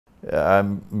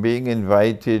I'm being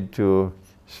invited to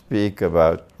speak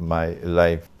about my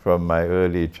life from my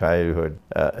early childhood,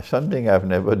 something I've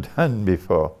never done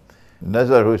before.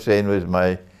 Nazar Hosein was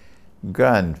my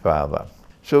grandfather.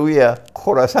 So we are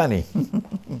Khorasani.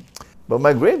 But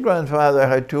my great-grandfather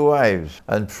had 2 wives,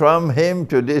 and from him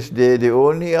to this day, the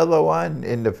only other one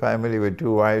in the family with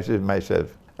 2 wives is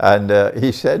myself. And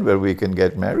he said, well, we can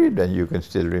get married and you can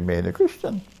still remain a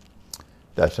Christian.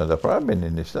 That's not a problem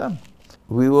in Islam.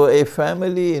 We were a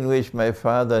family in which my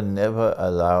father never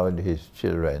allowed his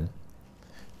children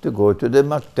to go to the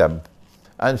maktab.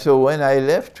 And so when I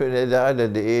left Trinidad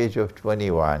at the age of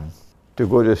 21 to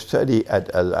go to study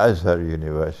at Azhar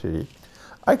University,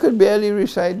 I could barely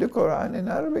recite the Quran in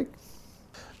Arabic.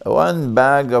 1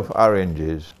 bag of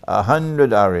oranges,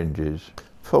 100 oranges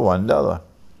for $1.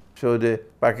 So the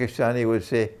Pakistani would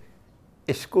say,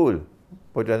 it's cool,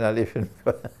 put an alif in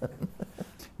front.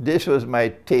 This was my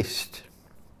taste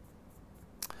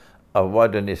of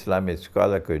what an Islamic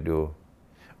scholar could do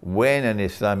when an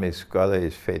Islamic scholar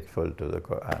is faithful to the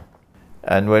Quran.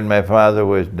 And when my father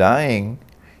was dying,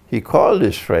 he called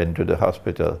his friend to the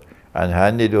hospital and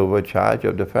handed over charge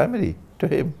of the family to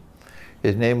him.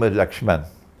 His name was Lakshman.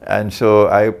 And so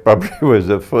I probably was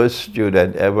the first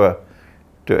student ever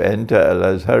to enter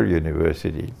Al-Azhar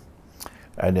University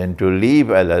and then to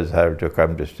leave Al-Azhar to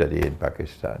come to study in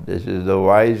Pakistan. This is the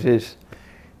wisest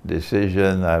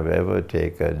decision I've ever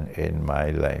taken in my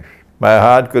life. My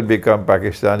heart could become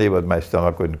Pakistani, but my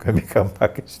stomach couldn't become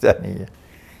Pakistani.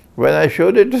 When I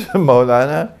showed it to the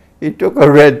Maulana, he took a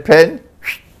red pen.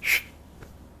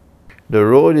 The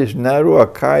road is narrow, a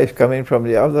car is coming from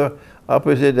the other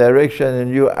opposite direction,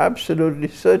 and you're absolutely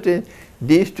certain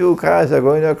these 2 cars are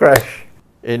going to crash.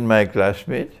 In my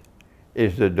classmate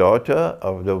is the daughter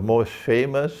of the most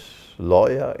famous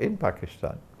lawyer in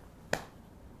Pakistan,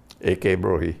 A.K.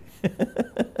 Brohi.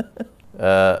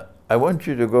 I want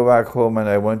you to go back home and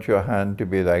I want your hand to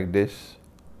be like this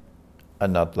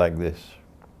and not like this.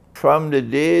 From the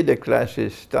day the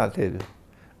classes started,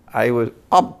 I was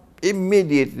up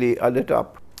immediately at the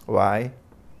top. Why?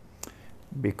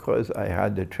 Because I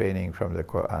had the training from the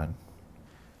Quran.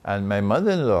 And my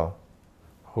mother-in-law,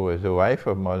 who was the wife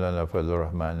of Maulana Fazlur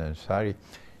Rahman Ansari,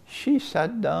 she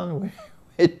sat down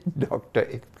with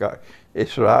Dr.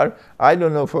 Israr, I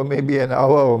don't know, for maybe an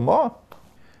hour or more.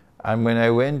 And when I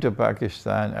went to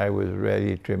Pakistan, I was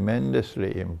really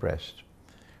tremendously impressed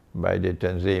by the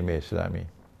Tanzim Islami.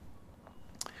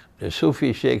 The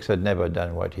Sufi sheikhs had never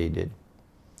done what he did,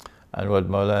 and what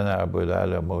Maulana Abul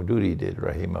Ala Maududi did,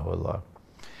 rahimahullah.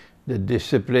 The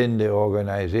discipline, the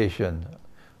organization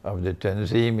of the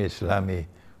Tanzim Islami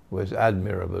was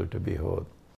admirable to behold.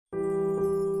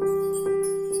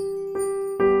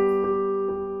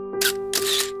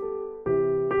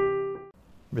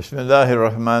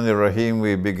 Bismillahir Rahmanir Rahim.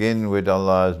 We begin with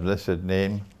Allah's blessed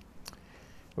name.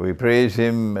 We praise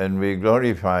Him and we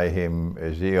glorify Him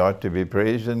as He ought to be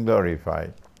praised and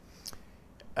glorified.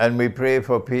 And we pray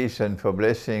for peace and for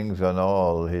blessings on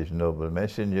all His noble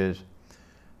messengers,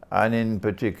 and in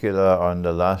particular on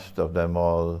the last of them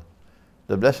all,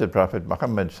 the Blessed Prophet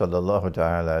Muhammad sallallahu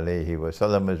ta'ala alayhi wa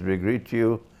sallam, as we greet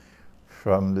you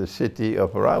from the city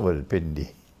of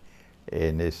Rawalpindi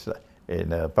in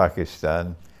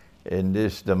Pakistan, in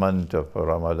this, the month of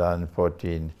Ramadan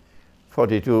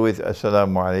 1442, with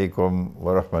Assalamu alaikum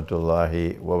wa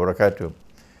rahmatullahi wa barakatuh.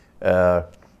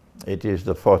 It is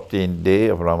the 14th day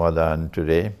of Ramadan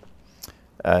today,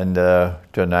 and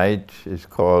tonight is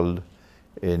called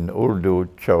in Urdu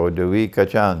Chaudawi Ka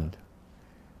Chand.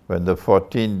 When the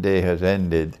 14th day has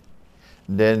ended,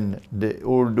 then the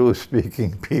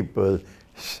Urdu-speaking people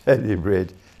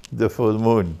celebrate the full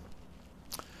moon.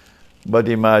 But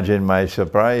imagine my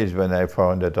surprise when I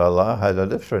found that Allah has a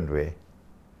different way.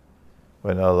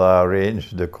 When Allah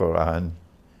arranged the Quran,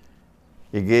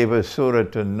 He gave us Surah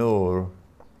An-Nur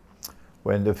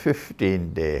when the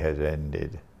 15th day has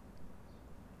ended.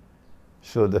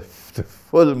 So the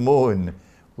full moon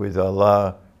with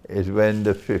Allah is when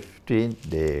the 15th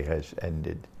day has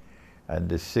ended and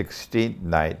the 16th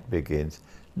night begins.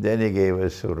 Then He gave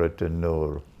us Surah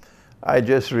An-Nur. I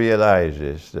just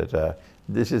realized that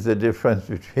this is the difference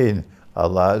between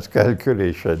Allah's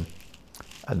calculation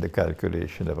and the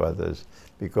calculation of others,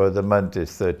 because the month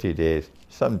is 30 days,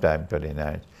 sometime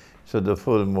 29. So the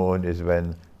full moon is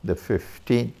when the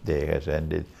 15th day has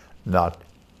ended, not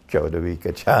Chaudawi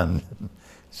Ka Chand.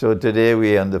 So today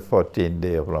we are on the 14th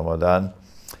day of Ramadan,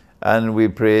 and we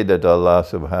pray that Allah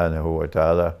subhanahu wa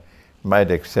ta'ala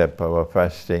might accept our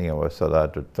fasting, our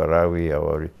Salatul Taraweeh,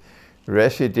 our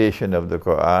recitation of the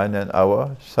Quran, and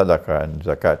our Sadaqah and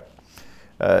Zakat.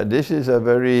 This is a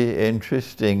very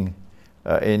interesting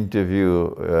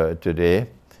interview today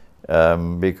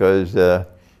because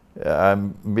I'm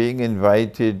being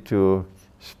invited to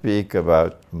speak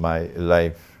about my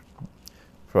life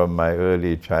from my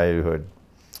early childhood.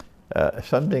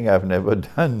 Something I've never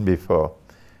done before,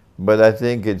 but I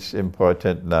think it's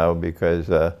important now because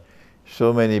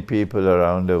so many people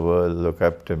around the world look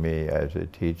up to me as a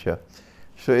teacher.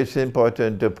 So it's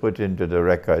important to put into the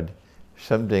record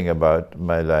something about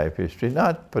my life history,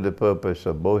 not for the purpose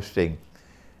of boasting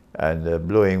and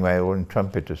blowing my own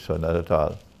trumpet or so, not at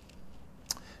all.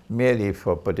 Merely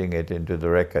for putting it into the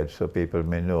record so people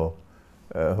may know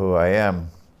who I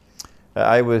am.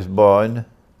 I was born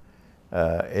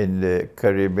in the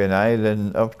Caribbean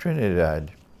island of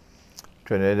Trinidad.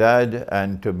 Trinidad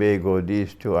and Tobago,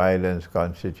 these two islands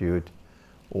constitute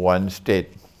one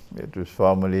state. It was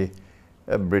formerly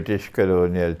a British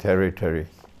colonial territory,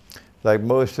 like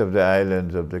most of the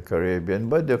islands of the Caribbean,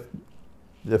 but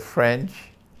the French,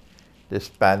 the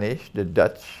Spanish, the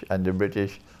Dutch, and the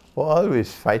British were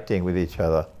always fighting with each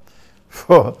other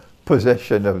for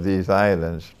possession of these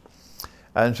islands.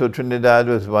 And so Trinidad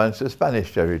was once a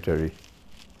Spanish territory.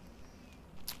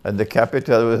 And the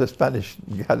capital was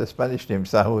had a Spanish name,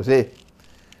 San Jose.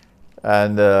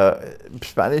 And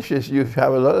you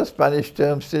have a lot of Spanish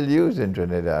terms still used in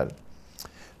Trinidad.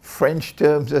 French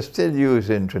terms are still used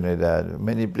in Trinidad.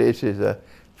 Many places are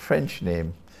French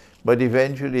name. But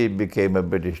eventually it became a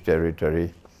British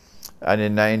territory. And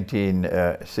in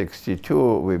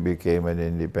 1962, we became an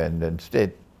independent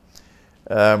state.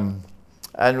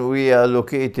 And we are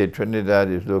located, Trinidad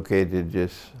is located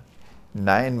just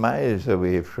 9 miles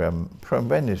away from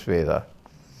Venezuela.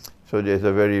 So there's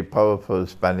a very powerful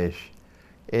Spanish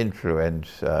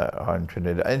influence on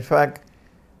Trinidad. In fact,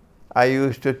 I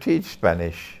used to teach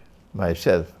Spanish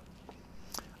myself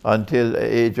until the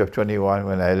age of 21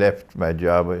 when I left my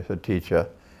job as a teacher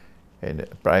in a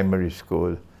primary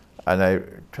school and I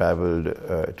traveled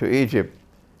to Egypt.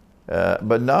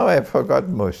 But now I've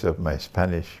forgotten most of my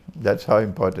Spanish. That's how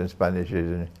important Spanish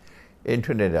is in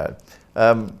Trinidad.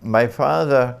 My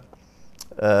father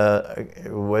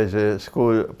was a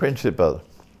school principal,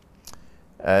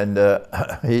 and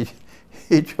he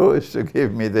chose to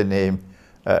give me the name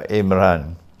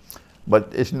Imran.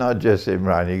 But it's not just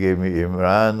Imran. He gave me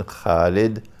Imran,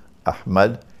 Khalid,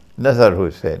 Ahmad, Nazar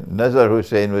Hosein. Nazar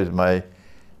Hosein was my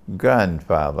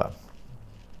grandfather.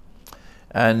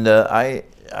 And I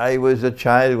was a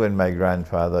child when my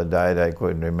grandfather died. I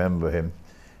couldn't remember him.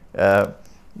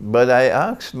 But I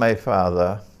asked my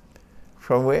father,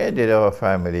 from where did our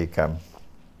family come?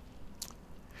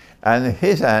 And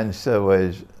his answer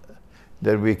was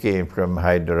that we came from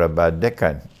Hyderabad,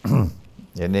 Deccan,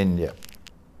 in India.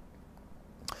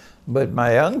 But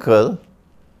my uncle,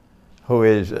 who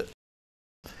is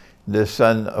the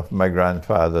son of my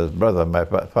grandfather's brother, my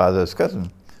father's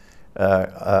cousin,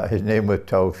 his name was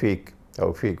Tawfiq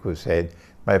Hosein.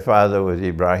 My father was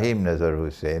Ibrahim Nazar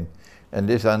Hosein, and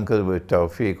this uncle was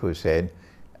Tawfiq Hosein,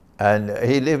 and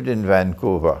he lived in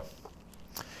Vancouver.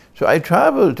 So I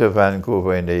traveled to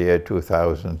Vancouver in the year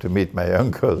 2000 to meet my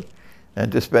uncle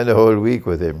and to spend a whole week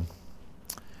with him.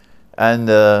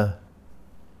 And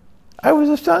I was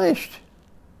astonished.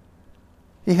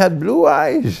 He had blue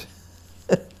eyes.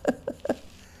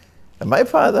 And my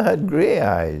father had gray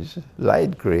eyes,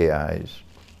 light gray eyes.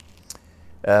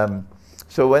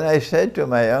 So when I said to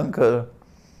my uncle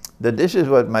that this is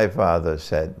what my father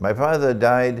said, my father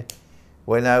died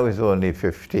when I was only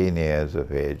 15 years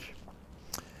of age.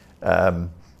 In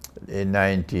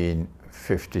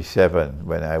 1957,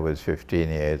 when I was 15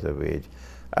 years of age.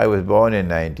 I was born in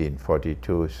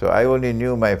 1942, so I only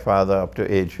knew my father up to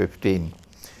age 15.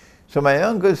 So my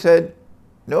uncle said,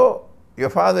 no, your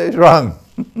father is wrong.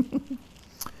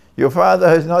 Your father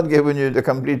has not given you the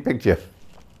complete picture.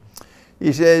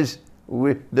 He says,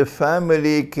 the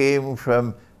family came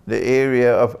from the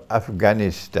area of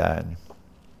Afghanistan,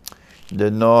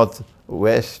 the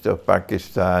northwest of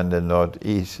Pakistan, the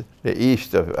northeast, the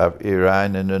east of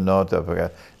Iran, and the north of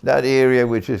Afghanistan, that area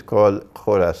which is called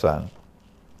Khorasan.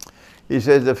 He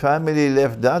says the family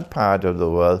left that part of the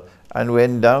world and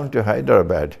went down to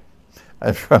Hyderabad.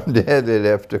 And from there they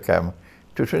left to come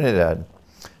to Trinidad.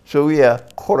 So we are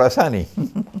Khorasani.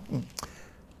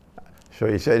 So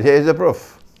he said, here's the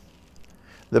proof.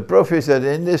 The proof is that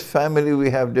in this family we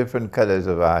have different colors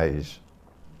of eyes.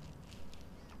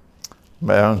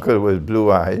 My uncle was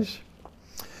blue eyes.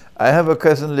 I have a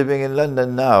cousin living in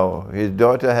London now. His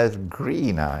daughter has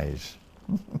green eyes.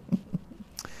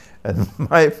 And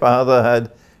my father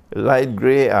had light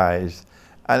gray eyes.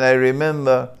 And I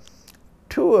remember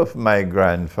two of my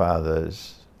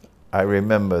grandfathers I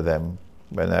remember them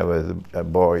when I was a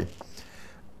boy.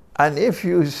 And if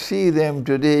you see them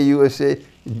today, you will say,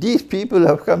 these people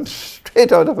have come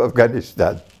straight out of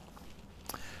Afghanistan.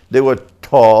 They were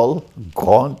tall,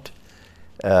 gaunt,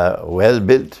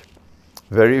 well-built,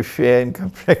 very fair in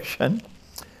complexion,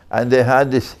 and they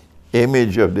had this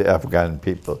image of the Afghan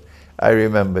people. I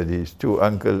remember these two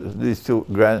uncles,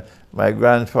 my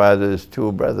grandfather's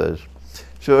two brothers.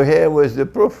 So here was the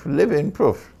proof, living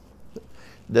proof,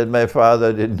 that my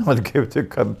father did not give the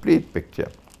complete picture.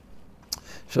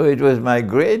 So it was my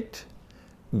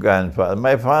great-grandfather.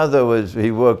 My father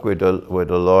he worked with a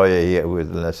lawyer, he was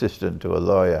an assistant to a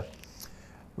lawyer.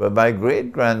 But my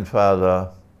great-grandfather,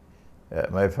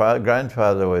 my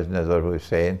grandfather was Nazar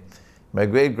Hosein, my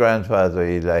great-grandfather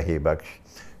Ilahi Baksh.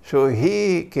 So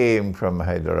he came from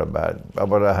Hyderabad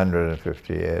about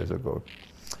 150 years ago.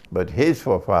 But his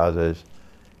forefathers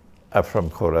are from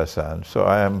Khorasan. So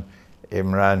I am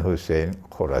Imran Hosein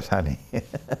Khorasani.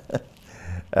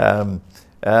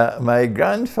 My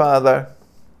grandfather,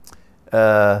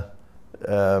 I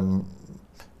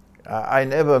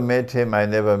never met him, I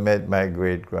never met my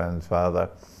great-grandfather.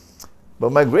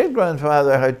 But my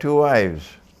great-grandfather had two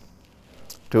wives.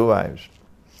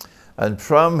 And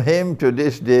from him to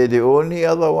this day, the only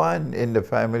other one in the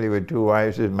family with two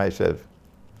wives is myself.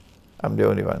 I'm the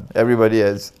only one. Everybody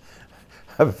else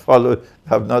have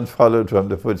not followed from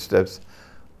the footsteps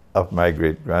of my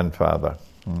great-grandfather.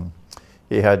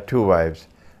 He had two wives,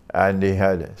 and he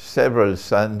had several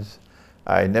sons.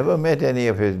 I never met any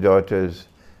of his daughters,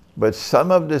 but some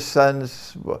of the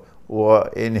sons were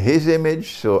in his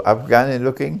image, so Afghan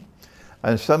looking,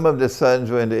 and some of the sons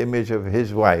were in the image of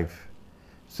his wife.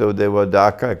 So they were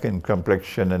darker in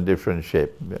complexion and different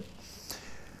shape.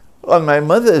 On my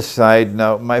mother's side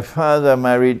now, my father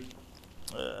married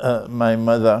my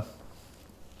mother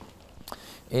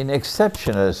in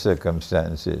exceptional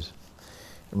circumstances.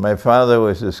 My father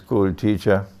was a school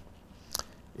teacher.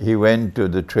 He went to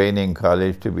the training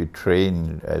college to be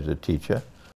trained as a teacher.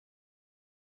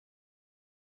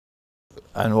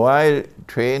 And while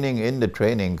training in the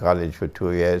training college for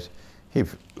 2 years, he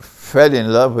fell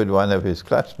in love with one of his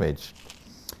classmates,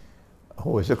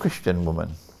 who was a Christian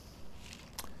woman.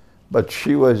 But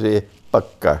she was a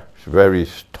pakka, very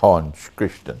staunch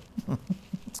Christian.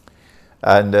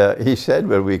 And he said,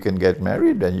 well, we can get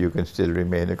married and you can still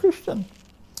remain a Christian.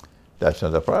 That's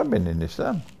not a problem in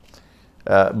Islam.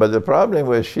 But the problem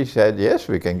was, she said, yes,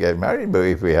 we can get married, but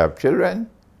if we have children,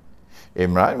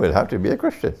 Imran will have to be a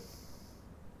Christian.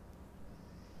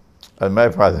 And my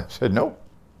father said, no.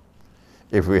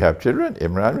 If we have children,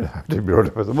 Imran will have to be brought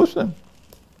up as a Muslim.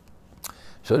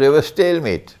 So there was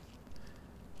stalemate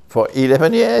for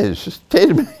 11 years,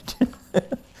 stalemate.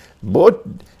 Both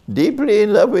deeply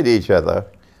in love with each other,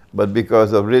 but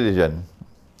because of religion,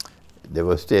 there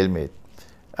was stalemate.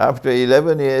 After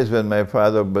 11 years, when my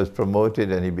father was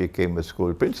promoted and he became a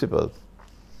school principal,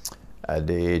 at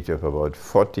the age of about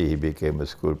 40, he became a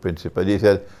school principal. He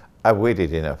said, I've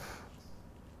waited enough.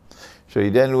 So he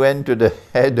then went to the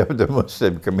head of the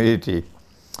Muslim community,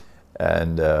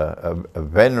 and a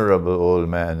venerable old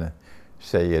man,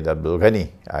 Sayyid Abdul Ghani,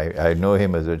 I know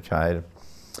him as a child,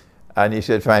 and he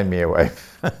said, find me a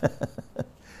wife.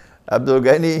 Abdul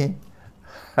Ghani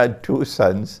had two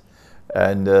sons,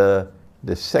 and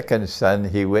the second son,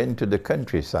 he went to the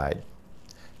countryside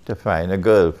to find a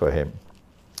girl for him.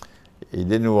 He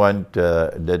didn't want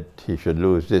that he should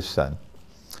lose this son.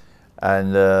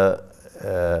 And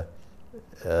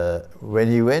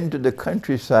when he went to the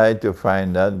countryside to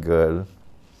find that girl,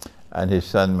 and his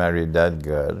son married that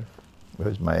girl, who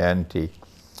was my auntie,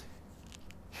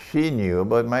 she knew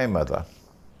about my mother.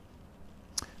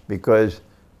 Because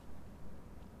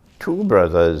two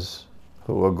brothers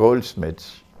who were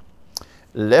goldsmiths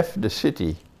left the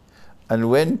city and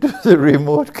went to the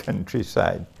remote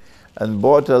countryside and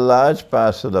bought a large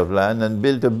parcel of land and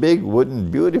built a big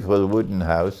beautiful wooden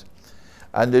house.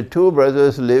 And the two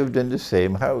brothers lived in the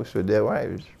same house with their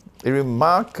wives. A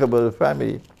remarkable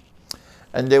family.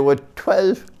 And there were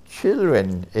 12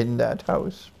 children in that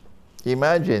house.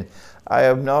 Imagine, I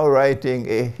am now writing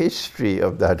a history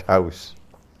of that house.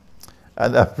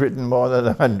 And I've written more than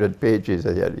 100 pages.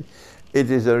 It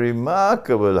is a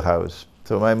remarkable house.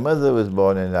 So my mother was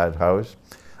born in that house.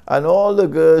 And all the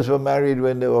girls were married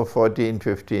when they were 14,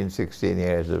 15, 16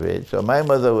 years of age. So my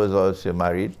mother was also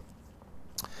married.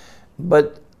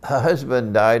 But her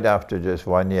husband died after just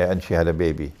 1 year, and she had a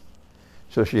baby.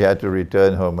 So she had to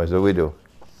return home as a widow.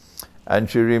 And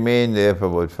she remained there for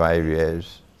about 5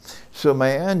 years. So my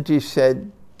auntie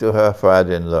said to her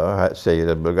father-in-law, Sayyid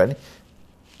Abdul Ghani,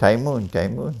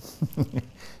 Taimun.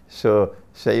 So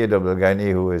Sayyid Abdul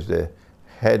Ghani, who was the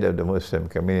head of the Muslim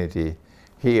community,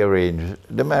 he arranged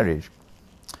the marriage.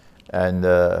 And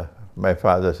my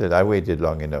father said, I waited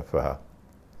long enough for her.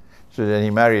 So then he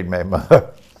married my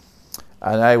mother.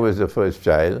 And I was the first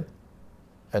child.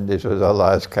 And this was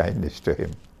Allah's kindness to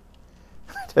him.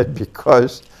 That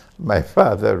because my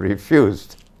father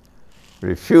refused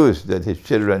that his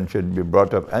children should be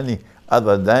brought up any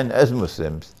other than as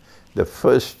Muslims, the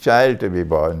first child to be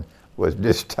born was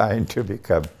destined to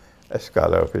become a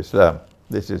scholar of Islam.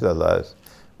 This is Allah's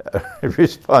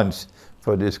response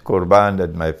for this qurban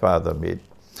that my father made.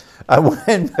 And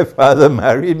when my father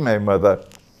married my mother,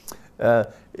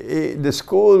 the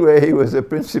school where he was the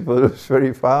principal was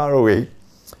very far away,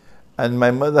 and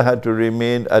my mother had to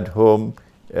remain at home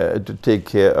to take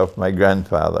care of my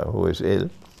grandfather, who was ill.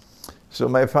 So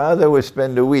my father would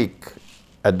spend a week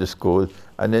at the school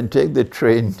and then take the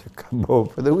train to come home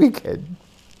for the weekend.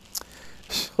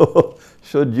 So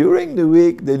during the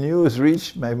week, the news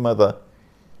reached my mother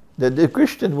that the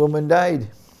Christian woman died.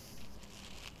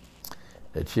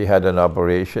 That she had an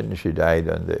operation, she died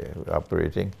on the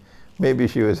operating. Maybe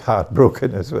she was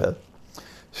heartbroken as well.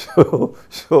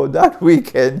 So that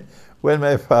weekend, when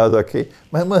my father came,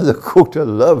 my mother cooked a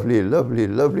lovely, lovely,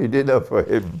 lovely dinner for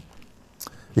him.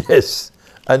 Yes,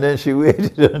 and then she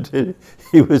waited until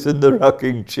he was in the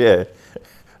rocking chair,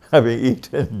 having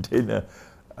eaten dinner.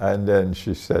 And then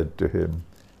she said to him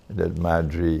that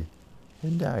Madri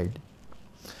had died.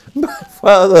 My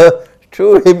father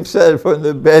threw himself on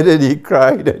the bed and he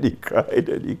cried and he cried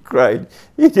and he cried.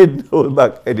 He didn't hold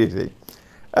back anything.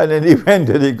 And then he went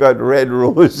and he got red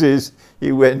roses.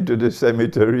 He went to the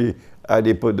cemetery and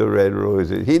he put the red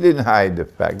roses. He didn't hide the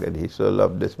fact that he so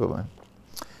loved this woman.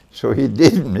 So he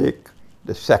did make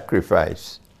the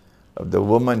sacrifice of the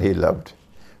woman he loved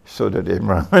so that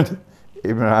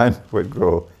Imran would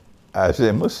grow as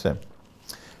a Muslim.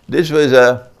 This was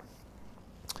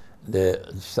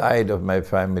the side of my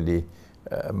family,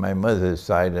 my mother's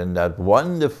side, and that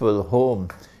wonderful home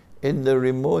in the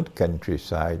remote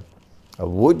countryside, a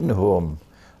wooden home.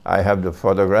 I have the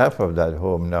photograph of that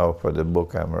home now for the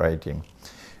book I'm writing.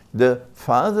 The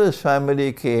father's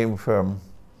family came from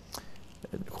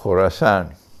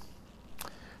Khorasan.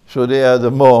 So they are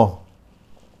the more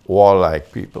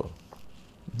warlike people.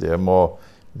 They're more,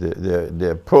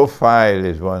 their profile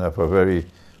is one of a very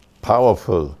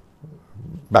powerful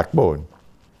backbone.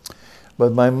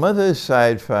 But my mother's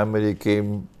side family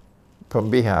came from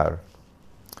Bihar.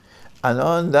 And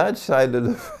on that side of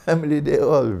the family, they're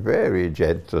all very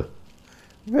gentle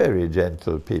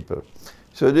people.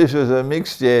 So this was a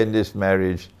mixture in this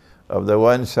marriage of the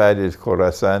one side is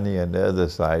Khorasani and the other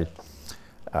side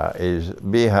is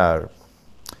Bihar.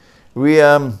 We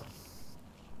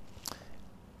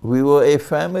were a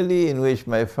family in which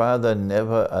my father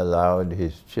never allowed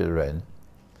his children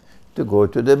to go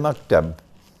to the maktab.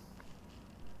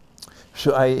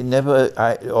 So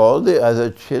all the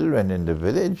other children in the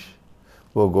village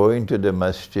were going to the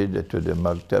masjid, to the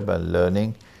maktab, and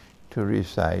learning to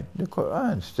recite the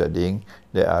Quran, studying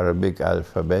the Arabic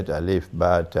alphabet, alif,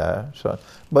 ba, ta, so on.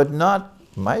 But not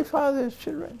my father's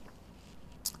children.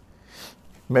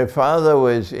 My father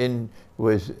was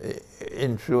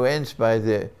influenced by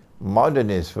the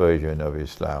modernist version of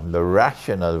Islam, the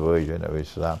rational version of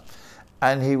Islam,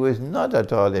 and he was not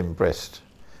at all impressed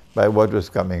by what was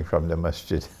coming from the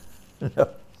masjid. No.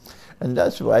 And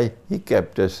that's why he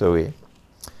kept us away.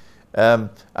 And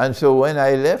so when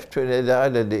I left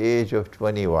Trinidad at the age of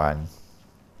 21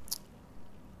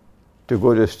 to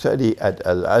go to study at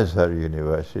Azhar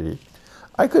University,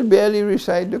 I could barely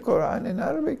recite the Quran in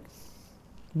Arabic.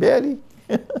 Barely.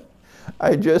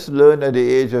 I just learned at the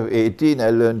age of 18, I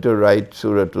learned to write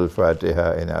Surah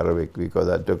Al-Fatiha in Arabic because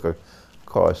I took a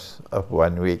course of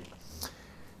 1 week.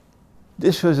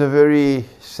 This was a very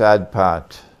sad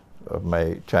part of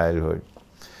my childhood.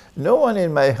 No one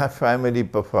in my family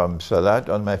performed salat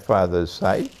on my father's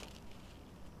side.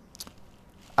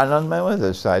 And on my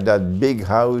mother's side, that big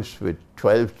house with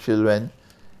 12 children,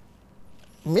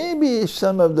 maybe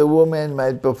some of the women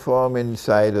might perform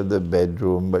inside of the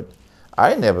bedroom, but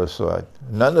I never saw it.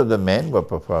 None of the men were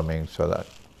performing salat.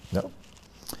 No.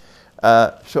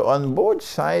 So on both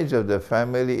sides of the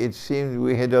family, it seemed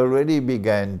we had already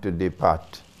begun to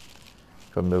depart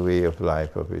from the way of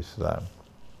life of Islam.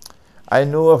 I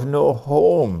know of no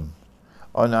home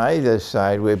on either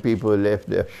side where people left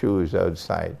their shoes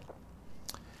outside.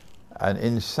 And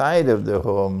inside of the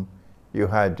home, you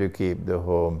had to keep the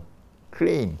home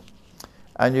clean.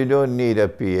 And you don't need a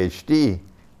PhD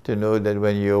to know that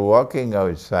when you're walking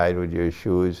outside with your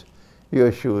shoes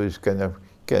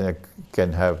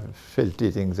can have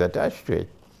filthy things attached to it.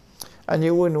 And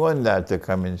you wouldn't want that to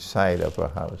come inside of a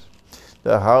house.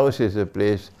 The house is a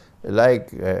place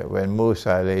like when Musa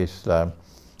alayhi salam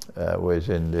was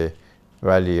in the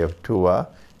valley of Tuwa,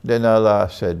 then Allah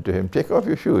said to him, take off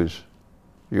your shoes.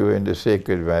 You are in the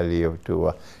sacred valley of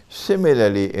Tuwa.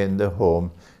 Similarly, in the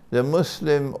home, the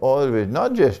Muslim always,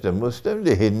 not just the Muslim,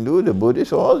 the Hindu, the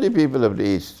Buddhist, all the people of the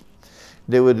East,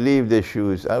 they would leave their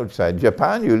shoes outside.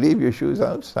 Japan, you leave your shoes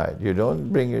outside. You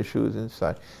don't bring your shoes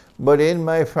inside. But in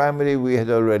my family, we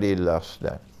had already lost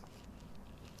that.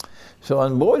 So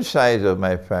on both sides of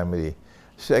my family,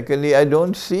 secondly, I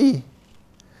don't see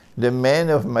the men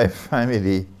of my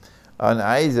family on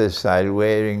either side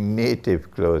wearing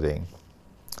native clothing.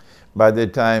 By the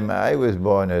time I was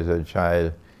born as a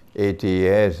child, 80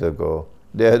 years ago,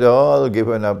 they had all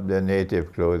given up their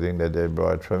native clothing that they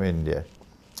brought from India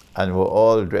and were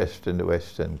all dressed in the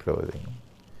Western clothing.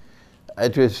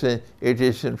 It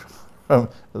is from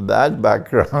that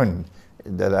background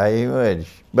that I emerged.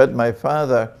 But my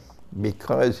father,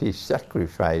 because he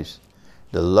sacrificed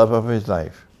the love of his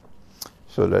life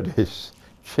so that his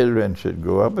children should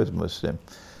grow up as Muslim,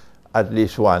 at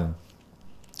least one.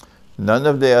 None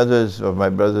of the others of my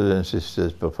brothers and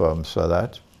sisters performed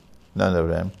Salat, none of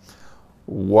them.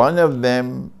 One of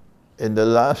them, in the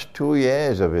last 2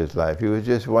 years of his life, he was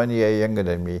just 1 year younger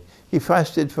than me, he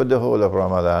fasted for the whole of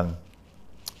Ramadan,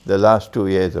 the last 2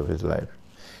 years of his life.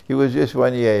 He was just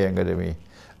 1 year younger than me.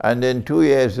 And then 2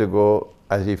 years ago,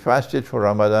 as he fasted for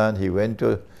Ramadan, he went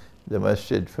to the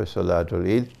masjid for Salatul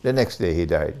Eid. The next day he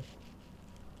died.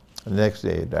 The next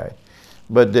day he died.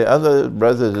 But the other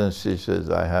brothers and sisters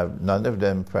I have, none of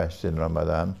them fast in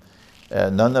Ramadan.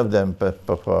 None of them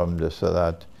perform the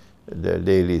Salat, the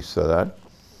daily Salat.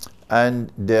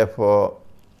 And therefore,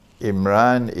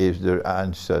 Imran is the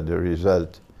answer, the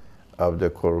result of the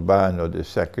Qurban or the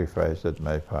sacrifice that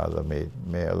my father made.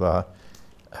 May Allah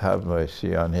have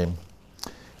mercy on him.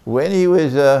 When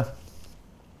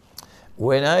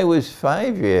I was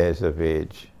 5 years of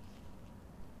age,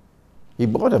 he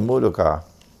bought a motor car,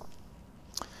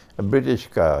 a British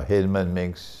car, Hillman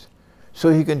makes, so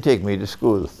he can take me to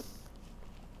school.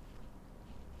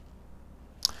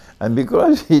 And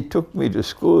because he took me to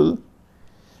school,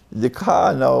 the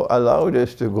car now allowed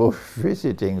us to go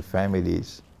visiting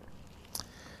families.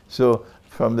 So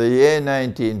from the year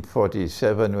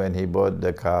 1947 when he bought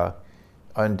the car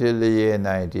until the year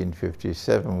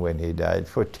 1957 when he died,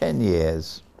 for 10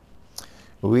 years,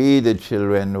 we the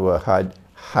children had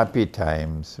happy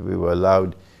times. We were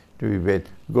allowed to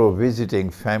go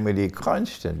visiting family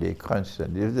constantly.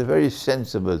 It was a very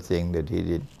sensible thing that he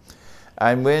did.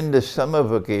 And when the summer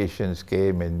vacations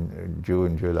came in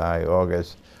June, July,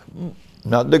 August,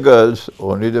 not the girls,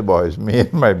 only the boys, me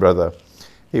and my brother,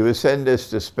 he would send us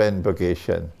to spend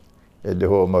vacation at the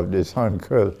home of this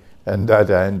uncle and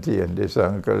that auntie and this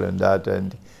uncle and that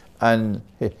auntie and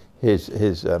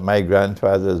my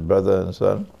grandfather's brother and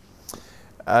son.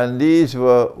 And these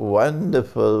were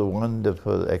wonderful,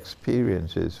 wonderful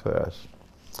experiences for us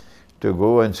to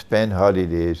go and spend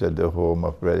holidays at the home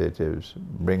of relatives,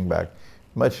 bring back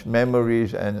much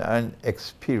memories and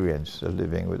experience of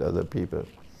living with other people.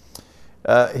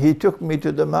 He took me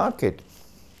to the market.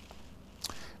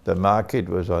 The market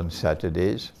was on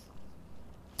Saturdays.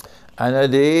 And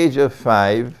at the age of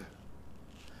 5,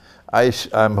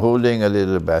 I'm holding a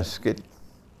little basket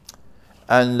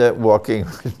and walking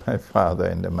with my father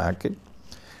in the market.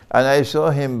 And I saw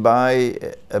him buy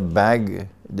a bag.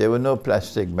 There were no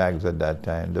plastic bags at that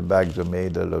time. The bags were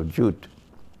made out of jute.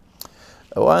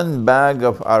 One bag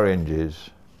of oranges,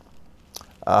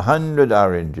 100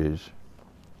 oranges,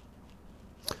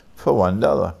 for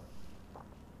 $1.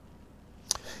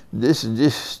 This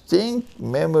distinct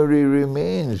memory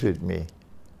remains with me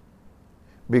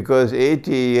because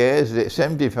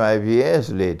 75 years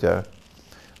later,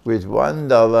 with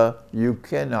 $1, you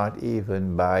cannot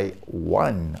even buy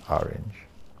one orange.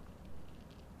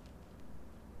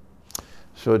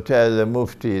 So tell the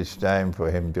Mufti it's time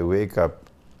for him to wake up.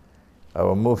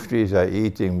 Our Muftis are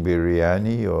eating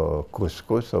biryani or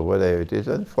couscous or whatever it is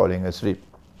and falling asleep.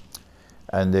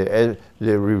 And they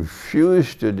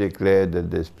refuse to declare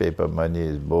that this paper money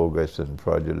is bogus and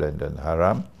fraudulent and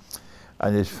haram,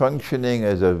 and is functioning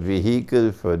as a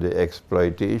vehicle for the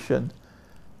exploitation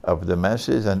of the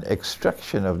masses and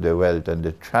extraction of the wealth and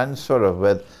the transfer of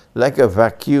wealth like a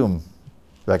vacuum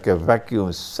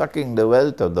sucking the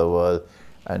wealth of the world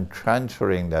and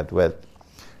transferring that wealth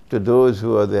to those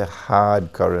who are the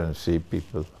hard currency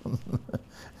people.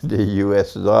 The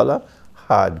US dollar,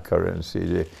 hard currency.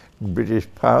 The British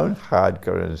pound, hard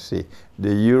currency.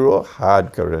 The euro,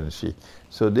 hard currency.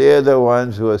 So they are the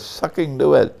ones who are sucking the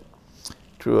wealth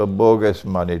through a bogus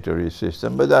monetary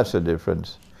system, but that's a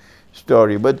different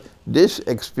story. But this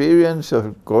experience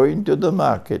of going to the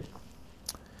market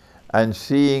and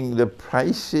seeing the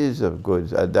prices of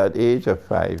goods at that age of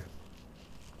 5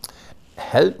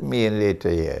 helped me in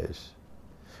later years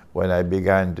when I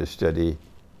began to study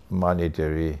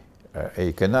monetary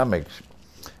economics.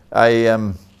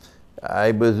 I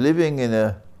was living in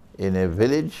a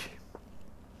village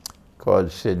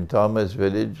called St. Thomas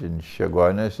Village in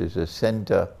Chaguanas. It's the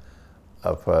center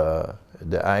of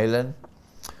the island.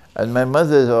 And my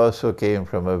mother also came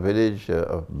from a village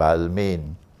of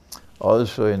Balmain,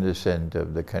 also in the center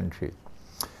of the country.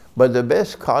 But the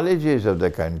best colleges of the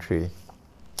country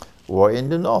were in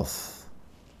the north.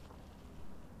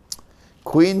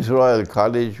 Queen's Royal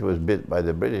College was built by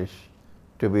the British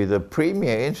to be the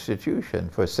premier institution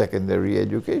for secondary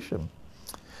education.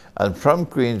 And from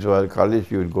Queen's Royal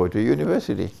College, you would go to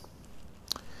university.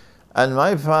 And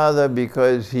my father,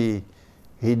 because he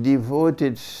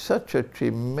devoted such a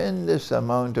tremendous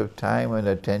amount of time and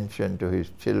attention to his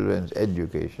children's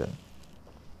education,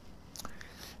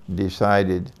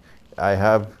 decided I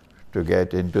have to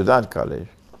get into that college.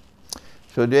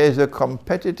 So there is a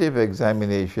competitive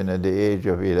examination at the age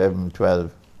of 11,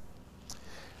 12.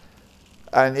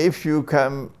 And if you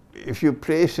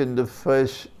place in the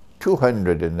first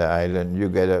 200 in the island, you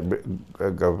get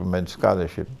a government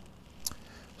scholarship.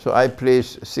 So I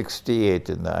placed 68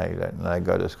 in the island and I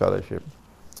got a scholarship.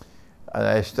 And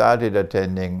I started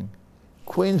attending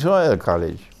Queen's Royal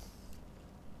College.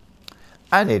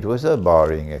 And it was a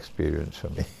boring experience for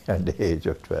me at the age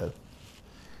of 12,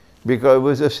 because it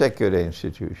was a secular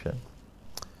institution.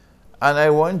 And I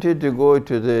wanted to go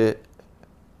to the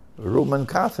Roman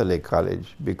Catholic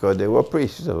College because there were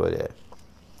priests over there.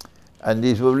 And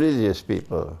these were religious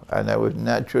people, and I was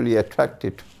naturally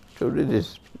attracted to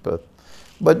religious people.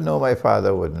 But no, my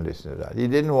father wouldn't listen to that. He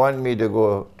didn't want me to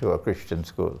go to a Christian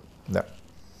school, no.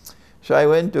 So I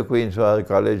went to Queen's Royal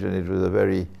College, and it was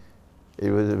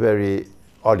a very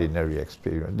ordinary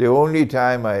experience. The only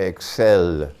time I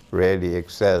excelled, really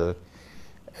excelled,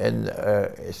 in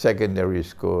secondary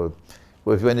school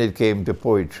was when it came to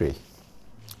poetry.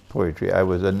 Poetry. I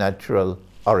was a natural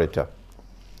orator.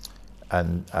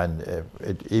 And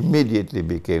it immediately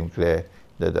became clear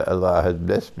that Allah had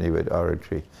blessed me with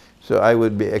oratory. So I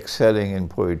would be excelling in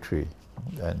poetry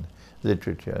and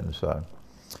literature and so on.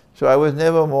 So I was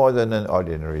never more than an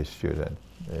ordinary student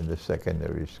in the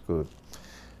secondary school.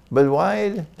 But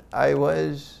while I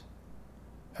was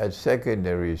at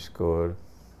secondary school,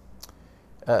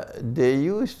 there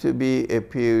used to be a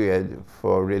period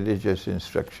for religious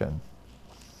instruction.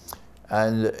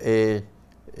 And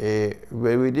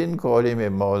well, we didn't call him a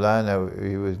Maulana,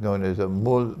 he was known as a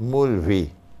Mulvi.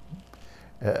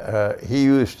 He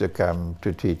used to come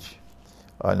to teach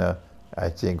on I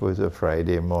think it was a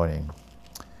Friday morning.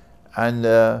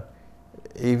 And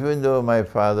even though my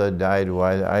father died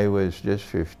while I was just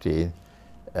 15,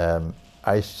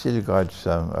 I still got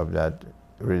some of that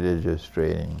religious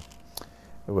training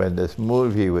when this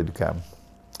Mulvi would come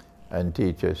and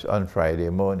teach us on Friday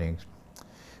mornings.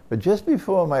 But just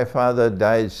before my father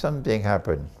died, something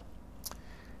happened.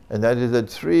 And that is that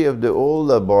 3 of the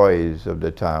older boys of the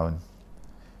town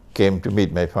came to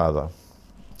meet my father.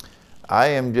 I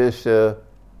am just 12,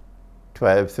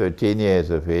 13 years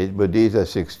of age, but these are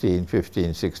 16,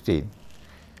 15, 16.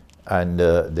 And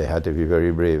they had to be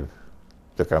very brave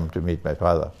to come to meet my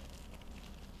father,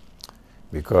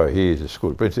 because he is a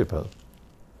school principal.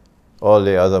 All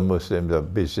the other Muslims are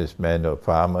businessmen or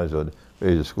farmers, or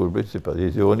he's a school principal.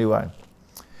 He's the only one.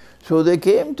 So they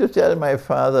came to tell my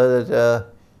father that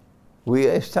we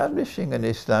are establishing an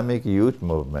Islamic youth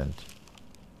movement,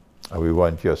 and we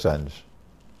want your sons.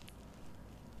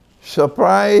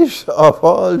 Surprise of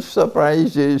all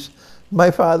surprises, my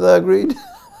father agreed.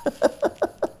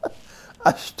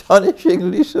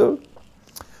 Astonishingly so.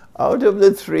 Out of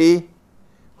the 3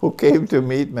 who came to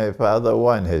meet my father,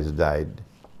 1 has died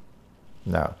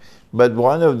now. But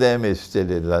one of them is still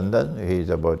in London. He's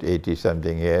about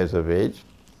 80-something years of age,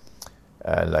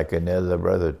 like an elder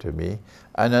brother to me.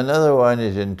 And another one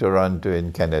is in Toronto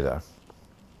in Canada.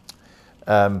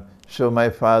 So my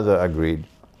father agreed.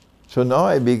 So now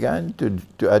I began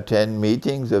to attend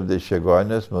meetings of the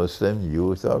Chaguanas Muslim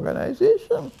Youth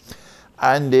Organization.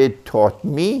 And they taught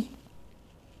me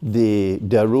the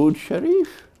Darood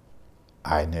Sharif.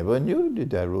 I never knew the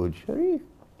Darood Sharif.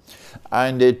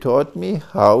 And they taught me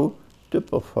how to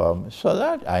perform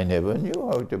Salat. I never knew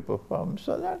how to perform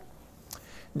Salat.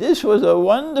 This was a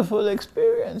wonderful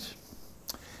experience.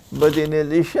 But in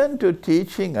addition to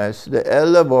teaching us, the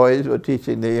elder boys were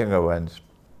teaching the younger ones.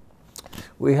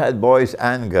 we had boys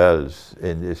and girls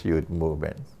in this youth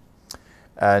movement.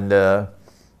 And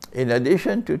in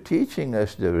addition to teaching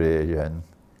us the religion,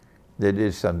 they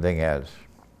did something else.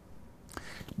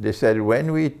 They said,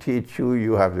 when we teach you,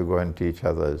 you have to go and teach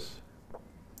others.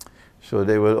 So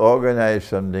they will organize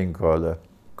something called a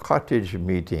cottage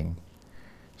meeting.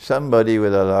 Somebody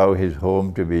will allow his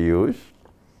home to be used,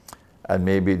 and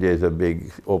maybe there's a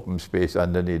big open space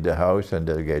underneath the house, and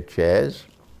they'll get chairs.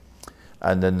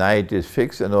 And the night is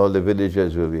fixed, and all the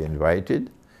villagers will be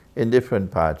invited in different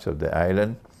parts of the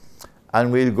island.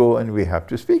 And we'll go and we have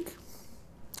to speak.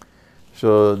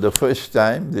 So the first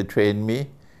time they trained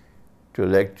me to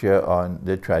lecture on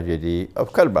the tragedy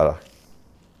of Karbala.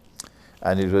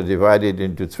 And it was divided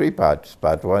into 3 parts,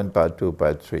 part 1, part 2,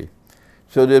 part 3.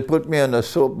 So they put me on a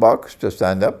soapbox to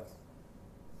stand up,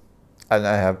 and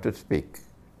I have to speak.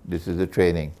 This is the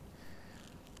training.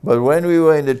 But when we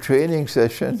were in the training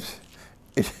sessions,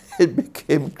 it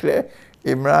became clear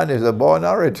Imran is a born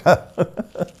orator,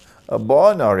 a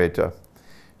born orator.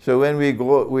 So when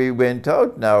we went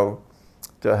out now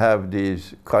to have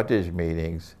these cottage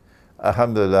meetings,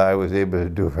 alhamdulillah, I was able to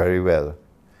do very well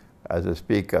as a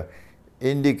speaker,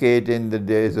 indicating that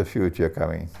there is a future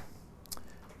coming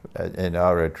in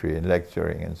oratory, in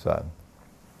lecturing, and so on.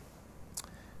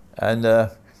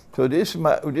 And so this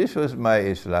was my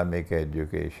Islamic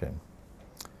education.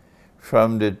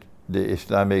 From the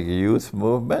Islamic youth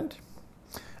movement,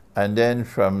 and then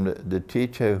from the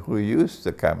teacher who used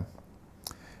to come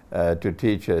to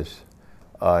teach us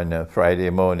on Friday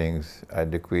mornings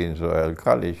at the Queen's Royal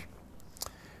College.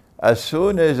 As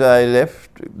soon as I left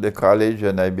the college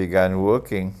and I began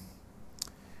working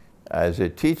as a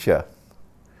teacher,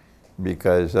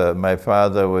 because my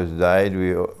father was dead,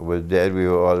 we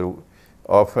were all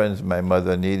orphans, my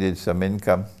mother needed some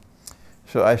income.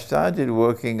 So I started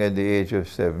working at the age of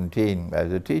 17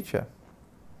 as a teacher.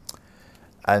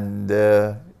 And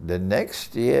the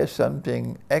next year,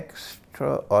 something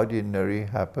extraordinary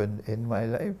happened in my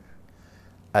life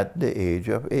at the age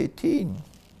of 18.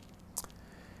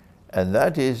 And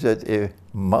that is that a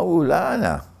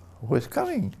Maulana was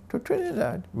coming to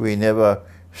Trinidad. We never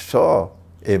saw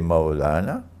a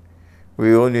Maulana.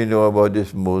 We only know about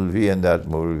this Mulvi and that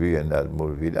Mulvi and that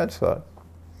Mulvi, that's all.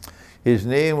 His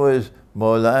name was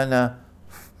Maulana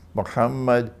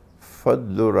Muhammad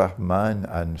Fadlur Rahman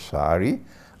Ansari,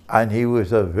 and he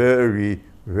was a very,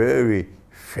 very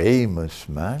famous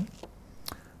man.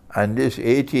 And this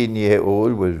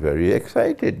 18-year-old was very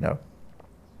excited now.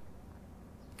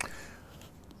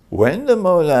 When the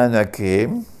Maulana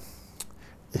came,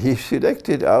 he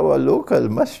selected our local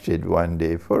masjid one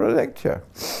day for a lecture.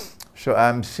 So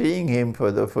I'm seeing him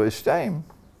for the first time.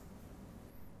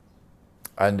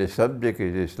 And the subject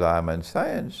is Islam and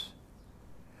science.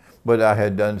 But I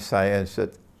had done science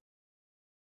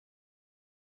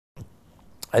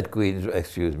at Queen's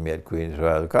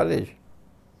Royal College.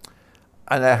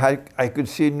 And I could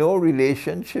see no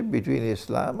relationship between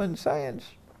Islam and science.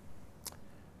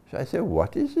 So I said,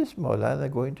 what is this Maulana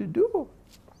going to do?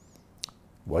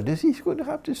 What is he going to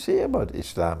have to say about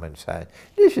Islam and science?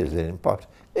 This is an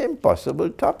impossible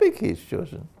topic he's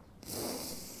chosen.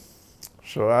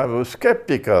 So I was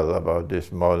skeptical about this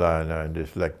Maulana and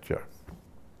this lecture.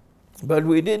 But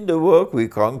we did the work, we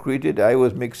concreted. I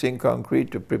was mixing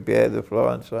concrete to prepare the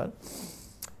floor and so on.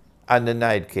 And the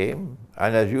night came,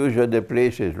 and as usual, the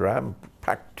place is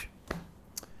ram-packed.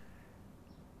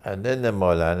 And then the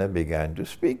Maulana began to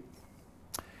speak.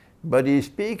 But he's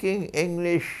speaking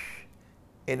English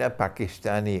in a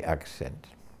Pakistani accent.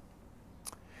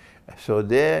 So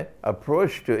their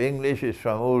approach to English is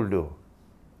from Urdu.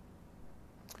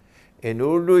 In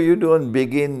Urdu, you don't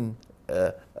begin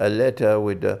a letter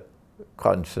with a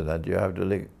consonant. You have to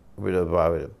link with a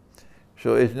vowel.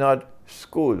 So it's not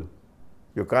school.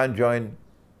 You can't join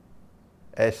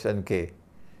S and K.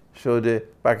 So the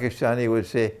Pakistani would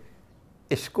say,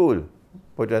 school,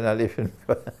 put an alif in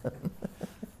front.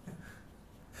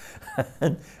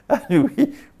 And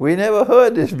we never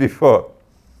heard this before.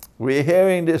 We're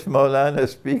hearing this Maulana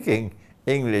speaking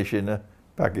English in a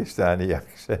Pakistani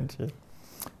accent.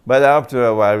 But after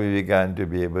a while, we began to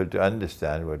be able to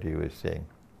understand what he was saying.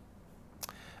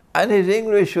 And his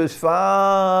English was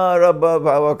far above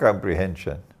our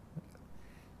comprehension.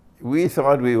 We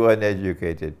thought we were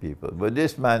uneducated people, but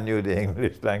this man knew the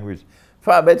English language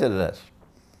far better than us.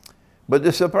 But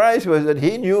the surprise was that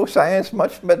he knew science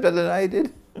much better than I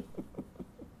did.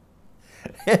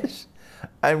 Yes.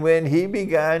 And when he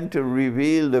began to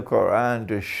reveal the Quran,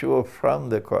 to show from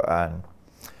the Quran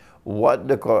what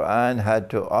the Quran had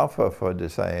to offer for the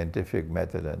scientific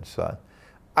method and so on,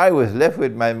 I was left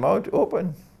with my mouth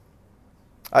open.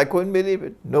 I couldn't believe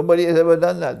it. Nobody has ever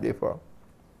done that before.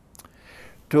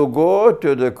 To go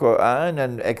to the Quran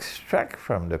and extract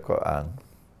from the Quran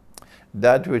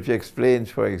that which explains,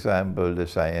 for example, the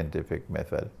scientific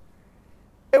method.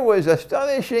 It was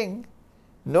astonishing.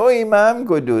 No imam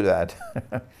could do that.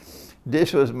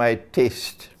 This was my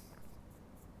taste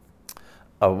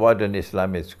of what an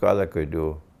Islamic scholar could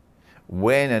do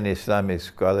when an Islamic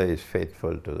scholar is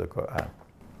faithful to the Quran.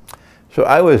 So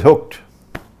I was hooked.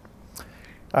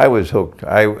 I was hooked.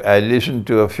 I listened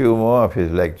to a few more of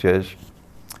his lectures.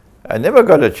 I never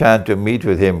got a chance to meet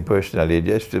with him personally,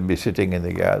 just to be sitting in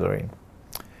the gathering.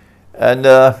 And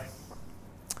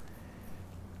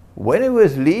when he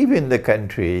was leaving the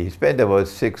country, he spent about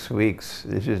 6 weeks.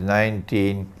 This is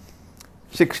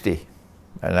 1960,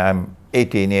 and I'm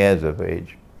 18 years of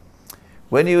age.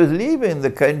 When he was leaving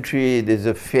the country, there's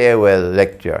a farewell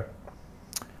lecture.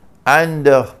 And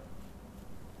the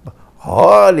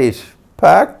hall is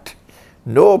packed,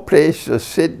 no place to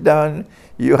sit down.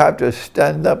 You have to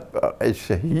stand up. It's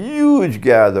a huge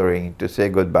gathering to say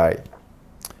goodbye.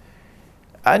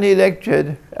 And he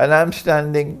lectured, and I'm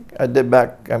standing at the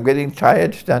back. I'm getting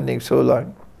tired standing so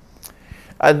long.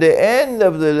 At the end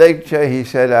of the lecture, he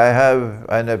said, I have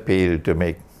an appeal to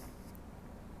make.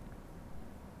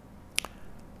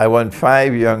 I want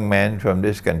 5 young men from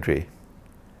this country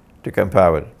to come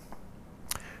forward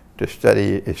to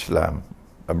study Islam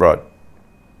abroad,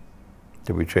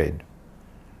 to be trained.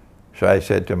 So I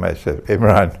said to myself,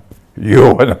 Imran,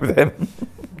 you're one of them.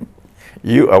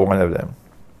 You are one of them.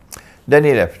 Then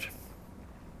he left.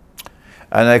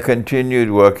 And I continued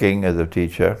working as a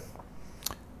teacher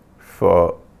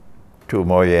for 2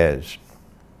 more years.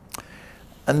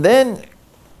 And then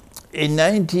in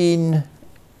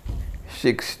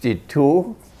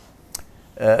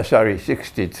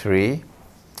 63,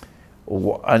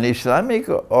 an Islamic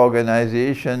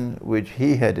organization which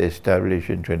he had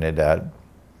established in Trinidad,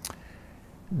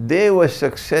 they were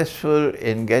successful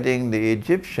in getting the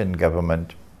Egyptian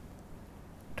government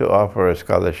to offer a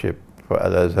scholarship for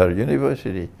Azhar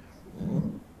University.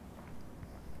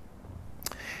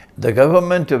 The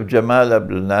government of Jamal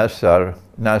Abdel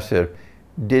Nasser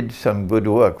did some good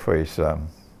work for Islam.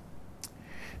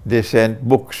 They sent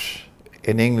books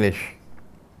in English,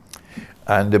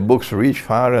 and the books reached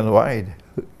far and wide.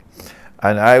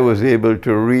 And I was able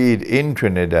to read in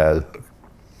Trinidad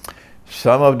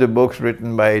some of the books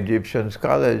written by Egyptian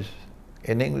scholars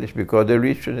in English because they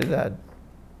reached Trinidad.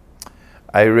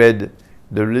 I read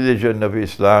The Religion of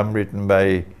Islam written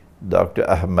by Dr.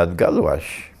 Ahmad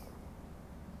Galwash.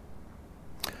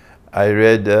 I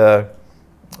read The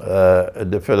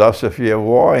Philosophy of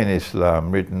War in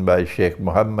Islam written by Sheikh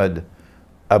Muhammad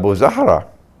Abu Zahra.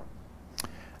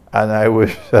 And I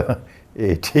was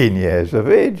 18 years of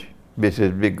age. This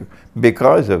is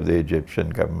because of the Egyptian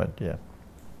government, yeah.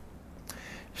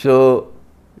 So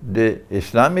the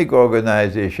Islamic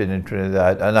organization in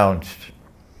Trinidad announced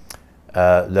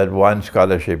that one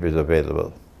scholarship is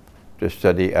available to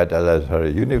study at Azhar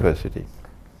University,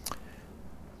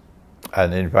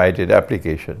 and invited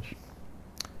applications.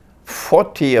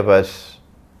 40 of us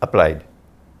applied.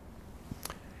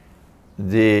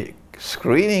 The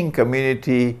screening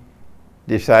committee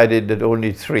decided that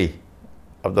only 3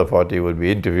 of the 40 would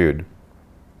be interviewed.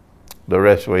 The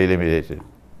rest were eliminated.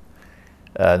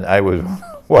 And I was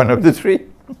one of the 3.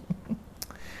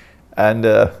 And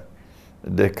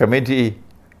the committee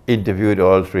interviewed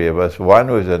all 3 of us.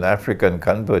 One was an African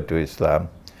convert to Islam,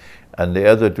 and the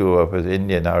other 2 of us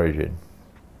Indian origin.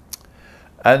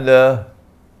 And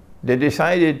they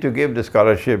decided to give the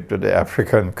scholarship to the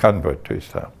African convert to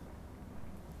Islam.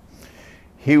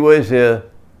 He was a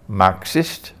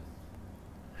Marxist.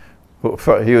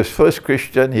 He was first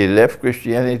Christian, he left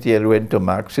Christianity and went to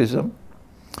Marxism.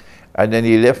 And then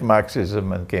he left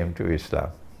Marxism and came to Islam.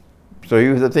 So he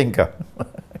was a thinker.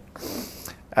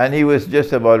 And he was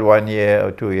just about 1 year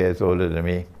or 2 years older than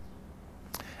me.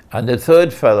 And the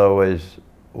third fellow was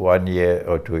 1 year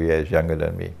or 2 years younger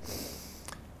than me.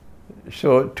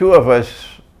 So 2 of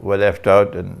us were left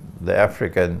out, and the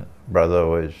African brother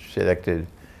was selected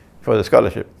for the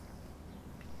scholarship.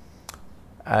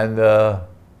 And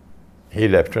he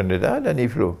left Trinidad and he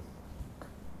flew.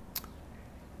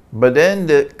 But then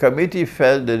the committee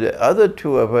felt that the other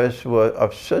 2 of us were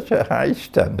of such a high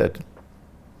standard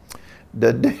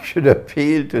that they should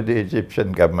appeal to the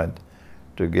Egyptian government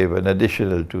to give an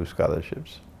additional 2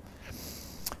 scholarships.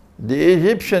 The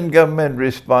Egyptian government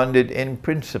responded in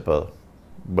principle,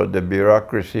 but the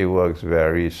bureaucracy works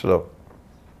very slow.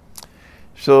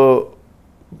 So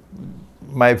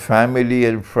my family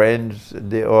and friends,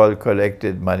 they all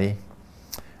collected money,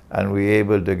 and we were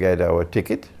able to get our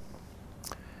ticket.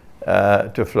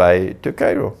 to fly to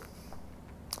Cairo.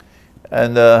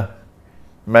 And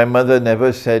my mother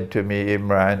never said to me,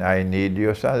 Imran, I need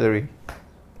your salary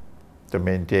to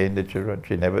maintain the children.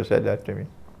 She never said that to me.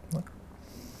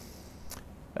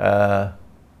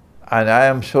 And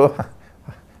I'm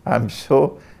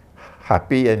so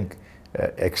happy and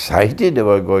excited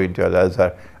about going to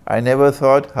Al-Azhar. I never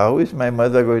thought, how is my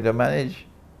mother going to manage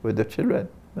with the children?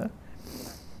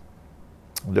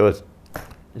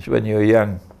 It's when you're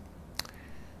young.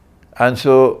 And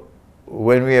so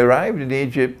when we arrived in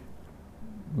Egypt,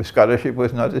 the scholarship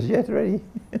was not as yet ready.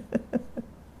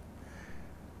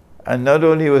 And not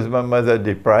only was my mother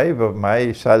deprived of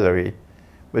my salary,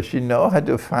 but she now had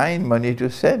to find money to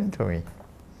send to me.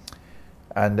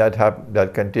 And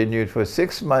that continued for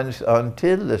 6 months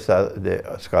until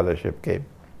the scholarship came.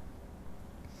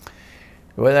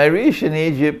 When I reached in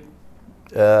Egypt,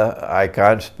 I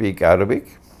can't speak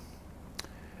Arabic,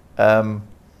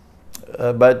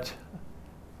 but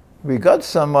we got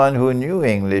someone who knew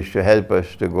English to help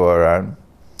us to go around.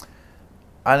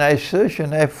 And I searched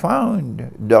and I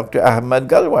found Dr. Ahmad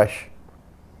Galwash.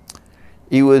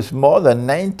 He was more than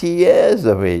 90 years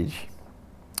of age.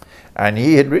 And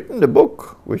he had written the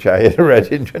book, which I had read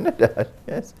in Trinidad,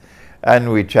 yes.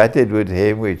 And we chatted with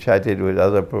him, we chatted with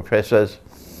other professors,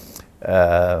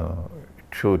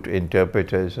 through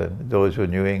interpreters and those who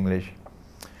knew English.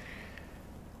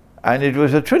 And it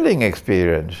was a thrilling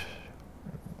experience.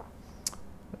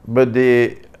 But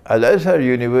the Al-Azhar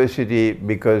University,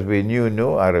 because we knew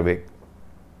no Arabic,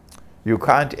 you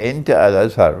can't enter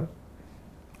Al-Azhar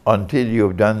until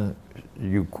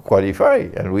you qualify,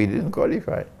 and we didn't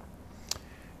qualify.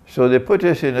 So they put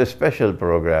us in a special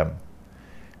program,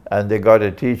 and they got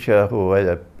a teacher who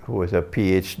was a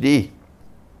PhD,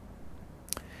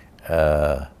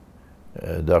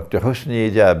 Dr.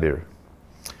 Husni Jabir.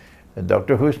 And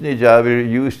Dr. Husni Jabir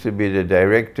used to be the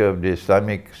director of the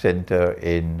Islamic Center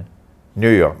in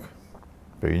New York.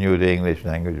 So he knew the English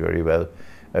language very well,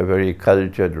 a very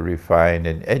cultured, refined,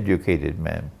 and educated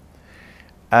man.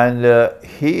 And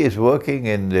he is working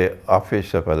in the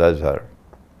office of Al-Azhar,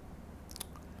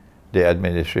 the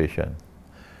administration.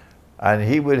 And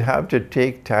he would have to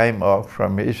take time off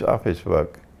from his office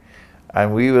work.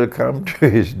 And we will come to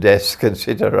his desk and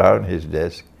sit around his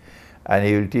desk. And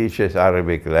he will teach us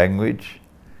Arabic language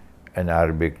and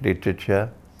Arabic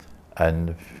literature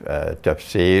and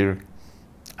tafsir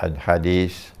and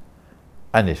hadith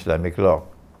and Islamic law.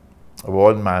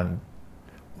 One man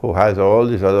who has all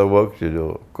this other work to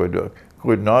do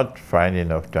could not find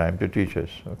enough time to teach us,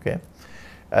 okay?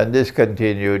 And this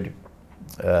continued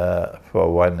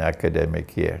for one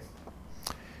academic year.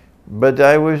 But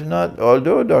I was not,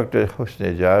 although Dr.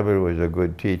 Husni Jabir was a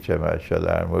good teacher,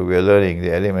 mashallah, and we were learning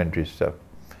the elementary stuff,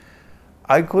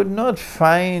 I could not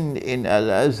find in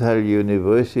Al-Azhar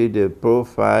University the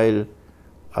profile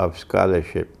of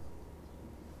scholarship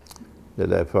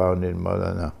that I found in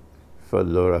Maulana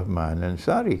Fadlur Rahman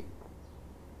Ansari.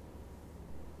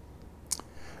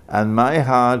 And my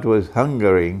heart was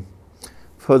hungering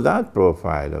for that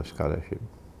profile of scholarship.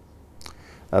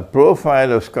 A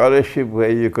profile of scholarship where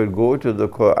you could go to the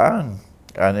Quran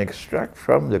and extract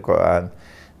from the Quran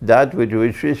that which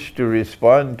wishes to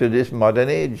respond to this modern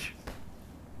age.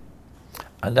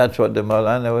 And that's what the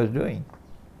Maulana was doing.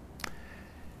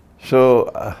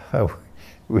 So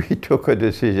we took a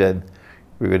decision,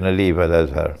 we're going to leave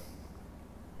Al-Azhar.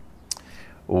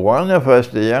 One of us,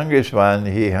 the youngest one,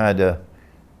 he had a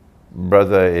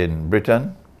brother in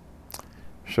Britain.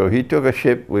 So he took a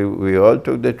ship, we all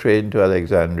took the train to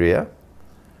Alexandria,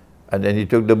 and then he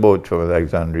took the boat from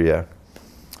Alexandria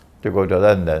to go to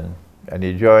London, and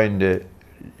he joined the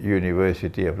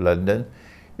University of London,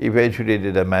 eventually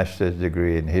did a master's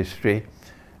degree in history,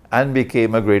 and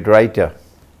became a great writer.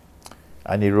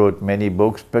 And he wrote many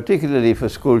books, particularly for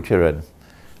school children.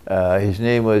 His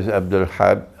name was Abdul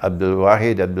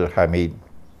Wahid Abdul Hamid,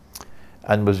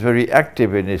 and was very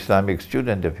active in Islamic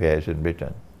student affairs in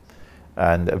Britain,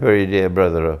 and a very dear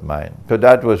brother of mine. So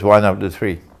that was one of the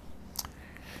three.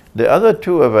 The other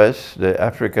two of us, the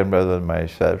African brother and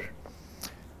myself,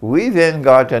 we then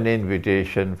got an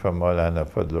invitation from Maulana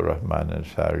Fadlur Rahman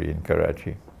Ansari in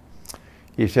Karachi.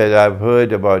 He said, I've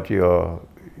heard about your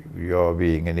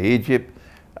being in Egypt,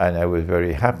 and I was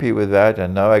very happy with that,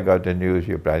 and now I got the news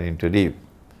you're planning to leave.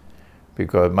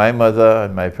 Because my mother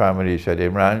and my family said,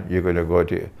 Imran, you're going to go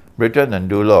to Britain and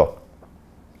do law,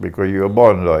 because you were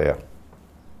born lawyer.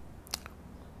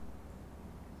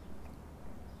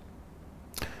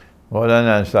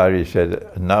 Maulana Ansari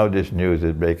said, now this news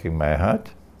is breaking my heart.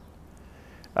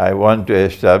 I want to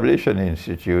establish an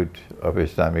Institute of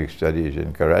Islamic Studies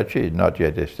in Karachi, not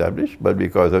yet established, but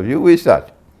because of you we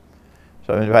start.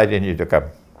 So I'm inviting you to come,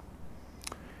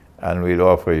 and we'll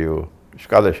offer you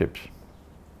scholarships.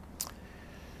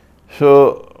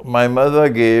 So my mother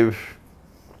gave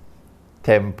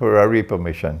temporary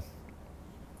permission,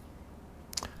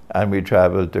 and we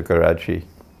traveled to Karachi.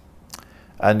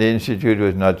 And the institute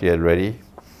was not yet ready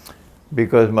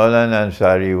because Maulana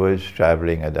Ansari was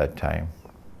traveling at that time.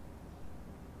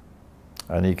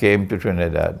 And he came to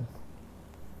Trinidad.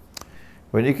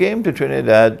 When he came to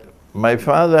Trinidad, my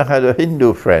father had a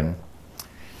Hindu friend,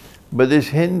 but this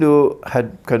Hindu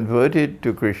had converted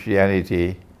to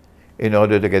Christianity in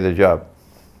order to get a job.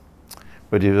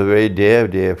 But he was a very dear,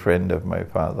 dear friend of my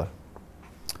father.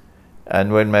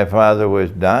 And when my father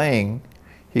was dying,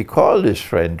 he called his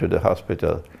friend to the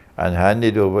hospital and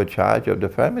handed over charge of the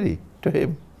family to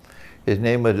him. His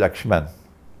name was Lakshman.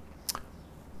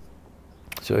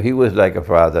 So he was like a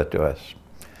father to us.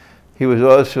 He was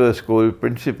also a school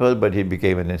principal, but he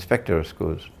became an inspector of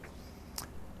schools.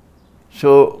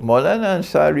 So Maulana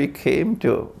Ansari came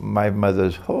to my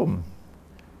mother's home,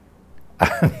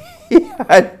 and he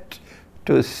had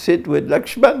to sit with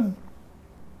Lakshman.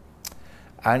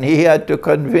 And he had to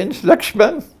convince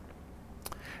Lakshman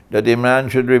that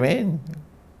Imran should remain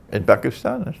in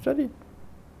Pakistan and study.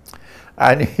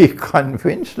 And he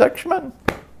convinced Lakshman.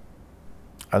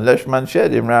 And Lakshman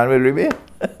said, Imran will remain.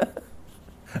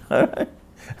 All right?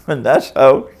 And that's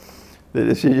how the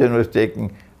decision was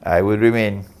taken. I will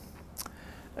remain.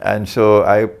 And so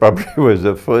I probably was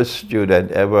the first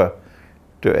student ever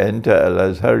to enter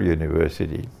Azhar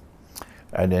University,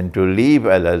 and then to leave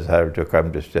Azhar to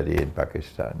come to study in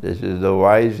Pakistan. This is the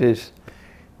wisest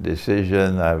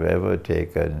decision I've ever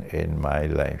taken in my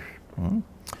life.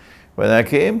 When I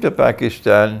came to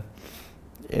Pakistan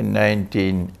in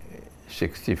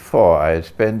 1964, I had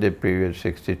spent the period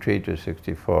 63 to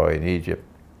 64 in Egypt.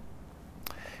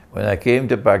 When I came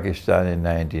to Pakistan in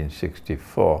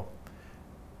 1964,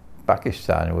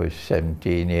 Pakistan was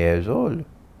 17 years old.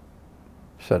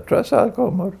 17 saal ka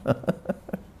umar.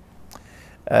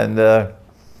 And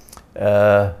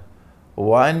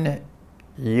 $1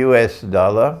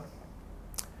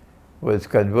 was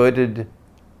converted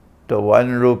to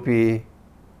 1 rupee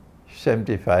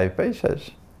 75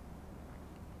 paisas.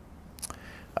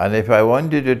 And if I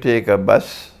wanted to take a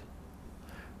bus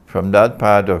from that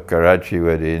part of Karachi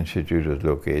where the institute was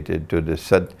located to the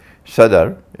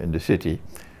Sadr in the city,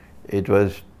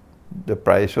 the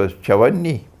price was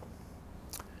chawanni.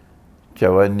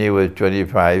 Chawanni was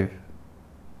 25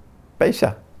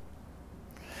 paisa.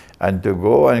 And to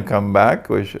go and come back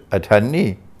was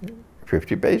athanni,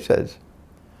 50 paisas.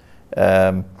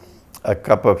 A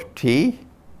cup of tea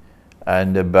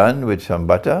and a bun with some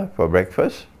butter for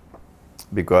breakfast,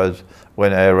 because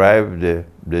when I arrived, the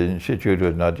institute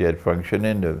was not yet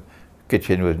functioning, the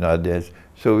kitchen was not there,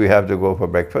 so we have to go for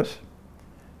breakfast,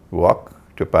 walk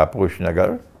to Papush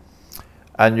Nagar,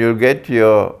 and you'll get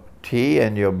your tea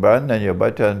and your bun and your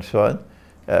butter and so on,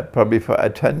 probably for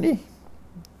athanni,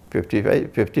 50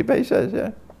 paisas,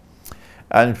 yeah.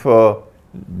 And for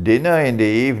dinner in the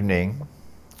evening,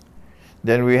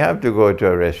 then we have to go to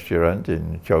a restaurant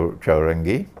in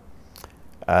Chaurangi,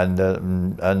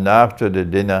 and after the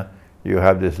dinner, you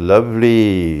have this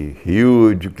lovely,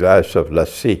 huge glass of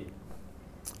lassi.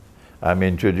 I'm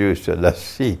introduced to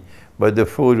lassi, but the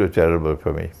food was terrible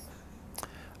for me.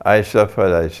 I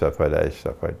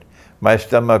suffered. My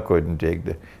stomach couldn't take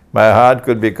it. My heart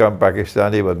could become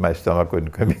Pakistani, but my stomach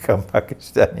couldn't become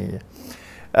Pakistani.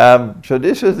 So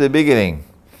this was the beginning.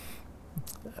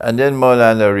 And then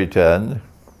Maulana returned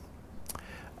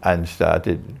and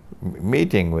started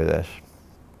meeting with us.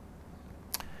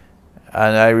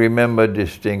 And I remember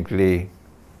distinctly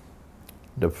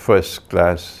the first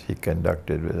class he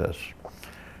conducted with us.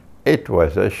 It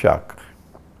was a shock.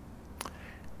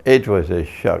 It was a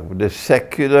shock. The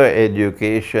secular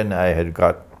education I had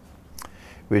got,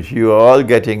 which you are all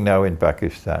getting now in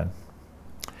Pakistan,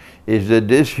 is that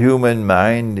this human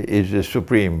mind is the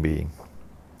supreme being.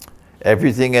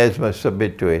 Everything else must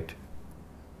submit to it.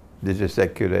 This is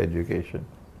secular education.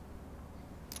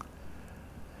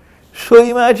 So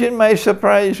imagine my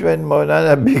surprise when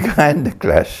Maulana began the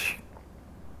class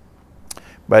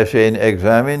by saying,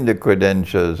 examine the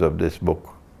credentials of this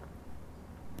book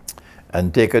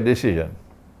and take a decision.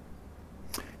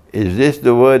 Is this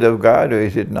the word of God or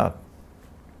is it not?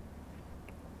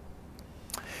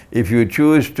 If you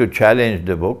choose to challenge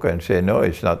the book and say, no,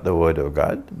 it's not the word of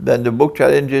God, then the book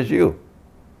challenges you,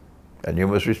 and you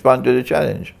must respond to the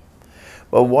challenge.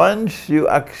 But once you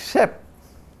accept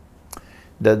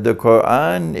that the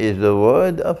Quran is the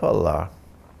word of Allah,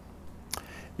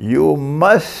 you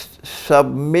must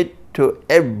submit to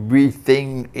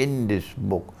everything in this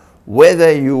book,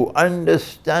 whether you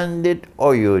understand it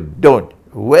or you don't,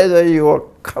 whether you are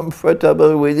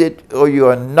comfortable with it or you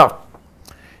are not.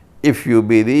 If you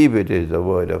believe it is the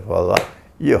word of Allah,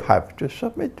 you have to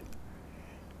submit.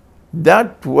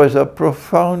 That was a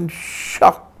profound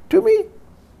shock to me,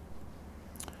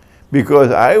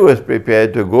 because I was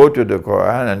prepared to go to the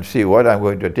Quran and see what I'm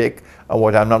going to take and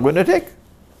what I'm not going to take.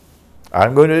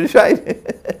 I'm going to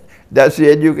decide. That's the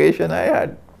education I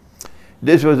had.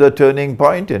 This was a turning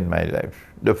point in my life.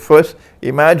 The first,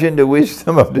 imagine the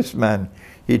wisdom of this man.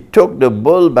 He took the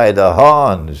bull by the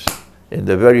horns in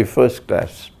the very first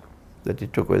class that he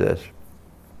took with us.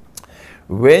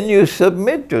 When you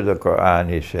submit to the Quran,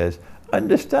 he says,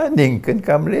 understanding can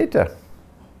come later.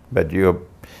 But you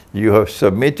have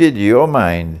submitted your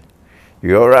mind,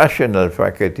 your rational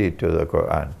faculty to the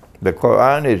Quran. The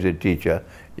Quran is the teacher,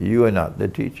 you are not the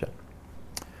teacher.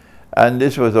 And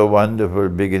this was a wonderful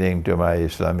beginning to my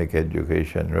Islamic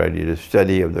education, really, the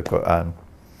study of the Quran.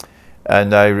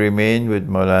 And I remained with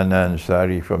Maulana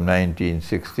Ansari from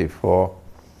 1964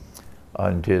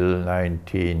 until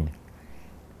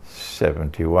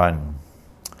 1971.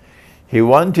 He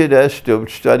wanted us to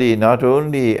study not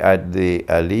only at the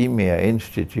Aleemiyah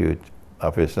Institute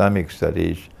of Islamic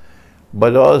Studies,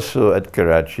 but also at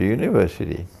Karachi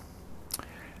University.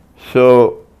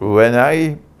 So when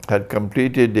I had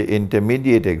completed the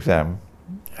intermediate exam,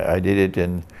 I did it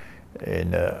in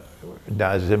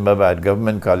Nazimabad,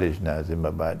 Government College,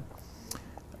 Nazimabad,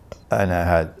 and I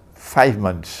had 5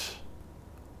 months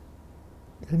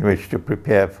in which to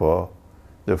prepare for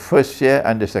the first year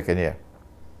and the second year.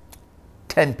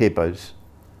 10 papers,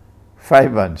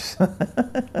 5 months.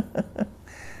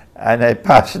 And I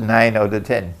passed 9 out of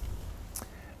 10.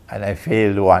 And I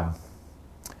failed 1.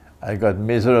 I got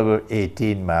miserable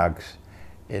 18 marks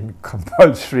in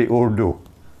compulsory Urdu.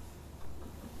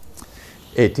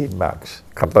 18 marks,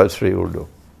 compulsory Urdu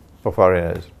for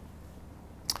foreigners.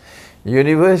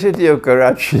 University of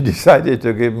Karachi decided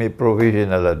to give me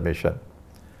provisional admission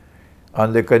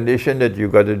on the condition that you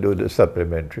got to do the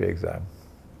supplementary exam.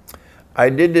 I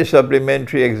did the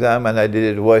supplementary exam and I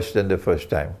did it worse than the first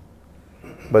time.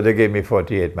 But they gave me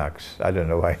 48 marks. I don't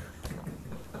know why.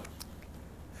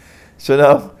 So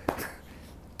now,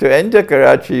 to enter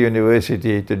Karachi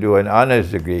University to do an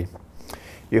honors degree,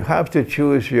 you have to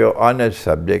choose your honors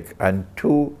subject and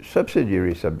 2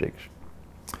 subsidiary subjects.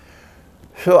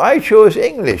 So I chose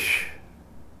English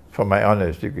for my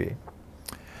honors degree.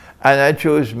 And I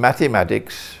chose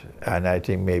mathematics and I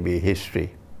think maybe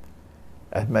history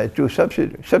as my 2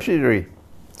 subsidiary.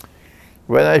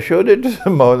 When I showed it to the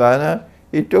Maulana,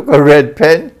 he took a red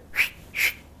pen.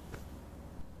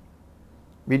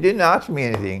 He didn't ask me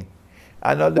anything.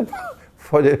 And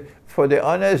for the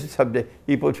honors subject,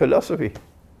 he put philosophy.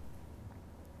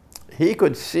 He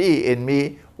could see in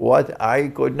me what I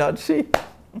could not see.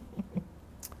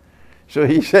 So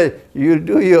he said, you'll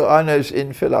do your honors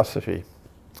in philosophy.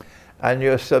 And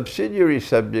your subsidiary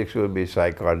subjects will be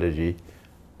psychology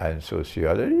and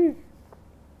sociology.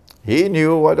 He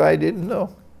knew what I didn't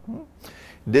know.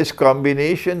 This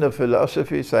combination of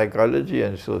philosophy, psychology,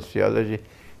 and sociology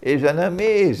is an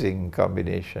amazing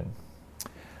combination.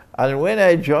 And when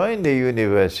I joined the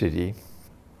university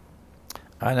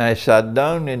and I sat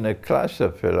down in a class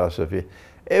of philosophy,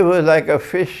 it was like a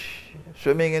fish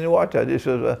swimming in water. This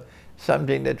was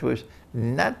something that was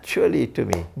naturally to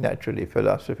me, naturally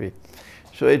philosophy.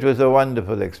 So it was a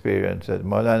wonderful experience. At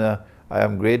Maulana, I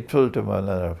am grateful to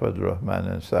Maulana Fadlur Rahman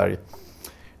Ansari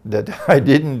that I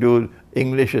didn't do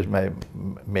English as my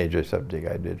major subject,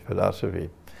 I did philosophy.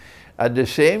 At the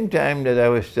same time that I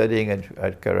was studying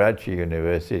at Karachi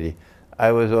University,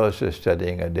 I was also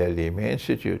studying at the Aleemiyah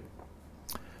Institute.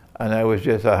 And I was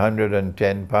just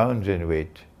 110 pounds in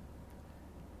weight.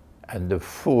 And the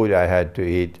food I had to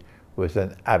eat was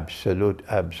an absolute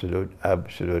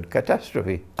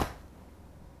catastrophe.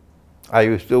 I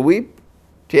used to weep,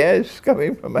 tears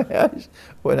coming from my eyes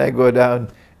when I go down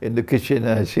in the kitchen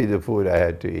and I see the food I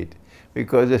had to eat,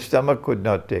 because the stomach could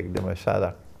not take the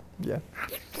masala. Yeah.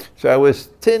 So I was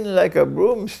thin like a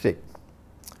broomstick,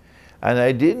 and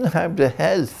I didn't have the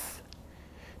health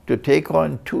to take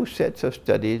on 2 sets of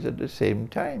studies at the same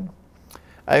time.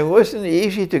 It wasn't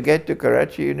easy to get to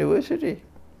Karachi University.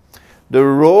 The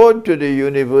road to the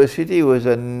university was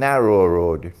a narrow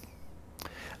road,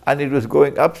 and it was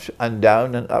going up and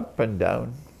down and up and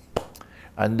down.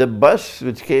 And the bus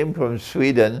which came from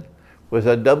Sweden was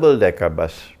a double-decker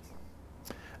bus.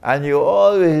 And you're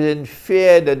always in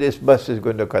fear that this bus is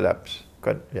going to collapse.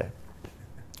 Yeah.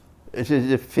 This is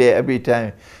the fare every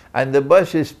time. And the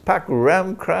bus is packed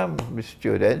ram-cram with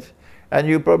students, and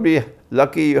you're probably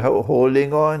lucky you're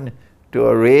holding on to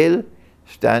a rail,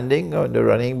 standing on the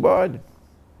running board.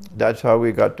 That's how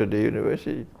we got to the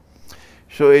university.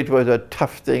 So it was a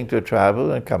tough thing to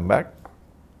travel and come back,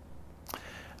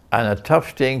 and a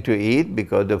tough thing to eat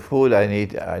because the food I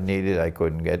needed, I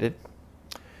couldn't get it.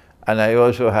 And I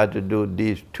also had to do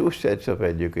these two sets of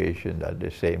education at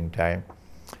the same time,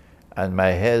 and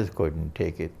my health couldn't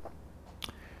take it.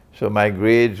 So my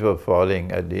grades were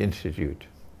falling at the institute.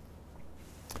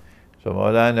 So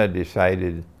Maulana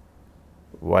decided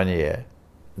 1 year,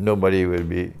 nobody will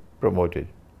be promoted.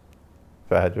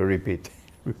 So I had to repeat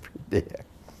the year.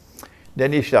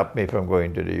 Then he stopped me from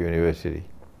going to the university.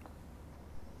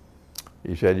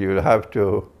 He said, you'll have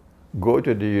to go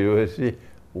to the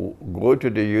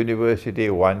university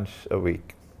once a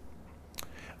week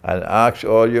and ask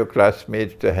all your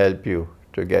classmates to help you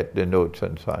to get the notes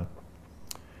and so on,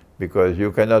 because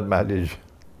you cannot manage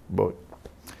both.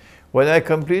 When I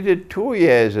completed 2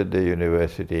 years at the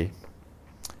university,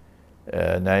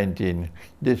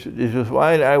 this was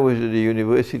while I was at the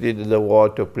university that the war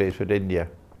took place with India,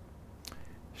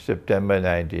 September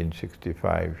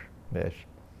 1965, yes.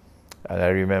 And I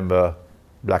remember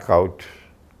blackout,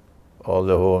 all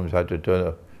the homes had to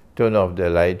turn off their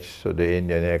lights so the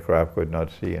Indian aircraft could not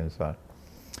see and so on.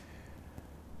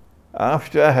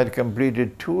 After I had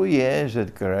completed 2 years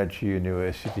at Karachi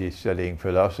University studying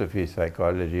philosophy,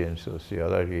 psychology and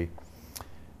sociology,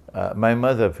 my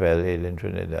mother fell ill in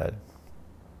Trinidad.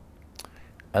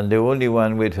 And the only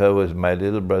one with her was my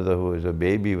little brother, who was a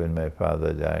baby when my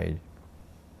father died.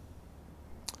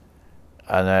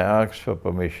 And I asked for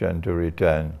permission to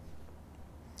return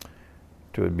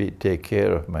to take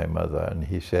care of my mother, and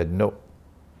he said no.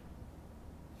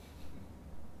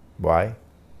 Why?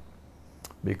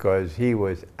 Because he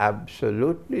was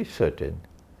absolutely certain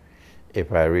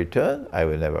if I return, I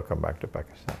will never come back to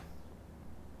Pakistan.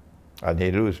 And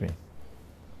he'd lose me.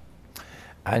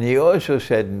 And he also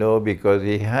said no because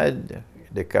he had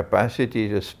the capacity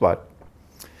to spot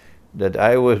that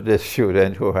I was the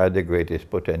student who had the greatest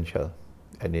potential,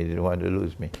 and he didn't want to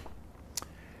lose me.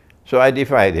 So I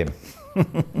defied him.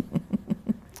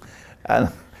 And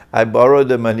I borrowed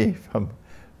the money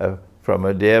from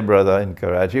a dear brother in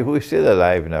Karachi, who is still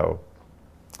alive now.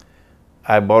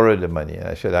 I borrowed the money and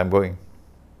I said, I'm going.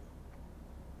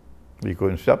 He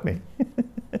couldn't stop me.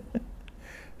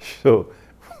 So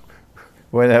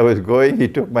when I was going, he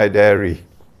took my diary.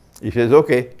 He says,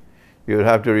 okay, you'll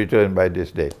have to return by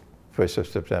this date, 1st of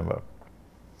September.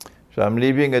 So I'm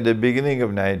leaving at the beginning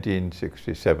of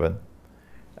 1967,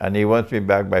 and he wants me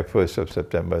back by 1st of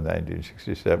September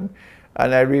 1967,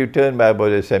 and I returned by about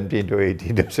the 17th or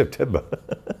 18th of September.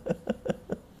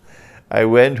 I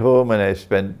went home and I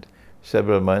spent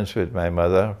several months with my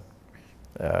mother.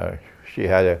 She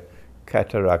had a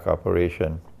cataract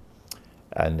operation,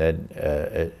 and then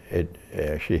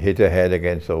she hit her head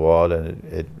against the wall and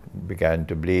it began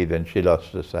to bleed, and she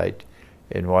lost the sight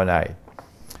in one eye.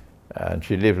 And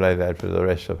she lived like that for the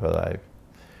rest of her life.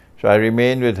 So I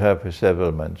remained with her for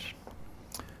several months,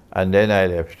 and then I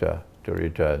left her to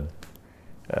return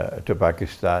to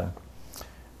Pakistan.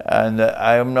 And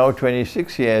I am now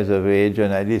 26 years of age,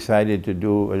 and I decided to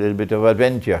do a little bit of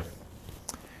adventure.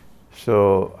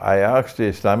 So I asked the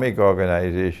Islamic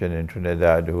organization in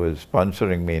Trinidad, who is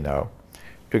sponsoring me now,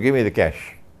 to give me the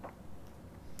cash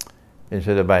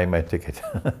instead of buying my ticket.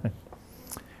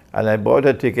 And I bought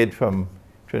a ticket from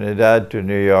Trinidad to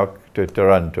New York to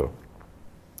Toronto,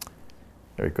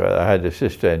 because I had a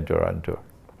sister in Toronto,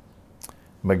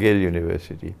 McGill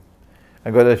University.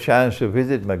 I got a chance to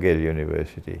visit McGill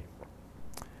University.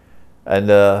 And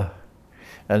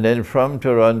then from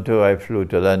Toronto I flew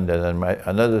to London, and my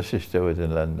another sister was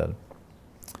in London.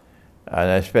 And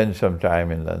I spent some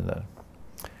time in London.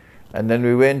 And then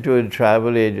we went to a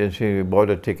travel agency, we bought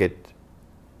a ticket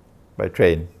by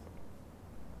train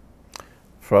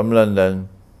from London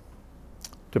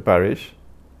to Paris,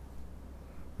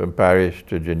 from Paris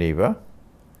to Geneva,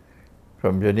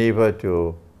 from Geneva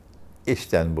to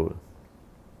Istanbul,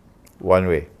 one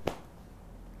way.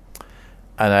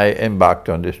 And I embarked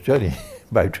on this journey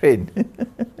by train.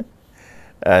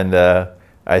 And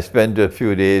I spent a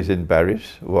few days in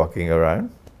Paris walking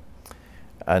around.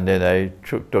 And then I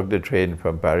took the train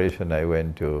from Paris and I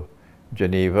went to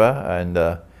Geneva, and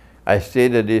I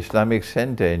stayed at the Islamic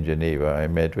Center in Geneva. I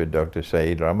met with Dr.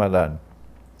 Saeed Ramadan.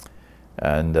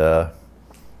 And then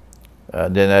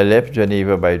I left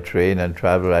Geneva by train and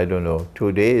traveled, I don't know,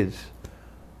 2 days,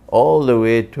 all the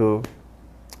way through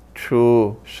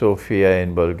Sofia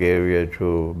in Bulgaria,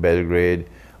 through Belgrade,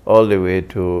 all the way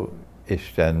to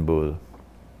Istanbul.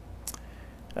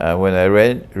 When I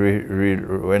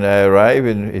arrived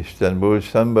in Istanbul,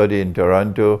 somebody in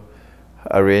Toronto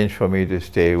arranged for me to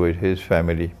stay with his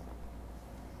family.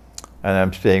 And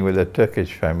I'm staying with a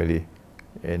Turkish family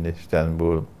in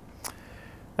Istanbul.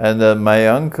 And my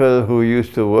uncle, who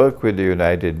used to work with the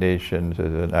United Nations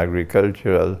as an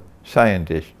agricultural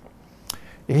scientist,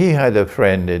 he had a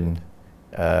friend in,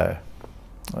 I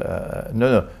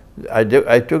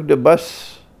took the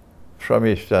bus from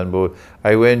Istanbul.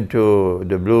 I went to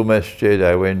the Blue Masjid,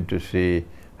 I went to see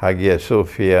Hagia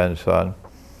Sophia and so on.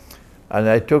 And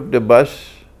I took the bus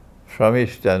from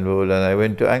Istanbul and I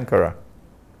went to Ankara,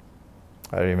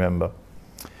 I remember.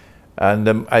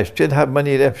 And I still have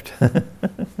money left.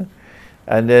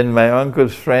 And then my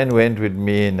uncle's friend went with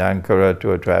me in Ankara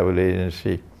to a travel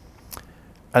agency.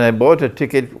 And I bought a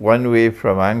ticket one way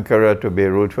from Ankara to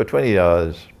Beirut for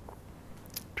 $20,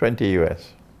 20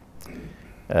 US,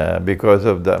 because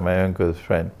of my uncle's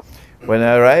friend. When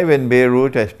I arrived in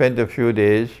Beirut, I spent a few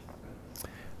days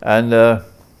and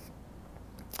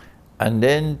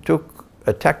then took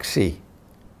a taxi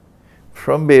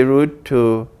from Beirut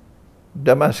to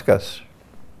Damascus.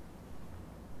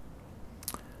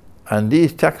 And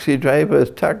these taxi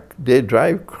drivers, they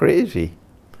drive crazy.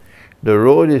 The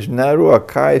road is narrow, a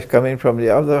car is coming from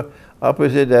the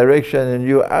opposite direction, and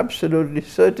you're absolutely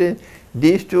certain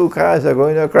these two cars are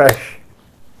going to crash.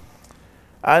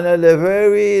 And at the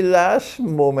very last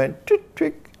moment, tick,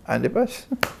 tick, and the bus.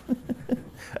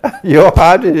 Your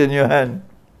heart is in your hand.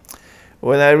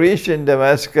 When I reached in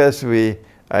Damascus,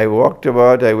 I walked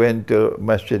about, I went to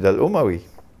Masjid al-Umawi,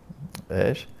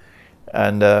 yes,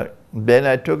 and then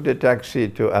I took the taxi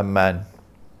to Amman.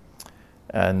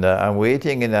 And I'm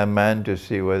waiting in Amman to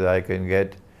see whether I can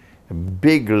get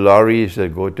big lorries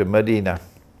that go to Medina.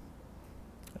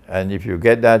 And if you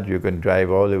get that, you can drive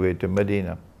all the way to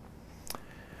Medina.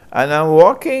 And I'm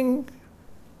walking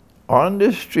on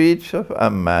the streets of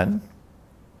Amman,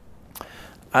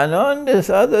 and on this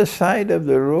other side of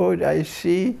the road, I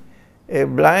see a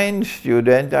blind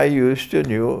student I used to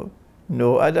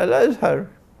know at Al-Azhar.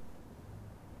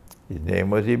 His name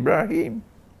was Ibrahim.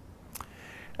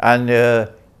 And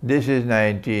this is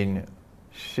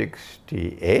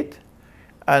 1968,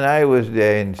 and I was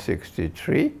there in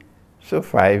 63, so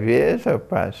 5 years have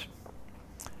passed.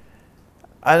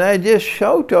 And I just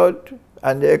shout out,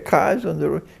 and there are cars on the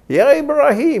road, "Ya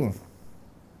Ibrahim!"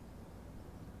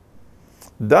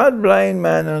 That blind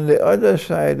man on the other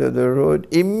side of the road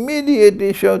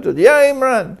immediately shouted, "Ya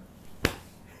Imran!"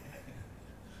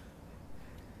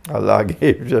 Allah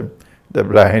gave them, the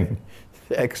blind,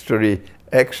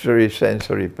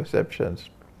 extrasensory perceptions.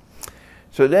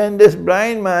 So then this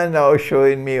blind man now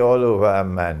showing me all over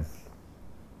Amman,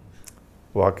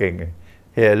 walking,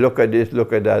 here, look at this,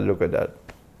 look at that, look at that.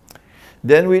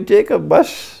 Then we take a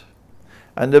bus,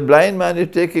 and the blind man is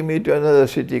taking me to another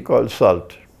city called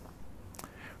Salt,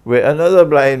 where another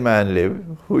blind man lived,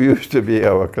 who used to be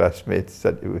our classmates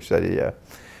that we studied here.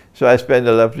 So I spent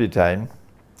a lovely time.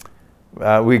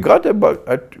 We got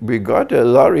a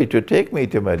lorry to take me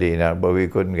to Medina, but we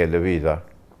couldn't get a visa.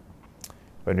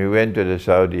 When we went to the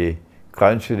Saudi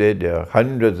consulate, there are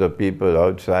hundreds of people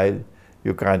outside.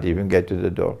 You can't even get to the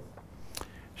door.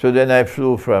 So then I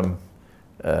flew from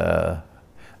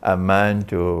Amman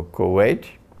to Kuwait,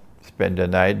 spent the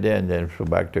night there, and then flew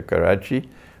back to Karachi.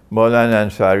 Maulana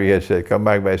Ansari had said, come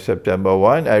back by September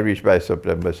 1. I reached by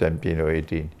September 17 or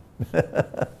 18.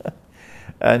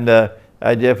 And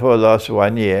I therefore lost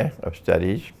 1 year of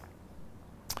studies.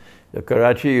 The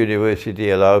Karachi University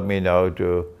allowed me now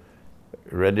to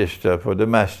register for the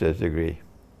master's degree.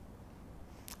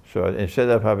 So instead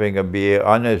of having a BA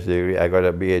honors degree, I got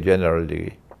a BA general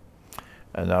degree.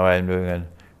 And now I'm doing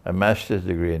a master's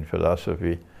degree in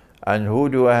philosophy. And who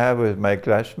do I have as my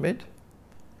classmate?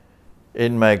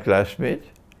 In my classmate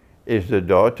is the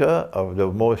daughter of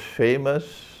the most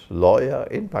famous lawyer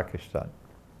in Pakistan,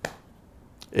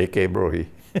 A.K. Brohi.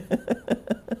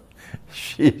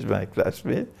 She's my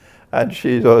classmate, and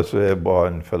she's also a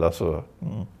born philosopher.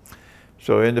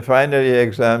 So in the final year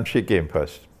exam, she came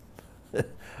first.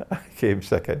 I came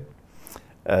second.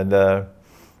 And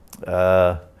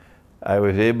I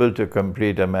was able to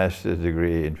complete a master's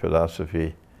degree in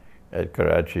philosophy at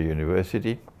Karachi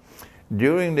University.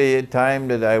 During the time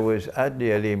that I was at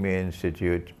the Aleemiyah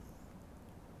Institute,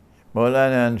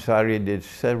 Maulana Ansari did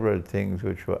several things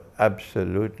which were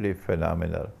absolutely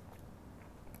phenomenal.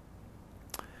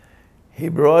 He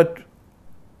brought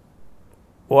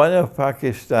one of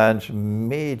Pakistan's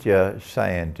major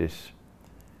scientists,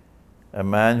 a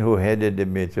man who headed the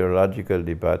meteorological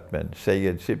department,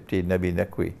 Sayyid Sibti Nabi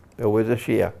Naqvi, who was a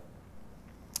Shia.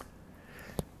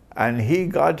 And he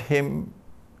got him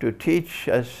to teach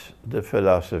us the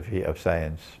philosophy of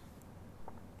science.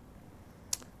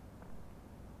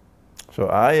 So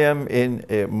I am in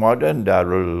a modern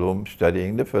Darul Uloom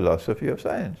studying the philosophy of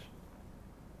science.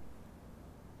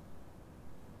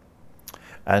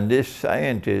 And this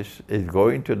scientist is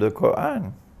going to the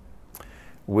Quran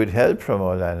with help from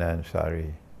Maulana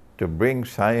Ansari to bring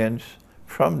science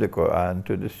from the Quran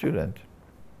to the student.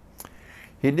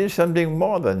 He did something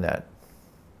more than that.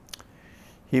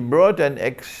 He brought an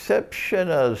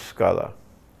exceptional scholar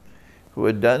who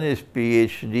had done his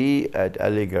PhD at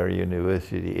Azhar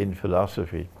University in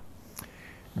philosophy,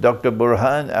 Dr.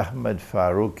 Burhan Ahmad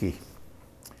Farooqi.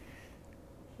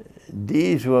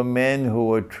 These were men who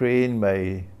were trained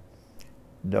by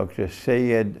Dr.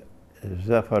 Sayyid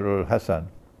Zafarul Hasan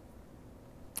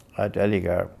at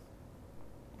Azhar.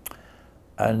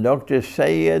 And Dr.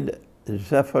 Sayyid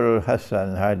Zafarul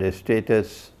Hasan had a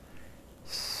status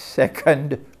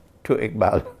second to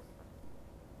Iqbal.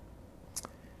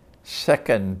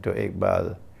 Second to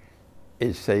Iqbal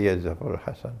is Sayyid Zafarul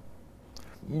Hasan.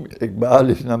 Iqbal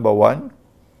is number one,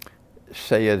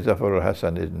 Sayyid Zafarul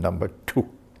Hasan is number two.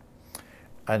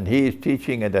 And he is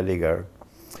teaching at Azhar.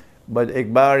 But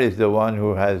Iqbal is the one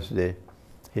who has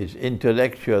his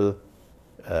intellectual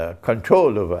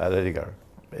control over Azhar.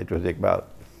 It was Iqbal.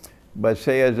 But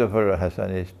Sayyid Zafarul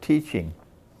Hasan is teaching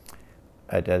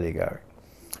at Azhar.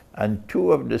 And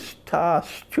two of the star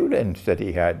students that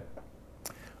he had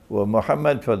were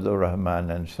Muhammad Fadlur Rahman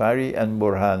Ansari and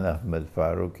Burhan Ahmad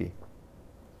Farooqi.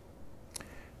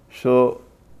 So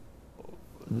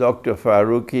Dr.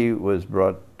 Farooqi was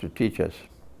brought to teach us.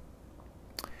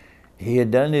 He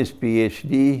had done his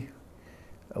PhD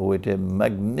with a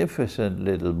magnificent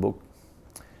little book,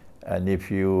 and if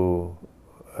you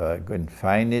can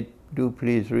find it, do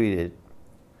please read it.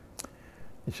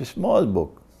 It's a small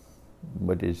book,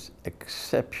 but it's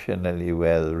exceptionally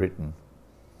well written.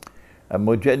 A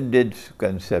Mujaddid's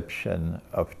conception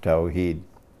of Tawheed,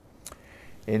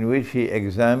 in which he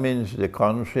examines the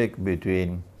conflict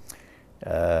between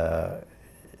Shaykh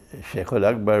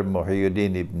al-Akbar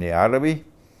Muhyiddin ibn Arabi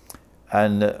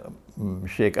and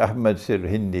Sheikh Ahmad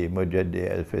Sirhindi Mujaddid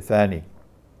al-Fithani.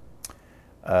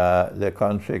 The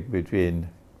conflict between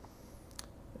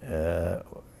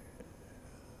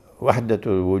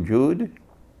Wahdatul Wujud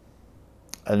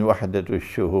and Wahdatul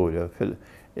Shuhud.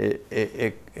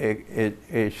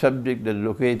 A subject that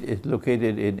is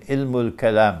located in Ilmul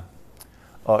Kalam,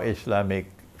 or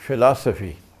Islamic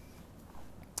philosophy.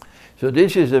 So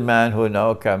this is the man who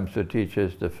now comes to teach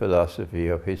us the philosophy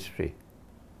of history.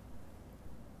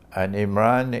 And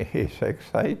Imran is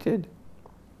excited.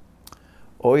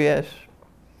 Oh yes,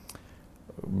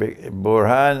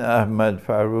 Burhan Ahmad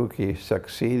Farooqi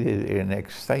succeeded in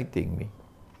exciting me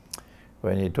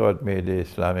when he taught me the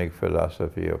Islamic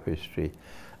philosophy of history.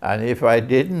 And if I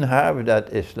didn't have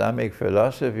that Islamic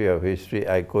philosophy of history,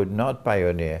 I could not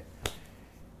pioneer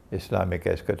Islamic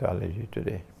eschatology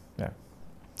today. Yeah.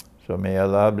 So may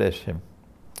Allah bless him.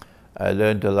 I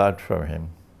learned a lot from him.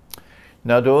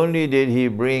 Not only did he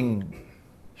bring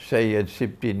Sayyid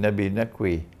Sibti Nabi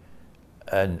Naqvi,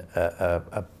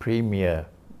 a premier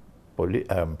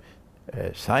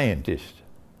scientist,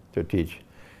 to teach,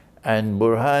 and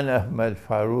Burhan Ahmad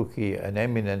Farooqi, an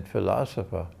eminent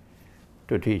philosopher,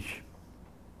 to teach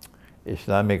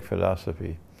Islamic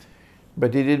philosophy.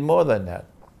 But he did more than that.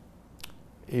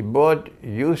 He brought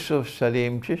Yusuf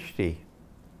Salim Chishti.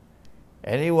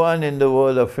 Anyone in the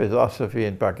world of philosophy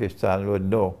in Pakistan would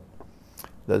know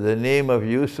that the name of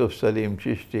Yusuf Salim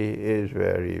Chishti is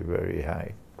very, very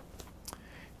high.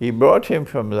 He brought him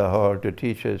from Lahore to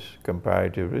teach us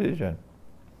comparative religion.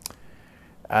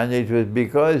 And it was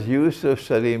because Yusuf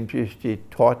Salim Chishti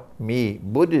taught me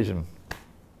Buddhism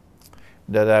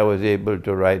that I was able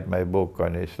to write my book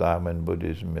on Islam and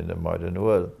Buddhism in the modern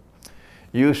world.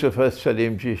 Yusuf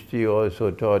Salim Chishti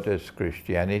also taught us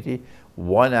Christianity.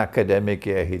 One academic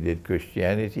year he did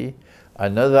Christianity,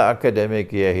 another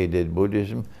academic year he did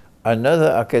Buddhism, another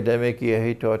academic year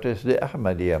he taught us the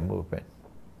Ahmadiyya movement.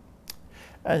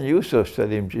 And Yusuf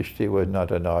Salim Chishti was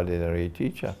not an ordinary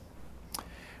teacher.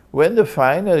 When the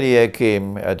final year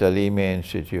came at Aleemiyah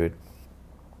Institute,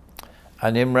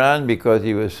 and Imran, because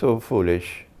he was so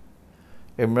foolish,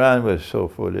 Imran was so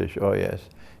foolish, oh yes,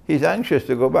 he's anxious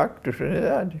to go back to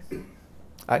Trinidad,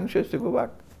 anxious to go back.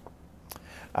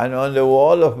 And on the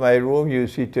wall of my room you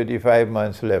see 35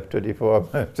 months left, 34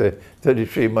 months,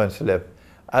 33 months left.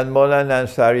 And Maulana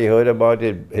Ansari heard about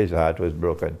it, his heart was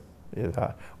broken. His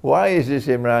heart. Why is this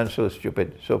Imran so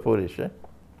stupid, so foolish? Eh?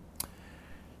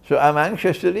 So I'm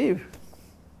anxious to leave,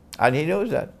 and he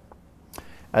knows that.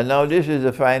 And now this is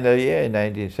the final year in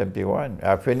 1971.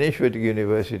 I finished with the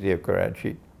University of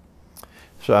Karachi.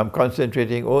 So I'm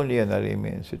concentrating only on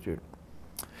Aleemiyah Institute.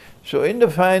 So in the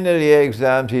final year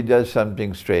exams, he does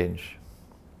something strange.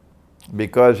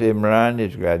 Because Imran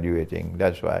is graduating,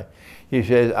 that's why. He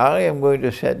says, I am going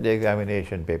to set the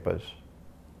examination papers.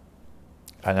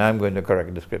 And I'm going to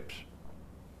correct the scripts.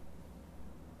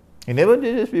 He never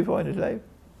did this before in his life.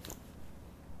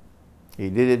 He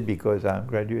did it because I'm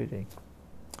graduating.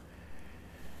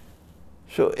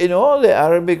 So in all the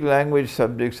Arabic language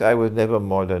subjects, I was never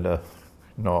more than a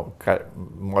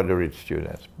moderate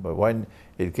student. But when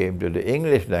it came to the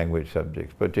English language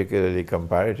subjects, particularly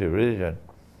comparative religion,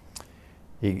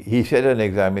 he set an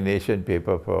examination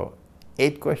paper for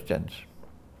 8 questions.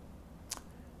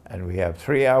 And we have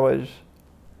 3 hours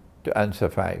to answer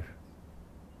 5.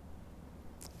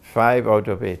 5 out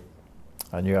of 8.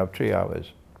 And you have 3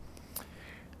 hours.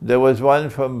 There was one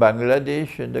from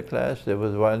Bangladesh in the class, there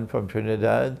was one from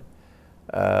Trinidad,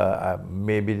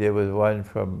 maybe there was one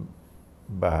from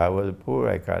Bahawalpur,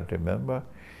 I can't remember.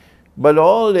 But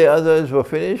all the others were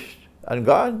finished and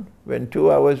gone when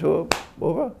 2 hours were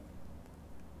over.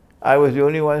 I was the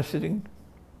only one sitting.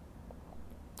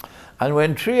 And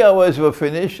when 3 hours were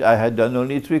finished, I had done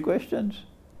only 3 questions.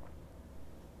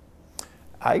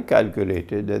 I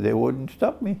calculated that they wouldn't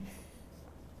stop me.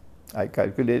 I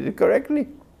calculated correctly.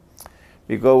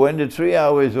 Because when the 3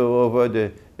 hours were over,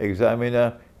 the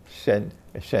examiner sent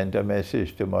a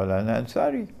message to Maulana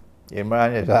Ansari.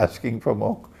 Imran is asking for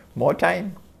more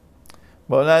time.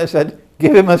 Maulana said,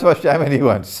 give him as much time as he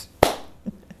wants.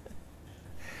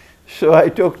 So I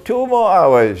took 2 more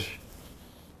hours.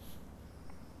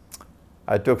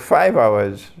 I took 5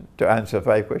 hours to answer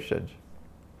 5 questions.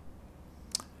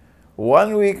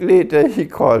 1 week later, he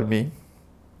called me.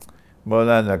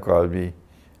 Maulana called me.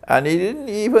 And he didn't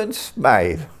even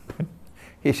smile.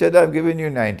 He said, I've given you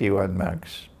 91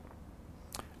 marks.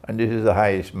 And this is the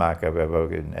highest mark I've ever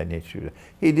given any student.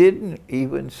 He didn't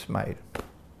even smile.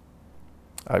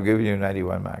 I've given you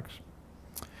 91 marks.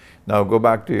 Now go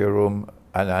back to your room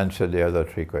and answer the other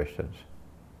 3 questions.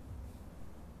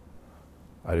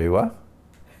 Ariwa?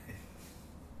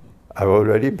 I've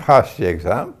already passed the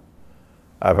exam.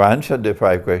 I've answered the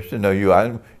 5 questions. Now you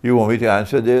want me to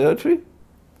answer the other 3?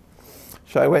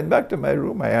 So I went back to my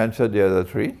room, I answered the other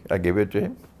 3, I gave it to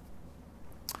him.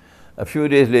 A few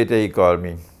days later he called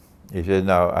me. He said,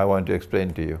 now I want to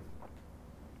explain to you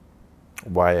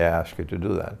why I asked you to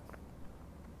do that.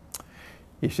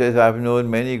 He says, I've known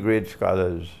many great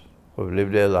scholars who've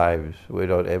lived their lives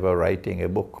without ever writing a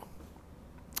book.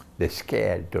 They're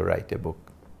scared to write a book.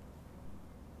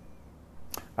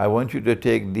 I want you to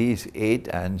take these 8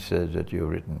 answers that you've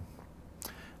written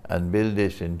and build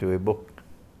this into a book.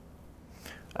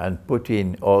 And put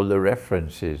in all the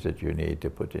references that you need to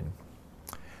put in.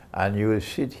 And you will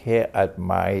sit here at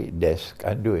my desk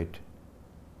and do it.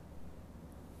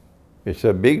 It's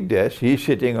a big desk. He's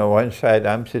sitting on one side,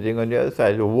 I'm sitting on the other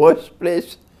side. The worst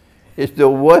place. It's the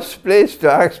worst place to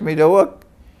ask me to work.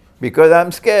 Because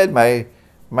I'm scared. My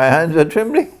hands are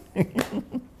trembling.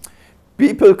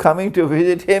 People coming to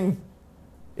visit him.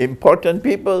 Important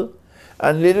people.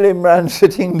 And little Imran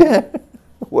sitting there.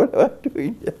 What am I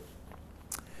doing here?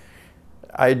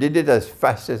 I did it as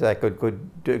fast as I could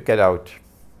get out.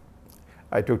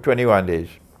 I took 21 days.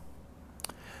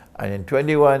 And in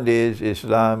 21 days,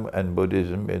 Islam and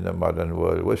Buddhism in the modern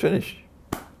world was finished.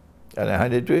 And I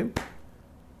handed it to him.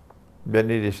 Then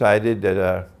he decided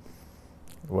that,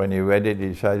 when he read it, he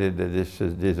decided that this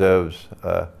deserves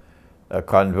a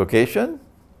convocation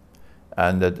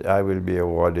and that I will be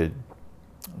awarded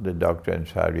the Dr.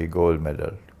 Ansari Gold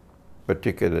Medal,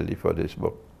 particularly for this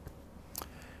book.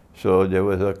 So there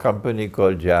was a company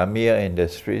called Aleemiyah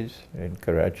Industries in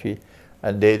Karachi,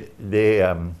 and they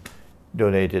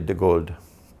donated the gold.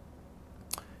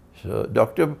 So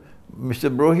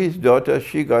Mr. Brohi's daughter,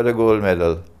 she got a gold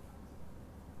medal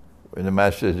in a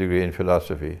master's degree in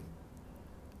philosophy.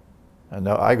 And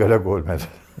now I got a gold medal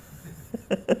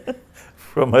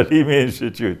from Aleemiyah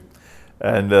Institute.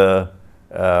 And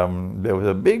there was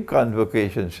a big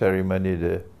convocation ceremony.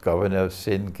 The governor of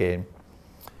Sindh came.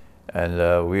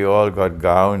 And we all got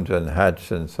gowns and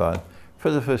hats and so on for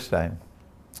the first time.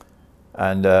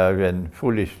 And then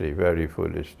foolishly, very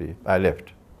foolishly, I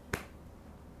left.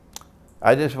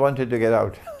 I just wanted to get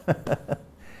out.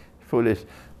 Foolish.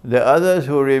 The others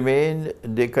who remained,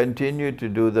 they continued to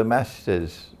do the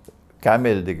master's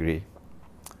Kamil degree.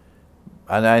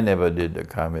 And I never did the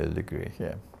Kamil degree,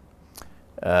 yeah.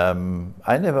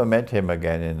 I never met him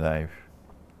again in life.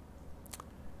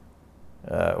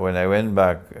 When I went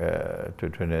back to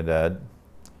Trinidad,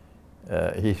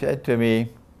 he said to me,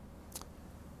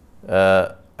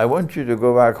 I want you to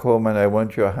go back home and I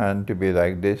want your hand to be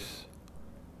like this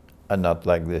and not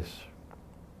like this.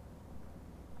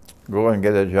 Go and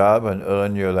get a job and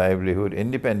earn your livelihood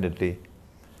independently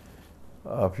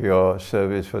of your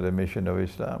service for the mission of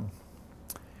Islam.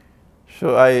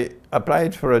 So I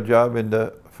applied for a job in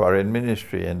the foreign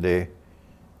ministry and they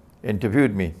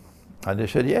interviewed me. And they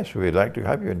said, yes, we'd like to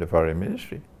have you in the foreign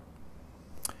ministry.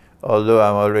 Although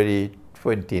I'm already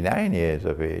 29 years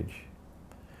of age.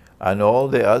 And all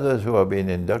the others who have been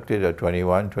inducted are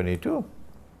 21, 22.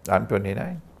 I'm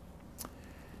 29.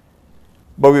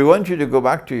 But we want you to go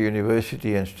back to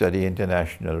university and study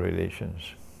international relations.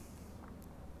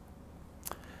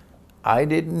 I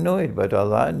didn't know it, but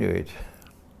Allah knew it.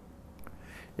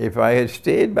 If I had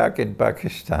stayed back in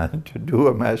Pakistan to do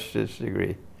a master's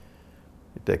degree,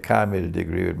 the Kamil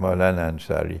degree with Maulana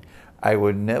Ansari, I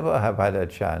would never have had a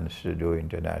chance to do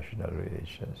international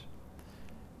relations.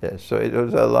 Yes, so it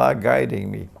was Allah guiding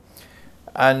me.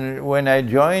 And when I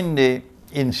joined the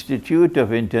Institute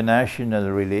of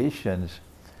International Relations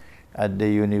at the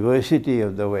University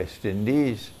of the West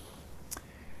Indies,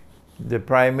 the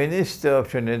Prime Minister of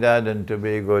Trinidad and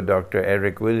Tobago, Dr.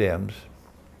 Eric Williams,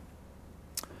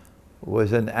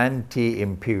 was an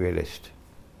anti-imperialist.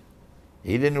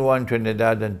 He didn't want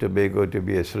Trinidad and Tobago to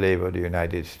be a slave of the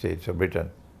United States or Britain.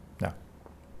 No.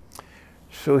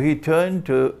 So he turned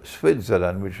to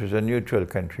Switzerland, which was a neutral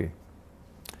country,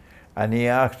 and he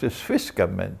asked the Swiss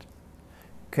government,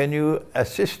 can you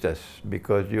assist us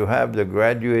because you have the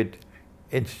Graduate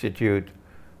Institute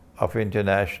of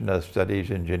International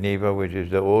Studies in Geneva, which is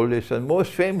the oldest and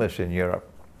most famous in Europe.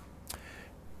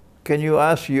 Can you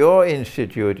ask your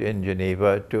institute in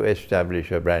Geneva to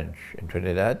establish a branch in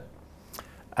Trinidad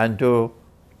and to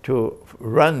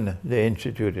run the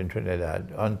institute in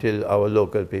Trinidad until our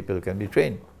local people can be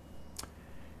trained?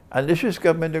 And the Swiss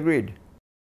government agreed.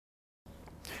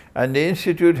 And the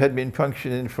institute had been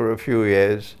functioning for a few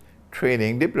years,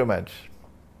 training diplomats.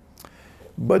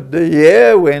 But the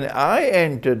year when I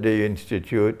entered the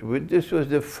institute, this was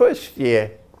the first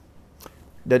year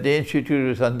that the institute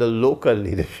was under local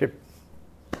leadership,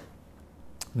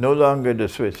 no longer the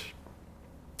Swiss.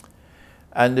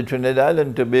 And the Trinidad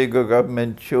and Tobago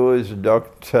government chose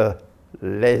Dr.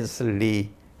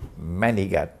 Leslie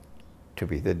Manigat to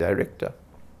be the director.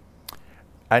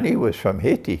 And he was from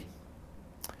Haiti.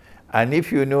 And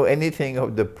if you know anything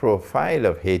of the profile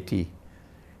of Haiti,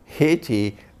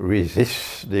 Haiti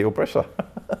resists the oppressor.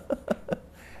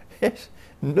 Yes,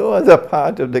 no other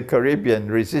part of the Caribbean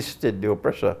resisted the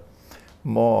oppressor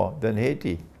more than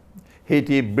Haiti.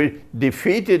 Haiti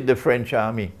defeated the French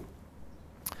army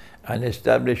and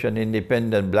established an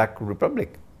independent black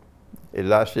republic. It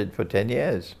lasted for 10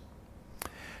 years.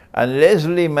 And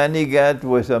Leslie Manigat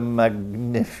was a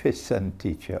magnificent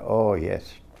teacher. Oh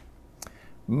yes,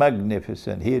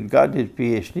 magnificent. He had got his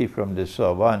PhD from the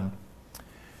Sorbonne.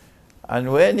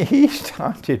 And when he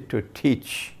started to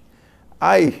teach,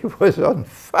 I was on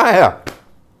fire.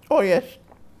 Oh yes.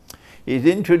 He's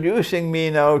introducing me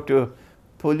now to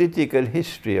political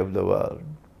history of the world.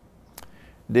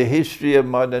 The history of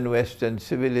modern Western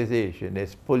civilization,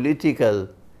 its political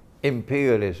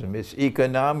imperialism, its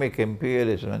economic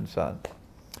imperialism and so on.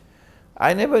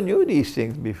 I never knew these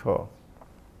things before.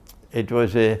 It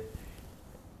was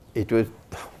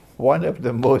one of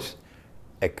the most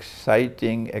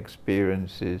exciting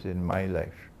experiences in my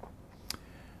life.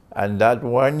 And that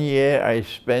 1 year I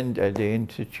spent at the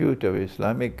Institute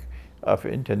of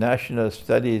International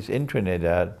Studies in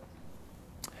Trinidad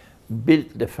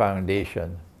built the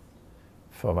foundation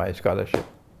for my scholarship,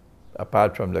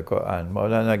 apart from the Quran.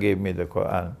 Maulana gave me the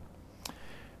Quran.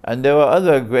 And there were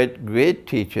other great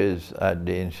teachers at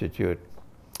the Institute.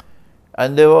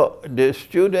 And the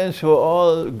students were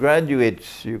all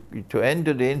graduates. To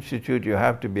enter the Institute, you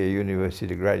have to be a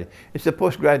university graduate. It's a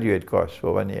postgraduate course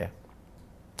for 1 year.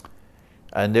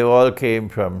 And they all came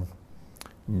from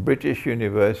British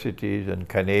universities and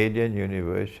Canadian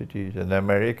universities and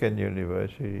American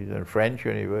universities and French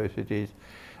universities.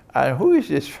 And who is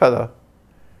this fellow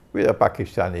with a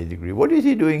Pakistani degree? What is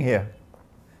he doing here?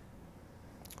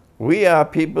 We are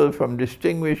people from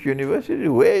distinguished universities.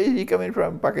 Where is he coming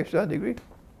from, Pakistan degree?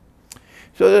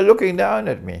 So they're looking down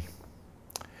at me.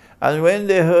 And when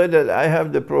they heard that I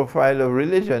have the profile of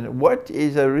religion, what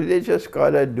is a religious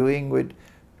scholar doing with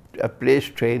a place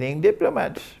training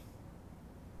diplomats?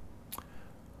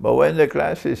 But when the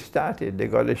classes started, they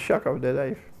got a shock of their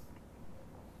life.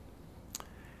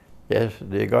 Yes,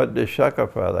 they got the shock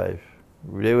of our life.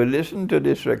 They will listen to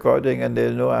this recording and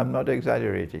they'll know I'm not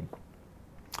exaggerating.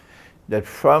 That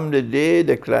from the day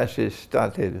the classes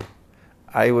started,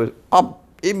 I was up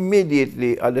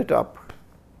immediately at the top.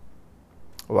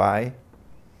 Why?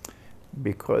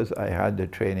 Because I had the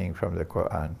training from the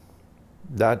Quran.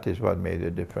 That is what made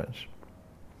the difference.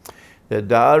 The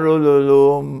Darul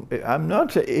Uloom, I'm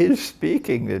not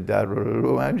ill-speaking the Darul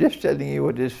Uloom, I'm just telling you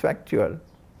what is factual.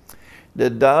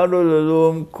 The Darul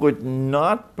Uloom could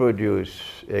not produce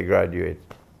a graduate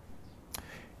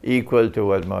equal to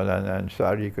what Maulana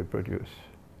Ansari could produce.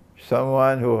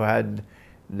 Someone who had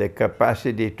the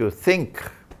capacity to think,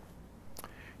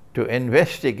 to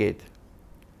investigate,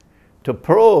 to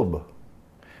probe,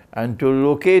 and to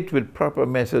locate with proper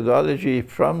methodology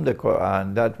from the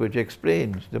Quran that which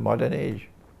explains the modern age.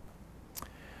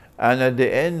 And at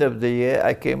the end of the year,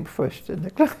 I came first in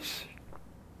the class.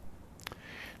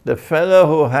 The fellow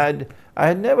who I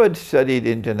had never studied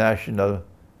international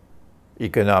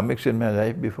economics in my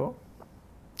life before.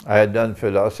 I had done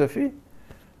philosophy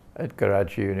at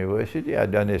Karachi University. I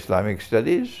had done Islamic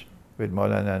studies with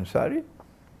Maulana Ansari.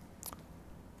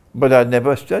 But I'd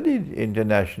never studied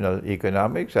international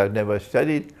economics. I've never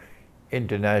studied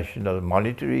international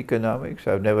monetary economics.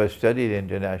 I've never studied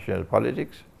international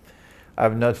politics.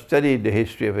 I've not studied the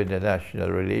history of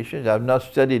international relations. I've not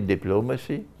studied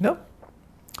diplomacy. No.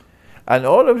 And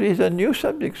all of these are new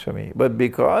subjects for me. But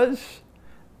because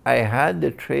I had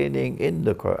the training in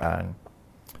the Quran,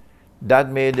 that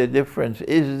made a difference.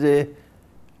 Is the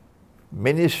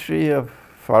Ministry of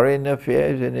Foreign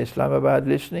Affairs in Islamabad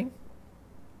listening?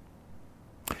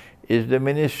 Is the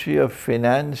Ministry of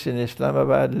Finance in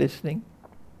Islamabad listening?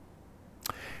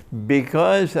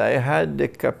 Because I had the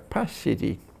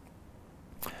capacity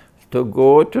to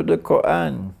go to the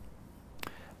Quran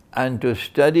and to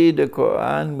study the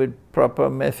Quran with proper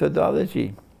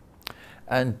methodology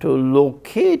and to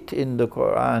locate in the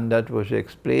Quran that was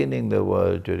explaining the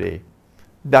world today.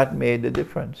 That made the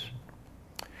difference.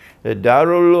 The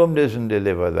Darul Uloom doesn't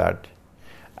deliver that.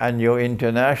 And your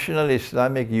International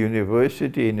Islamic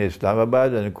University in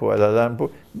Islamabad and Kuala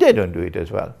Lumpur, they don't do it as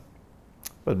well.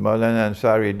 But Maulana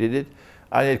Ansari did it,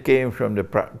 and it came from the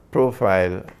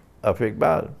profile of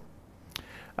Iqbal.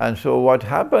 And so what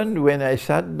happened when I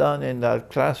sat down in that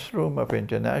classroom of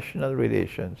international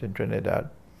relations in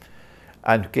Trinidad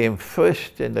and came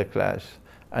first in the class,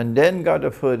 and then got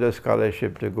a further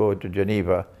scholarship to go to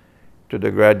Geneva, to the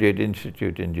Graduate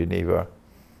Institute in Geneva,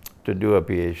 to do a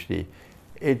PhD.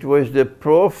 It was the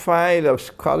profile of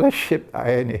scholarship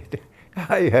I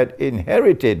had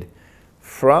inherited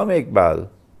from Iqbal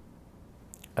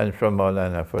and from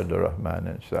Maulana Fadlur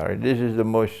Rahman Ansari. This is the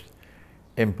most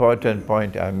important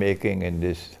point I'm making in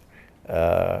this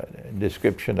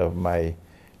description of my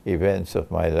events of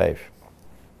my life.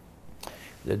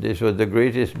 That this was the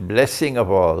greatest blessing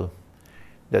of all,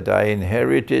 that I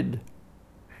inherited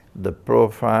the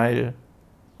profile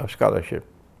of scholarship,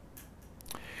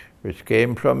 which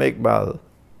came from Iqbal,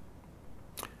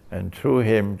 and through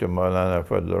him to Maulana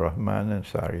Fadlur Rahman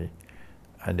Ansari,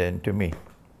 and then to me.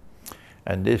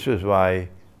 And this was why,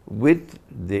 with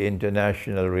the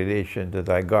international relations that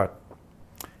I got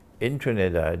in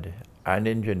Trinidad and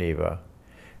in Geneva,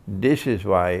 this is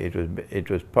why it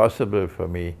was possible for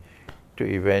me to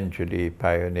eventually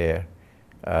pioneer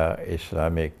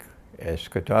Islamic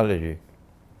eschatology.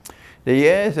 The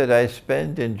years that I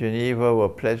spent in Geneva were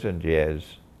pleasant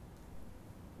years.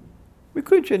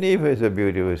 Because Geneva is a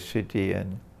beautiful city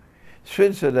and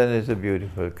Switzerland is a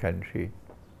beautiful country.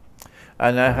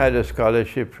 And I had a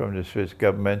scholarship from the Swiss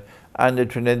government, and the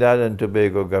Trinidad and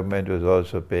Tobago government was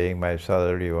also paying my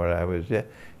salary while I was there.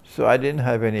 So I didn't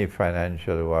have any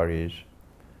financial worries.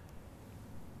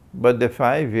 But the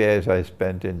 5 years I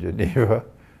spent in Geneva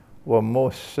were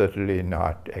most certainly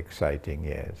not exciting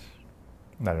years.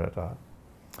 Not at all.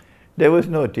 There was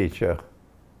no teacher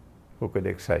who could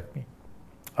excite me.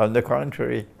 On the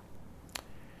contrary,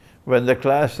 when the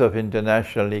class of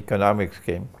international economics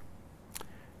came,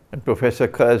 and Professor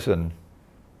Curzon,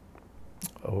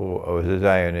 who was a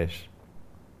Zionist,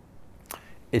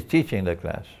 is teaching the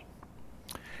class.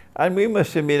 And we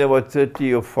must have been about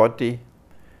 30 or 40,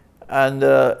 and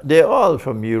they're all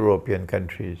from European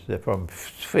countries. They're from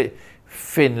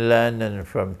Finland, and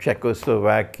from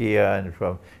Czechoslovakia, and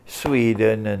from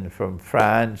Sweden, and from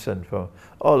France, and from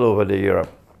all over the Europe.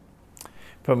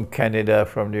 From Canada,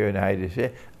 from the United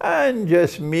States, and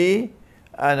just me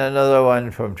and another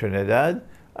one from Trinidad,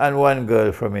 and one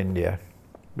girl from India,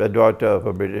 the daughter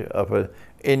of an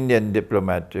Indian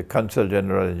diplomat, the Consul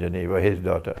General in Geneva, his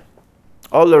daughter.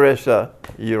 All the rest are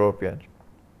Europeans.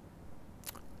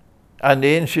 And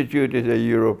the institute is a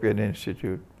European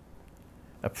institute,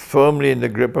 firmly in the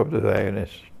grip of the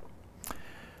Zionists.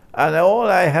 And all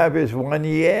I have is 1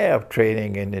 year of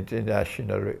training in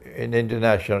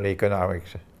international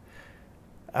economics.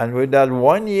 And with that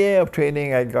 1 year of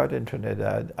training I got in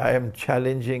Trinidad, I am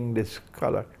challenging this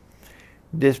scholar,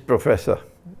 this professor,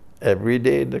 every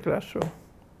day in the classroom.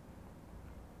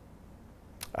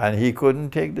 And he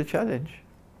couldn't take the challenge,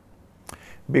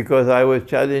 because I was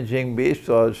challenging based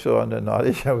also on the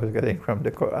knowledge I was getting from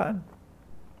the Quran.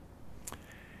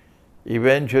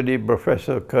 Eventually,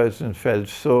 Professor Curzon felt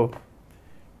so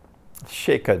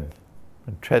shaken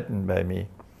and threatened by me.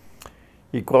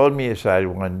 He called me aside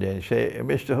one day and said,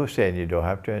 "Mr. Hosein, you don't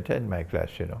have to attend my class,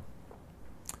 you know.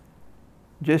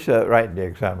 Just write the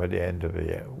exam at the end of the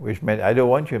year," which meant I don't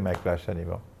want you in my class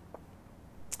anymore.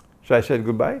 So I said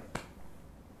goodbye.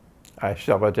 I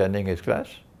stopped attending his class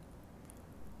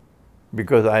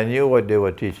because I knew what they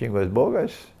were teaching was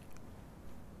bogus.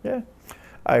 Yeah.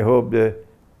 I hope the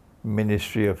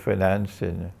Ministry of Finance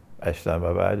in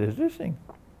Islamabad is listening.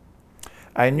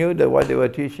 I knew that what they were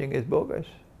teaching is bogus.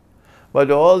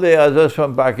 But all the others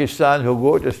from Pakistan who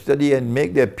go to study and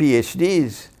make their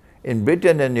PhDs in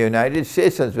Britain and the United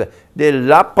States, they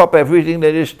lap up everything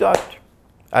that is taught.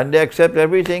 And they accept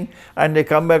everything, and they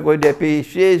come back with their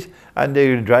PhDs, and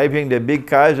they're driving the big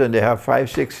cars, and they have 5,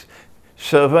 6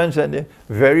 servants, and they're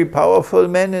very powerful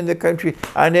men in the country,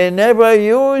 and they never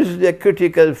use their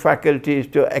critical faculties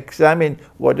to examine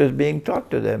what is being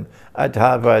taught to them at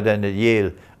Harvard and at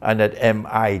Yale and at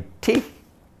MIT.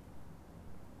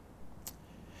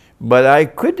 But I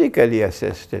critically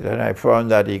assessed it, and I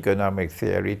found that economic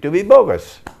theory to be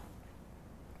bogus.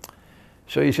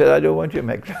 So he said, "I don't want you in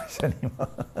my class anymore."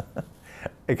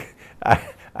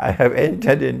 I have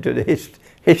entered into the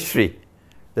history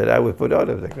that I was put out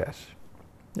of the class.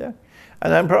 Yeah,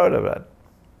 and I'm proud of that.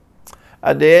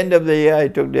 At the end of the year, I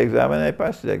took the exam and I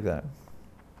passed the exam.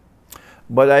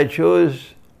 But I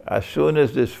chose, as soon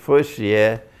as this first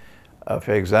year of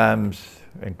exams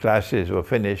and classes were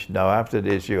finished, now after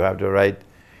this you have to write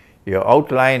your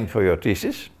outline for your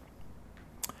thesis,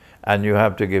 and you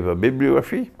have to give a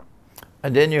bibliography,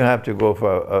 and then you have to go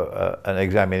for an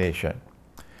examination.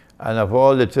 And of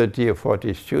all the 30 or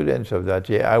 40 students of that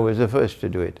year, I was the first to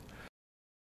do it.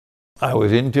 I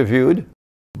was interviewed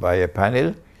by a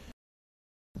panel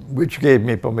which gave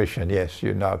me permission. Yes,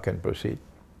 you now can proceed.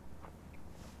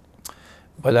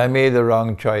 But I made the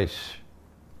wrong choice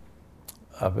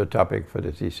of the topic for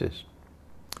the thesis.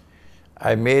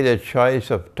 I made a choice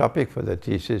of topic for the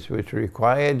thesis which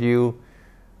required you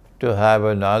to have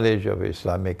a knowledge of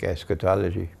Islamic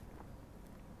eschatology.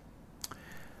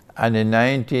 And in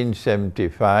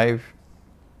 1975,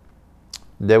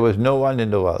 there was no one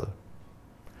in the world,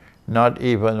 not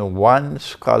even one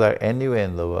scholar anywhere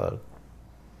in the world,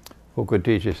 who could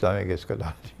teach Islamic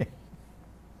eschatology.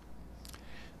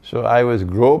 So I was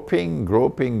groping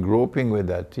with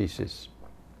that thesis.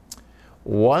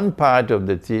 One part of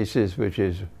the thesis, which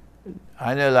is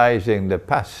analyzing the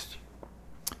past,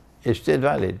 is still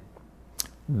valid.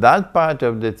 That part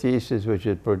of the thesis which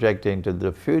is projecting to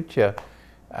the future,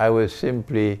 I was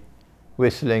simply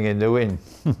whistling in the wind,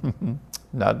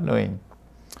 not knowing.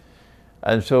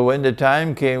 And so when the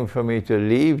time came for me to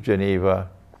leave Geneva,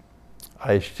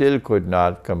 I still could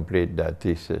not complete that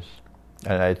thesis.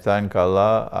 And I thank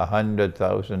Allah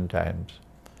 100,000 times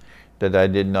that I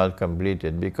did not complete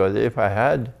it, because if I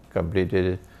had completed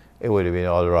it, it would have been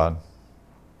all wrong.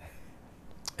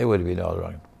 It would have been all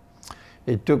wrong.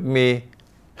 It took me,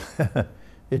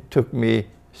 it took me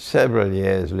several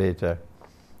years later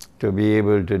to be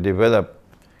able to develop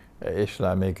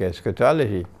Islamic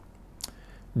eschatology.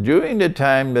 During the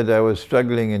time that I was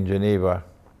struggling in Geneva,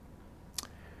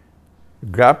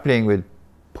 grappling with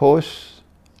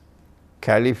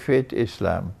post-Caliphate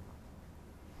Islam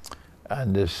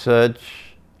and the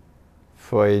search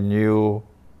for a new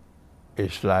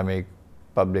Islamic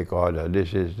public order.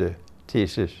 This is the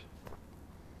thesis.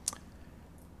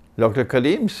 Dr.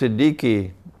 Kaleem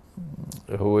Siddiqui,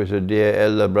 who is a dear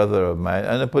elder brother of mine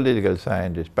and a political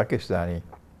scientist, Pakistani,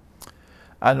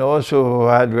 and also who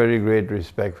had very great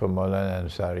respect for Maulana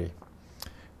Ansari,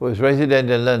 who was resident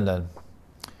in London.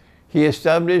 He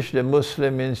established the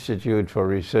Muslim Institute for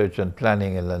Research and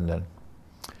Planning in London.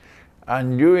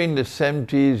 And during the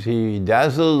 70s, he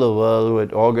dazzled the world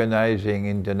with organizing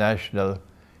international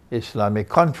Islamic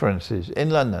conferences in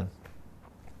London.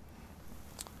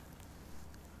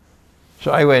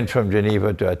 So I went from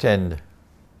Geneva to attend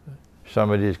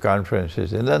some of these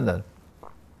conferences in London.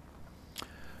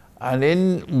 And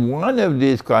in one of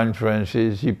these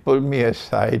conferences, he pulled me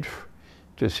aside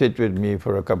to sit with me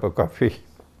for a cup of coffee.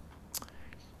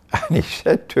 And he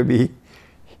said to me,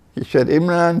 he said,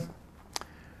 "Imran,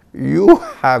 you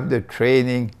have the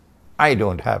training I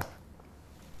don't have.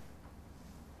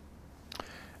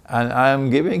 And I am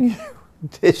giving you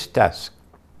this task.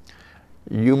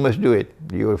 You must do it.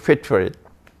 You are fit for it.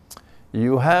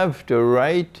 You have to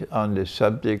write on the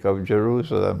subject of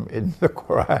Jerusalem in the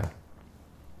Quran.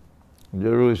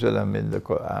 Jerusalem in the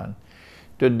Quran.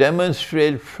 To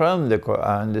demonstrate from the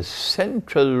Quran the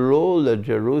central role that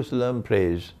Jerusalem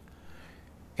plays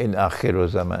in Akhir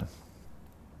Zaman.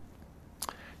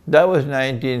 That was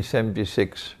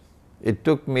 1976. It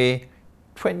took me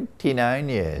 29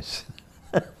 years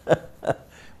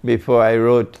before I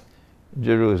wrote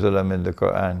Jerusalem in the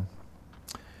Quran.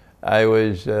 I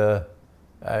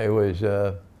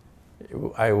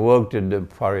worked in the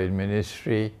foreign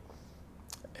ministry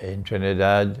in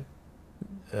Trinidad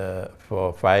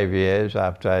for 5 years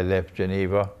after I left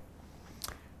Geneva,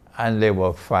 and they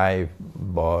were 5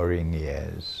 boring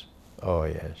years. Oh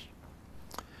yes.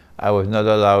 I was not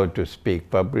allowed to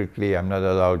speak publicly. I'm not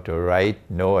allowed to write.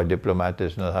 No, a diplomat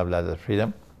does not have that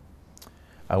freedom.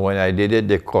 And when I did it,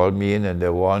 they called me in and they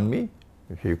warned me,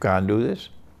 if you can't do this.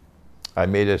 I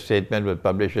made a statement, was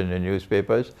published in the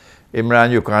newspapers. Imran,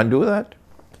 you can't do that.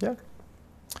 Yeah.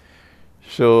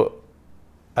 So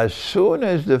as soon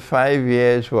as the 5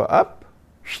 years were up,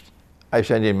 I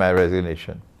sent in my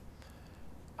resignation.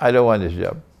 I don't want this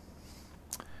job.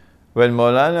 When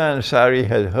Maulana Ansari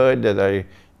had heard that I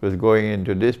was going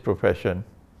into this profession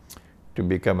to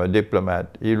become a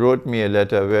diplomat, he wrote me a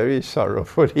letter very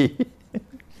sorrowfully.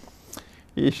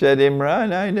 He said,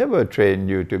 Imran, I never trained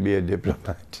you to be a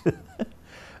diplomat.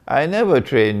 I never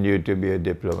trained you to be a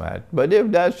diplomat. But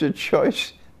if that's the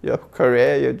choice, your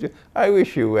career, I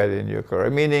wish you well in your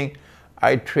career. Meaning,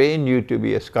 I trained you to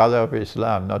be a scholar of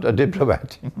Islam, not a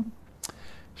diplomat.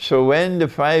 So when the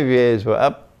 5 years were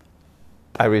up,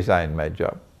 I resigned my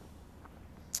job.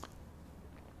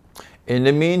 In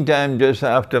the meantime, just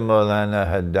after Maulana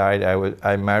had died,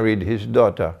 I married his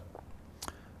daughter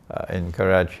in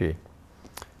Karachi.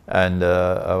 And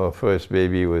our first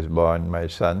baby was born, my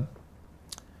son.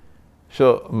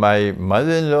 So my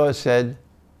mother-in-law said,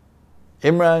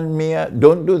 Imran Mia,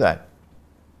 don't do that.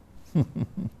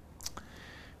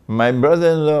 My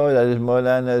brother-in-law, that is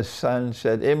Maulana's son,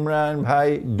 said, Imran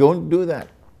bhai, don't do that.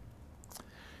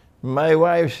 My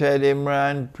wife said,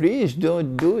 Imran, please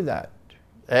don't do that.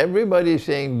 Everybody is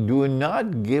saying, do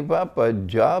not give up a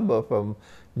job of a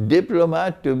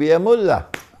diplomat to be a mullah.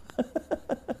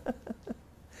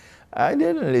 I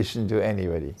didn't listen to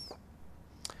anybody.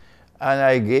 And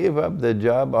I gave up the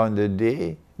job on the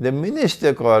day the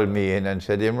minister called me in and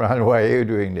said, Imran, why are you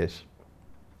doing this?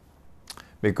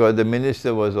 Because the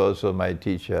minister was also my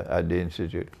teacher at the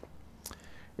institute.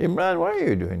 Imran, why are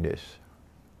you doing this?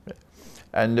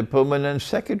 And the permanent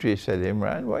secretary said,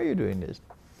 Imran, why are you doing this?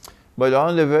 But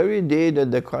on the very day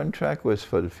that the contract was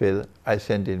fulfilled, I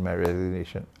sent in my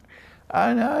resignation.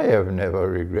 And I have never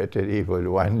regretted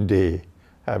even one day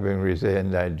having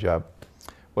resigned that job.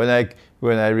 When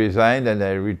I resigned and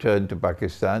I returned to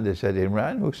Pakistan, they said,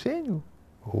 Imran Hosein,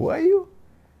 who are you?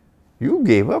 You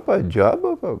gave up a job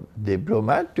of a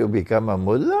diplomat to become a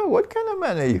mullah? What kind of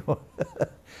man are you?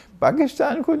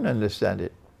 Pakistan couldn't understand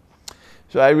it.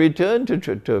 So I returned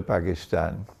to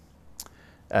Pakistan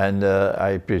and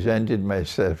I presented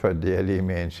myself at the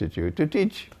Aleemiyah Institute to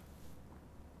teach.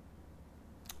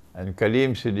 And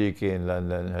Kaleem Siddiqui in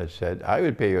London has said, I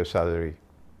will pay your salary.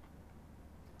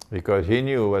 Because he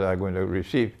knew what I'm going to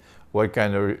receive, what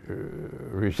kind of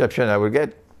reception I would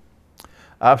get.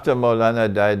 After Maulana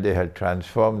died, they had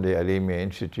transformed the Aleemiyah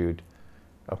Institute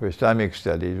of Islamic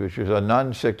Studies, which was a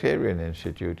non-sectarian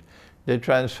institute. They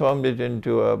transformed it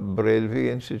into a Brailvi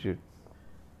Institute.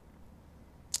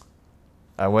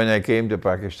 And when I came to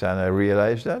Pakistan, I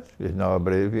realized that it's now a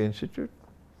Brailvi Institute.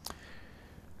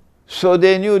 So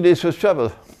they knew this was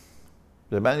trouble,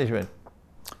 the management.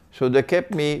 So they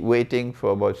kept me waiting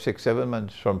for about 6-7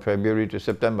 months, from February to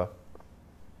September,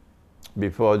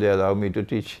 before they allowed me to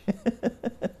teach.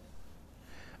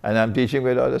 And I'm teaching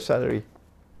without a salary,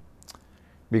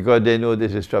 because they know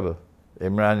this is trouble.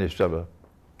 Imran is trouble.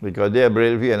 Because they are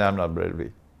Brailvi and I'm not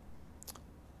Brailvi.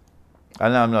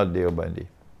 And I'm not Deobandi.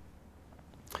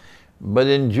 But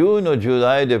in June or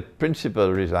July, the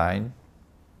principal resigned,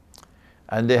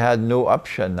 and they had no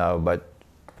option now but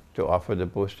to offer the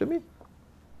post to me.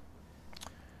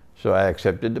 So I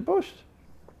accepted the post.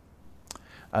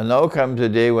 And now comes the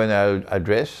day when I'll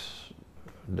address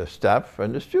the staff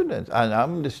and the students. And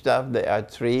among the staff, there are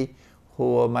 3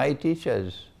 who are my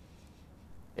teachers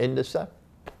in the staff.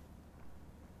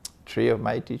 3 of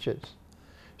my teachers.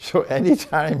 So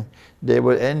anytime they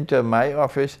will enter my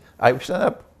office, I will stand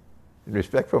up in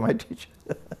respect for my teacher.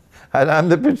 And I'm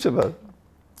the principal.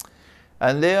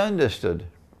 And they understood.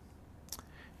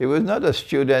 It was not a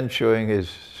student showing his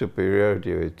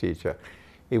superiority of his teacher.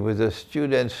 It was a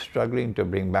student struggling to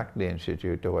bring back the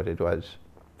institute to what it was.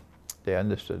 They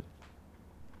understood.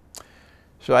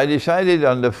 So I decided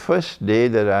on the first day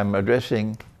that I'm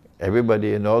addressing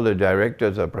everybody and all the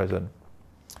directors are present.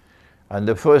 And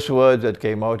the first words that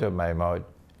came out of my mouth,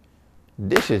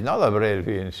 this is not a Braille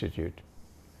Institute.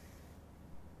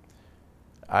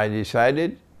 I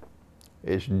decided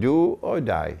it's do or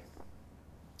die.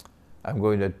 I'm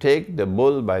going to take the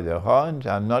bull by the horns.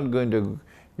 I'm not going to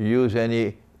use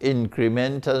any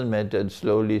incremental method,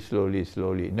 slowly, slowly,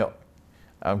 slowly. No,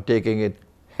 I'm taking it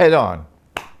head on,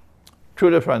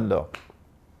 through the front door.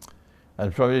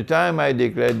 And from the time I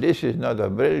declared this is not a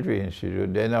Braille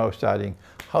Institute, they're now starting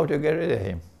how to get rid of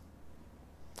him.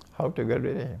 How to get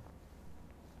rid of him.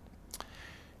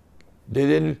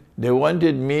 They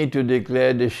wanted me to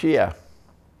declare the Shia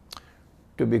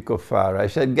to be kuffar. I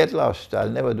said, get lost, I'll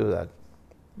never do that.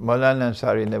 Maulana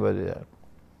Ansari never did that.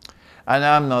 And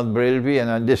I'm not Brailvi,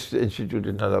 and this institute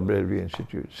is not a Brailvi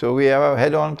institute. So we have a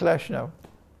head-on clash now,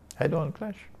 head-on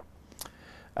clash.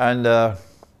 And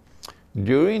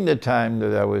during the time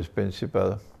that I was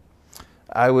principal,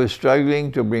 I was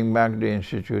struggling to bring back the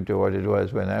institute to what it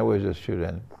was when I was a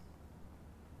student.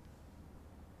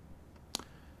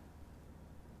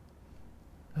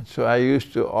 And so I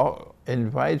used to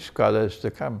invite scholars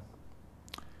to come.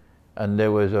 And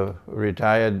there was a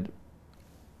retired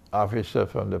officer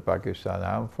from the Pakistan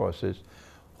Armed Forces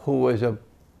who was a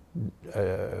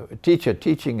teacher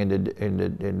teaching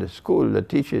in the school that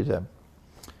teaches them.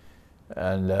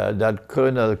 And that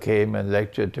colonel came and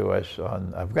lectured to us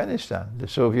on Afghanistan. The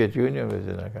Soviet Union was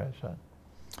in Afghanistan.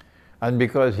 And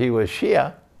because he was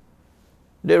Shia,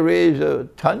 they raised a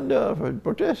thunder of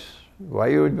protests. Why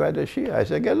you invite a Shia? I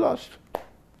said, get lost.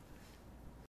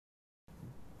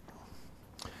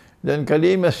 Then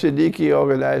Aleemiyah Siddiqui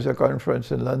organized a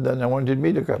conference in London and wanted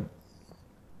me to come.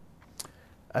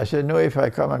 I said, no, if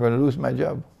I come, I'm going to lose my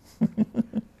job.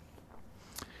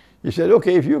 He said,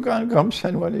 okay, if you can't come,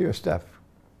 send one of your staff.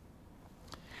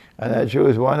 And I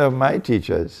chose one of my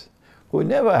teachers who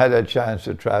never had a chance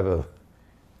to travel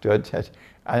to attend.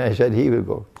 And I said, he will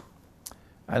go.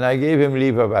 And I gave him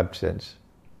leave of absence.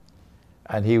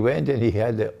 And he went and he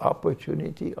had the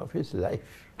opportunity of his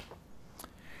life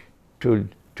to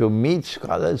meet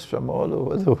scholars from all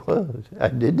over the world. I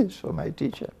did this for my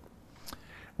teacher.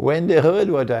 When they heard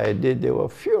what I did, they were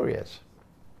furious.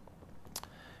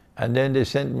 And then they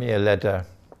sent me a letter.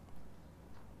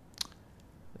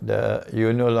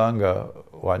 You no longer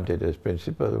wanted as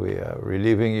principal. We are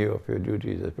relieving you of your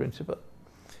duties as principal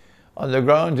on the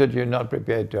grounds that you're not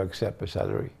prepared to accept a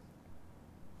salary.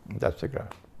 That's the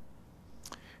ground.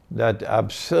 That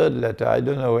absurd letter, I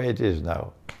don't know where it is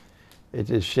now. It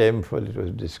is shameful, it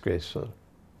was disgraceful.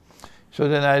 So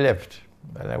then I left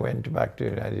and I went back to the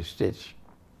United States.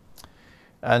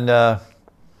 And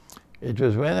it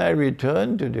was when I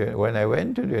returned when I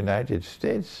went to the United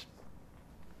States,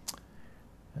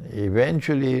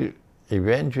 eventually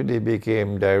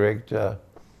became Director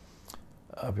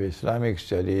of Islamic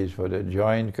Studies for the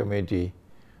Joint Committee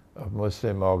of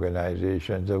Muslim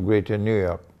Organizations of Greater New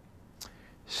York.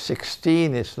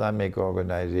 16 Islamic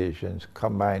organizations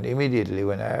combined immediately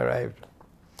when I arrived,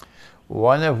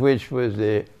 one of which was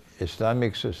the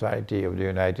Islamic Society of the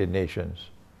United Nations,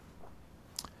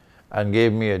 and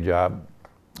gave me a job,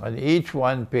 and each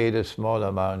one paid a small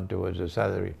amount towards a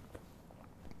salary.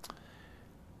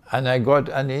 And I got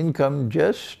an income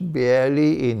just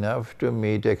barely enough to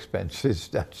meet expenses,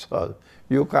 that's all.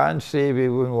 You can't save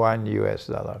even $1 US.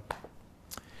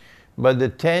 But the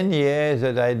 10 years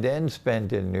that I then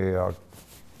spent in New York,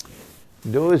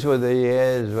 those were the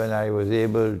years when I was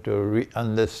able to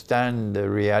understand the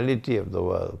reality of the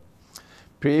world.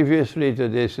 Previously to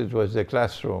this, it was the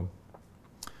classroom.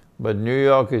 But New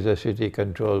York is a city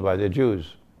controlled by the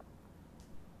Jews.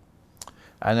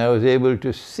 And I was able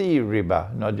to see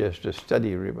riba, not just to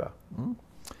study riba.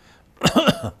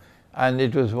 And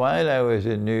it was while I was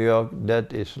in New York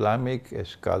that Islamic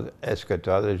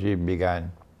eschatology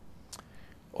began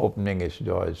opening its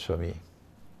doors for me.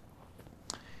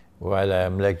 While I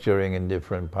am lecturing in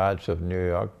different parts of New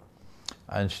York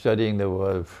and studying the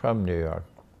world from New York.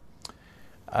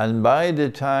 And by the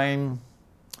time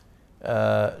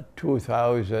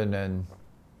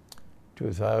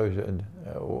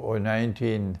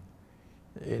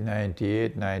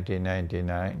 1998,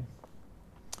 1999,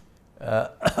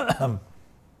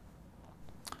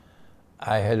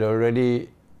 I had already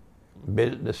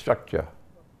built the structure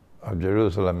of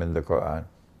Jerusalem in the Quran,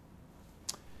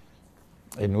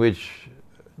 in which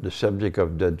the subject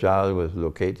of Dajjal was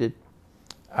located,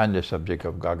 and the subject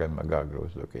of Gog and Magog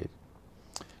was located.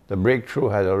 The breakthrough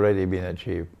had already been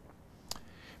achieved.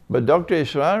 But Dr.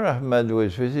 Israr Ahmad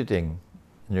was visiting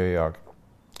New York.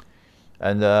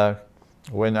 And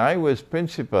when I was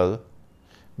principal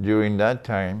during that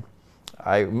time,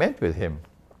 I met with him.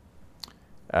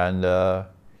 And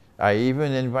I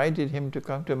even invited him to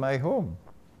come to my home.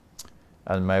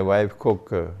 And my wife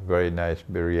cooked a very nice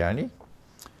biryani.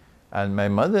 And my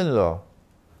mother-in-law,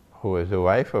 who was the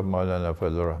wife of Maulana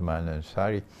Fazlur Rahman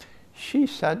Ansari, she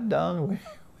sat down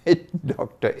with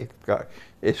Dr.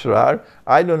 Israr,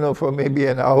 I don't know, for maybe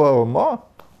an hour or more.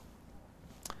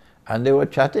 And they were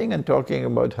chatting and talking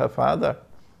about her father,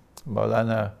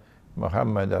 Maulana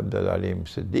Muhammad Abdul Aleem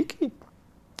Siddiqui.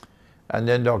 And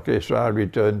then Dr. Israr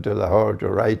returned to Lahore to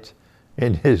write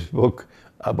in his book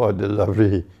about the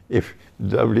lovely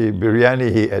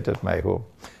biryani he ate at my home.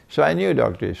 So I knew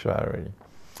Dr. Israr already.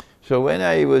 So when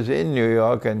I was in New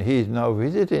York, and he's now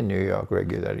visiting New York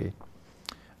regularly,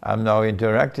 I'm now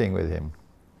interacting with him.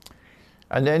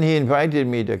 And then he invited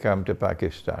me to come to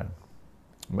Pakistan.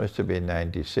 Must have been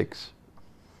 96.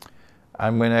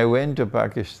 And when I went to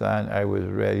Pakistan, I was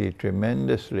really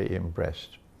tremendously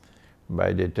impressed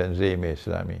by the Tanzim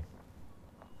Islami.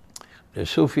 The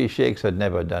Sufi sheikhs had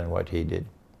never done what he did,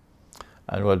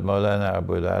 and what Maulana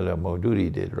Abul Ala Maududi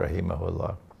did,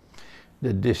 rahimahullah.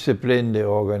 The discipline, the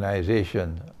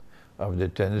organization of the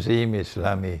Tanzim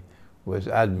Islami was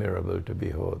admirable to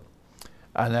behold.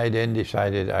 And I then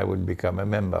decided I would become a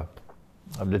member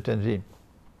of the Tanzim.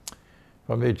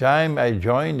 From the time I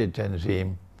joined the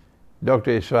Tanzim,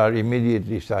 Dr. Israr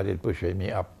immediately started pushing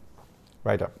me up,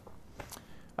 right up.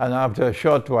 And after a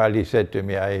short while he said to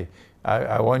me, I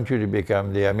want you to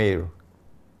become the Amir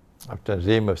of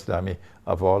Tanzim Islami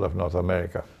of all of North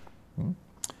America.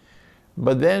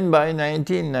 But then by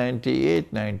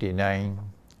 1998, 99,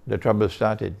 the trouble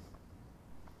started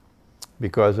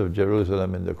because of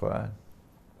Jerusalem in the Quran.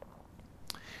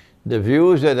 The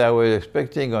views that I was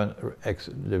expressing on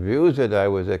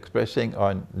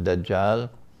Dajjal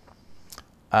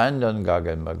and on Gog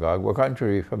and Magog were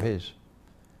contrary from his,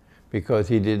 because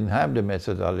he didn't have the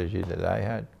methodology that I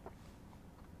had.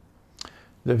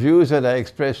 The views that I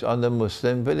expressed on the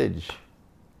Muslim village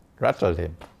rattled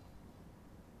him.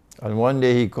 And one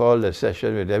day he called a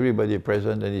session with everybody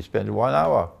present, and he spent 1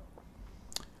 hour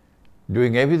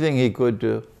doing everything he could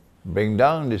to bring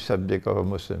down the subject of a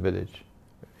Muslim village.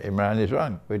 Imran is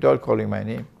wrong, without calling my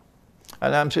name.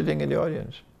 And I'm sitting in the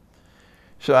audience.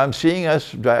 So I'm seeing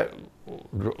us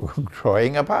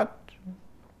drawing apart.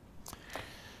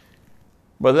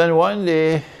 But then one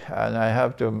day, and I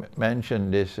have to mention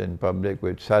this in public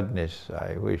with sadness,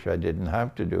 I wish I didn't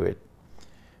have to do it,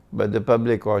 but the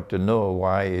public ought to know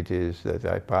why it is that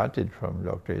I parted from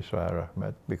Dr. Israr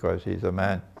Ahmad, because he's a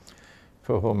man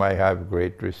for whom I have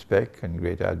great respect and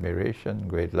great admiration,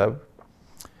 great love.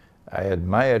 I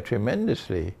admire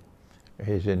tremendously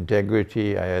his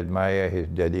integrity, I admire his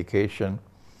dedication,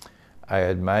 I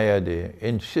admire the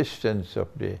insistence of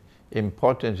the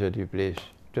importance that he placed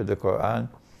to the Quran,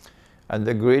 and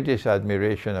the greatest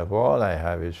admiration of all I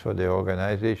have is for the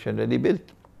organization that he built.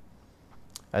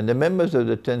 And the members of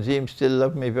the Tanzim still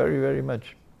love me very, very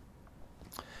much.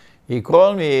 He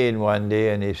called me in one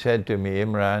day and he said to me,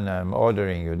 Imran, I'm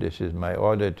ordering you, this is my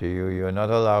order to you, you're not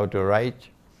allowed to write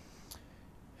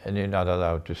and you're not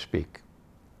allowed to speak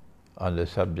on the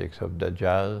subjects of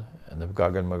Dajjal and of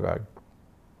Gog and Magog.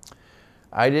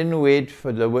 I didn't wait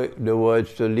for the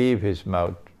words to leave his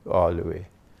mouth all the way.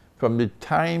 From the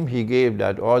time he gave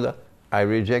that order, I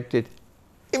rejected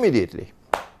immediately.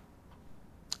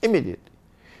 Immediately.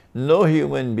 No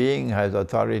human being has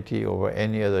authority over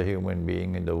any other human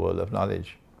being in the world of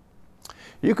knowledge.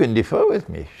 You can differ with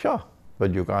me, sure,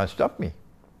 but you can't stop me.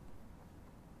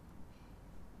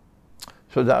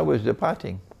 So that was the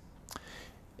parting.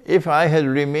 If I had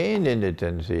remained in the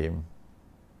Tanzim,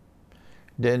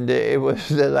 then there was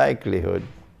the likelihood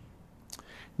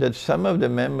that some of the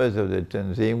members of the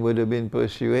Tanzim would have been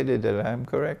persuaded that I am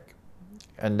correct.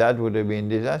 And that would have been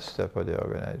disaster for the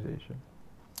organization.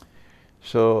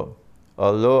 So,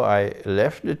 although I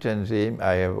left the Tanzim,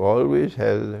 I have always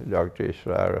held Dr.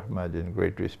 Israr Ahmad in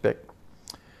great respect.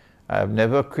 I have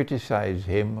never criticized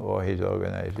him or his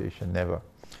organization, never.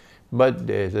 But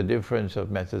there's a difference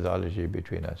of methodology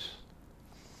between us.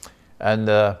 And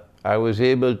I was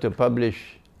able to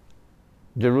publish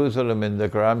Jerusalem in the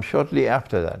Quran shortly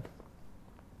after that.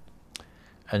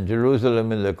 And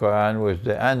Jerusalem in the Quran was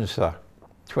the answer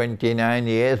 29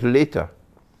 years later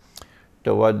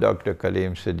to what Dr.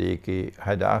 Kaleem Siddiqui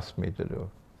had asked me to do.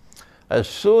 As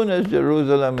soon as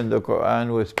Jerusalem in the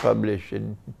Quran was published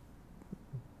in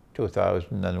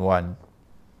 2001,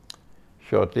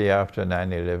 shortly after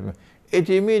 9/11. It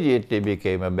immediately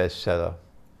became a bestseller.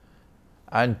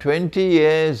 And 20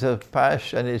 years have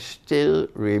passed and it still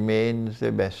remains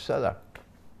a bestseller.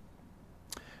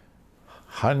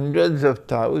 Hundreds of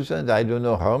thousands, I don't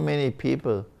know how many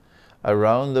people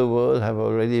around the world have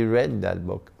already read that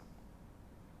book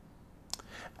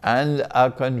and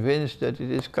are convinced that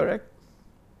it is correct.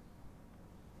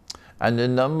 And the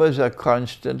numbers are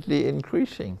constantly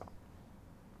increasing.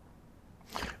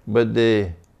 But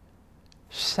the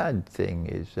sad thing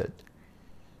is that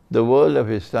the world of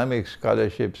Islamic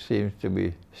scholarship seems to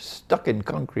be stuck in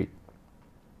concrete.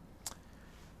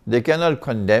 They cannot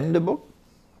condemn the book.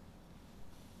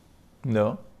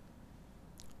 No.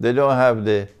 They don't have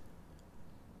the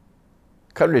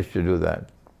courage to do that.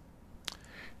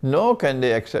 Nor can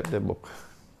they accept the book,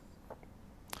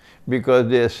 because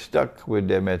they are stuck with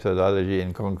their methodology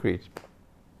in concrete.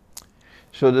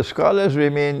 So the scholars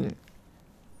remain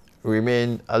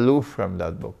aloof from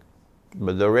that book.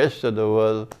 But the rest of the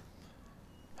world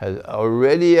has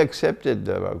already accepted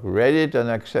the book, read it and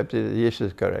accepted it. This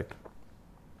is correct.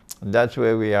 That's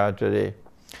where we are today.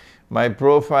 My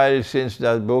profile, since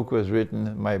that book was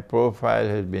written, my profile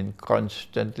has been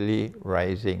constantly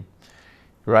rising.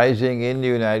 Rising in the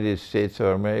United States of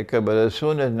America, but as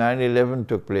soon as 9/11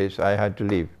 took place, I had to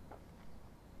leave.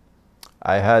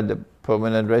 I had a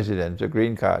permanent residence, a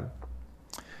green card.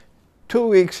 2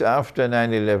 weeks after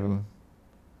 9/11,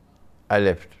 I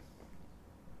left.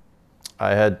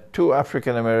 I had 2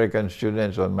 African American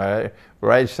students on my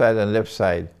right side and left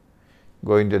side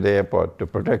going to the airport to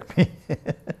protect me.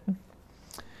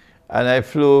 And I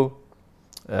flew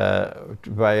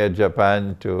via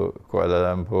Japan to Kuala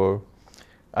Lumpur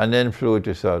and then flew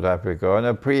to South Africa on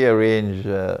a pre-arranged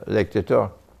lecture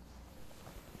tour.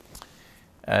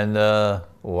 And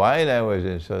while I was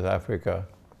in South Africa,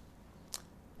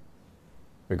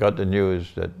 we got the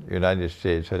news that the United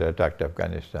States had attacked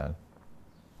Afghanistan.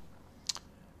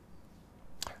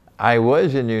 I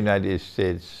was in the United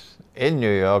States, in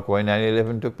New York, when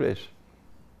 9/11 took place.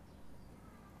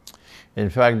 In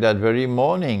fact, that very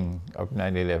morning of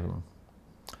 9/11,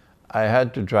 I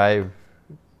had to drive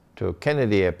to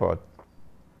Kennedy Airport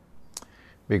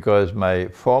because my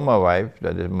former wife,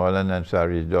 that is Maulana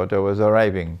Ansari's daughter, was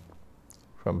arriving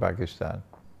from Pakistan.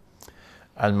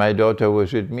 And my daughter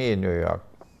was with me in New York.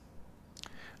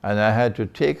 And I had to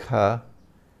take her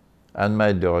and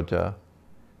my daughter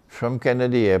from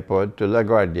Kennedy Airport to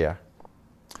LaGuardia.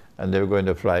 And they were going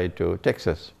to fly to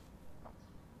Texas.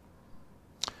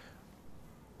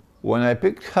 When I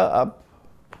picked her up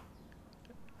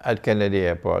at Kennedy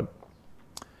Airport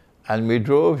and we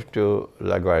drove to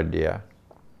LaGuardia,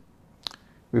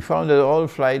 we found that all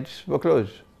flights were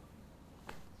closed,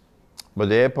 but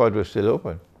the airport was still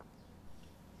open.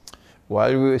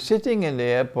 While we were sitting in the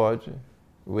airport,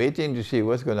 waiting to see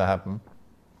what's going to happen,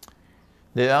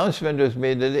 the announcement was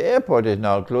made that the airport is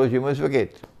now closed, you must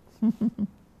vacate.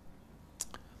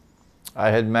 I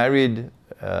had married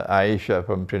Aisha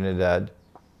from Trinidad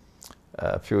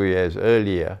a few years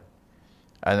earlier,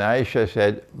 and Aisha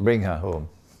said, bring her home.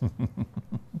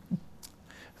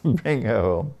 Bring her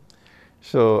home.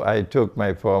 So I took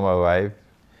my former wife,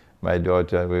 my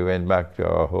daughter, we went back to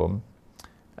our home,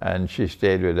 and she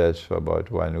stayed with us for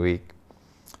about 1 week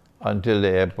until the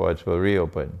airports were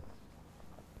reopened.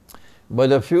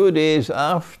 But a few days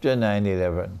after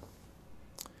 9/11,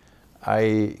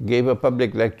 I gave a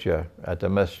public lecture at a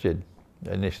masjid,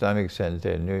 an Islamic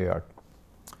center in New York.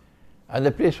 And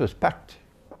the place was packed.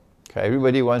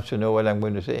 Everybody wants to know what I'm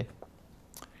going to say.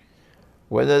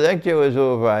 When the lecture was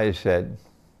over, I said,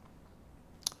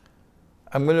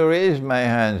 I'm going to raise my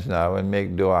hands now and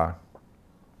make dua.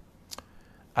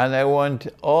 And I want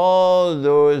all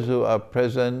those who are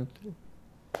present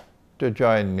to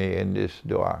join me in this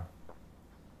dua.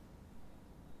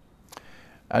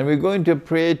 And we're going to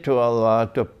pray to Allah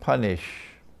to punish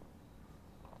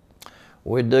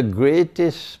with the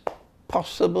greatest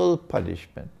possible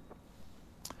punishment,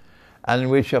 and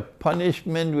which a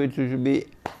punishment which will be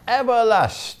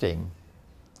everlasting.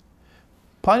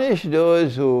 Punish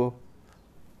those who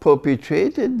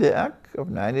perpetrated the act of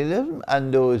 9/11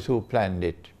 and those who planned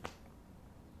it.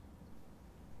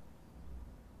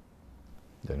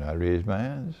 Then I raised my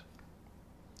hands.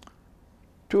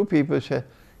 2 people said,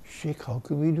 Sheikh, how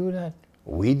can we do that?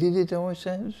 We did it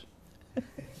ourselves.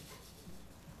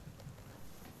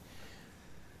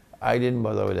 I didn't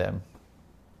bother with them.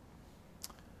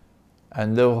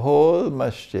 And the whole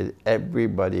masjid,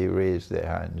 everybody raised their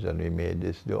hands and we made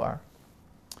this dua.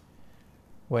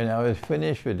 When I was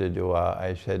finished with the dua,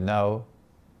 I said, now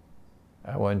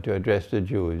I want to address the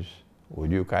Jews.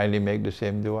 Would you kindly make the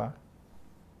same dua?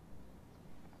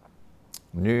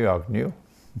 New York knew.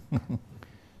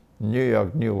 New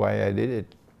York knew why I did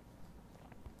it.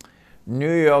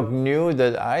 New York knew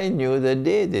that I knew that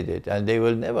they did it, and they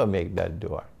will never make that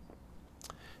dua.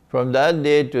 From that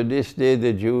day to this day,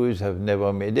 the Jews have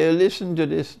never made. They'll listen to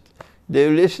this.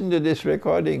 They'll listen to this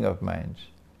recording of mine.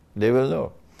 They will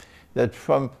know that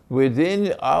from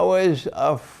within hours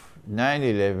of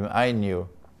 9/11, I knew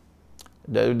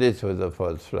that this was a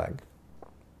false flag.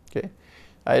 Okay,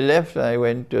 I left and I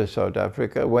went to South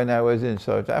Africa. When I was in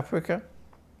South Africa,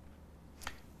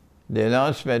 the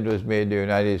announcement was made the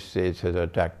United States has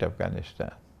attacked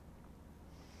Afghanistan.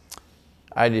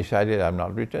 I decided I'm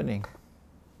not returning.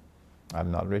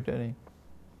 I'm not returning.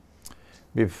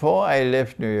 Before I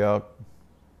left New York,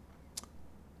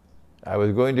 I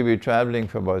was going to be traveling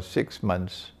for about 6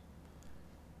 months,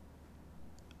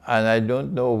 and I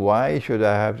don't know why should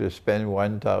I have to spend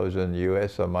 1,000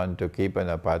 US a month to keep an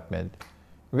apartment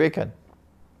vacant.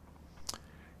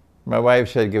 My wife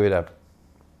said, give it up.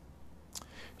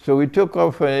 So we took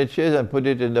our furniture and put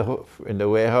it in the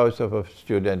warehouse of a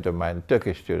student of mine,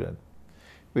 Turkish student.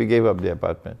 We gave up the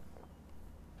apartment.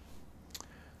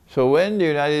 So when the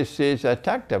United States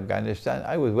attacked Afghanistan,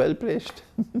 I was well placed.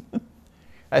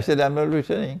 I said, I'm not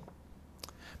returning.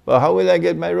 But how will I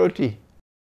get my roti?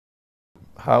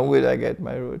 How will I get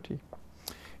my roti?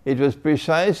 It was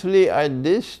precisely at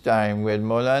this time when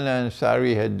Maulana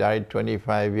Ansari had died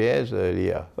 25 years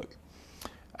earlier.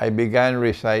 I began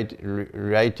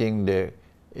writing the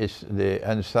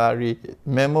Ansari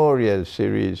Memorial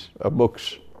series of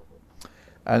books.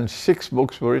 And 6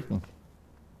 books were written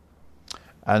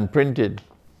and printed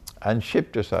and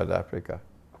shipped to South Africa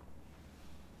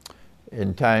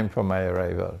in time for my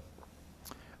arrival.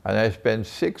 And I spent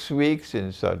 6 weeks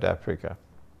in South Africa.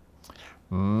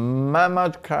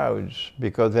 Mammoth crowds,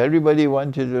 because everybody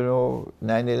wanted to know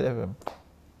 9/11.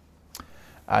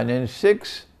 And in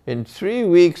 3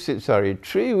 weeks in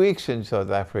South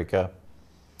Africa,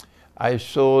 I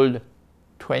sold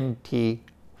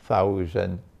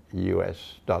 20,000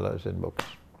 US dollars in books.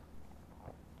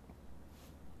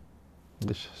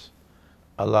 This is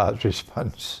Allah's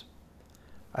response.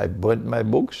 I burnt my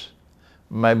books.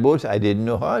 My books, I didn't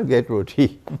know how I'd get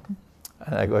roti.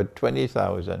 And I got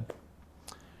 20,000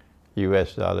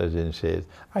 US dollars in sales.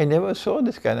 I never saw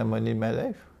this kind of money in my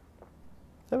life.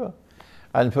 Never.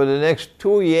 And for the next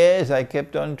 2 years, I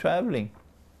kept on traveling.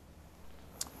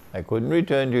 I couldn't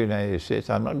return to the United States.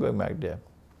 I'm not going back there.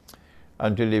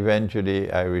 Until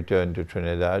eventually I returned to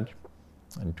Trinidad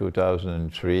in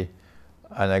 2003.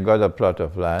 And I got a plot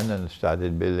of land and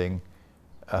started building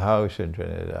a house in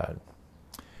Trinidad.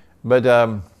 But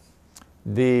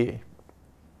the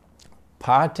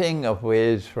parting of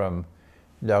ways from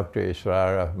Dr.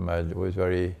 Israr Ahmad was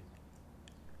very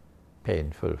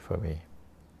painful for me.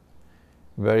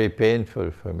 Very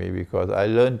painful for me because I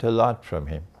learned a lot from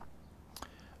him.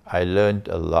 I learned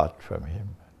a lot from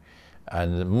him.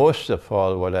 And most of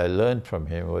all, what I learned from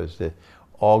him was the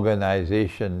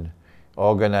organizational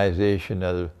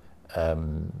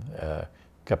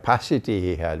capacity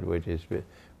he had with his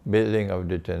building of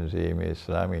the Tanzim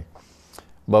Islami.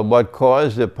 But what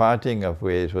caused the parting of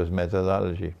ways was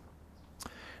methodology.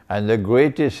 And the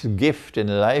greatest gift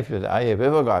in life that I have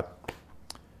ever got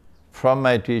from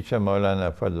my teacher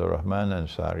Maulana Fadlur Rahman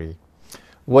Ansari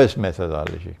was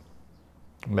methodology.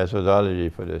 Methodology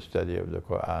for the study of the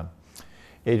Quran.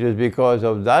 It was because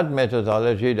of that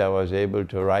methodology that I was able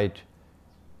to write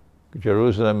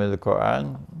Jerusalem in the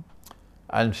Quran.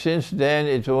 And since then,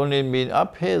 it's only been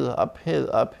uphill, uphill,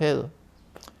 uphill,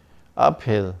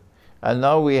 uphill. And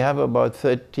now we have about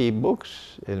 30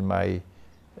 books in my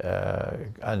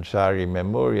Ansari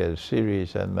Memorial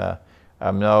series, and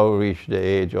I'm now reached the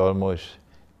age almost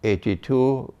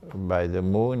 82 by the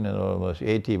moon and almost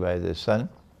 80 by the sun.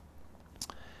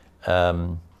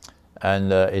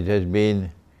 It has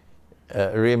been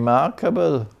a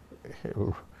remarkable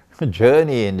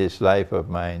journey in this life of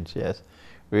mine, yes.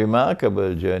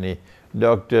 Remarkable journey.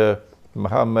 Dr.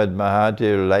 Muhammad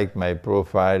Mahathir liked my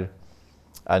profile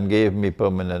and gave me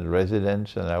permanent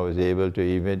residence, and I was able to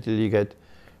eventually get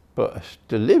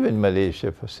to live in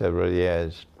Malaysia for several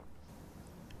years.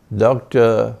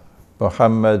 Dr.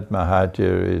 Muhammad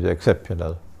Mahathir is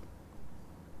exceptional.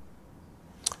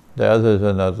 The others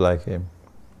are not like him.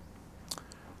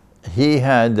 He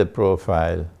had the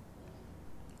profile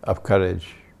of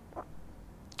courage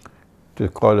to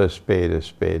call a spade a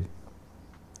spade.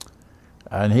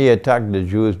 And he attacked the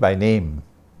Jews by name.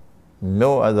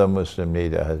 No other Muslim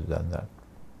leader has done that.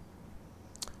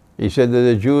 He said that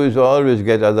the Jews always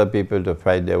get other people to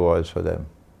fight their wars for them.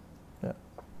 Yeah.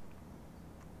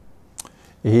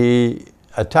 He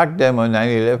attacked them on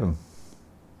 9/11.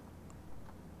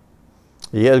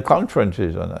 He held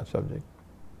conferences on that subject.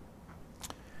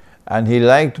 And he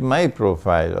liked my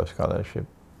profile of scholarship.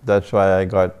 That's why I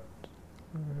got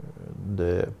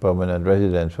the permanent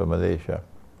residence for Malaysia.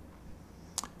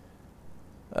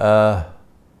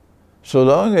 So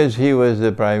long as he was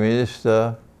the Prime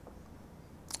Minister,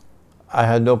 I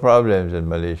had no problems in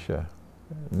Malaysia.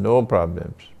 No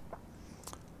problems.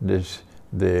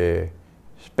 The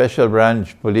special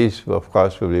branch police, of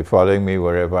course, will be following me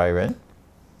wherever I went.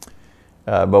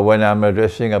 But when I'm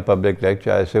addressing a public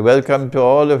lecture, I say, welcome to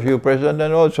all of you present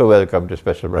and also welcome to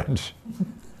special branch.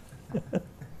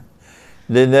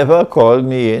 They never called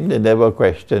me in, they never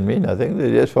questioned me, nothing,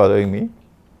 they're just following me.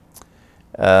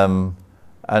 And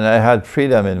I had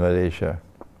freedom in Malaysia.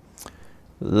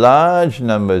 Large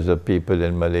numbers of people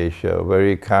in Malaysia were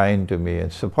very kind to me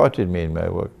and supported me in my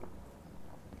work.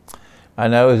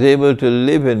 And I was able to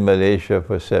live in Malaysia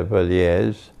for several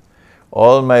years.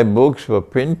 All my books were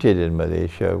printed in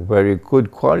Malaysia, very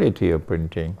good quality of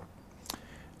printing.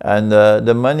 And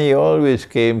the money always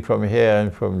came from here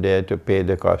and from there to pay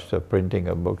the cost of printing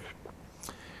of books.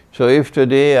 So if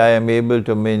today I am able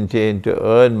to maintain, to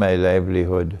earn my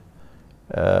livelihood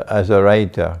as a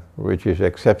writer, which is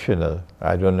exceptional,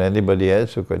 I don't know anybody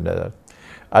else who could do that,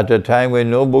 at a time when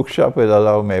no bookshop will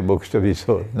allow my books to be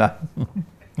sold.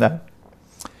 No.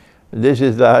 This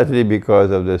is largely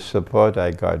because of the support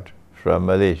I got from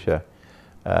Malaysia,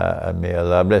 and may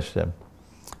Allah bless them.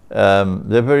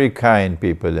 They're very kind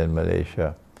people in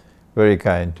Malaysia, very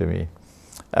kind to me.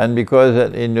 And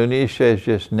because Indonesia is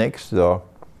just next door,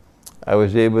 I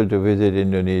was able to visit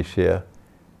Indonesia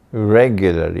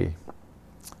regularly.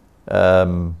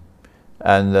 And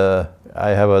I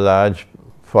have a large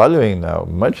following now,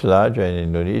 much larger in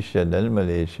Indonesia than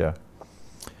Malaysia.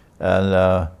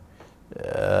 And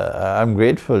I'm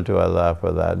grateful to Allah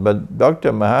for that. But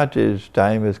Dr. Mahathir's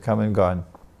time has come and gone.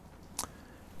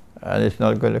 And it's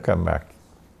not going to come back.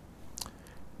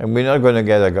 And we're not going to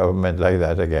get a government like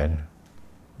that again.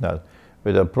 Not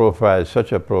with a profile,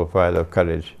 such a profile of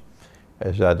courage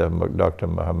as that of Dr.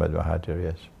 Muhammad Mahathir,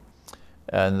 yes.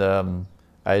 And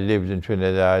I lived in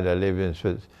Trinidad, I lived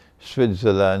in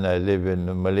Switzerland, I live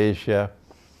in Malaysia.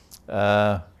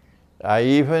 I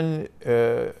even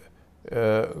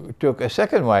took a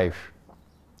second wife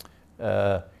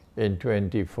in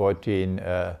 2014,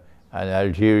 an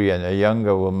Algerian, a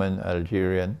younger woman,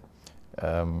 Algerian,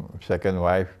 second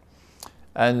wife.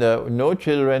 And no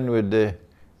children with the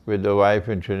wife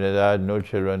in Trinidad, no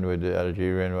children with the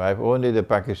Algerian wife, only the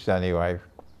Pakistani wife,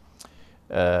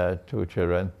 2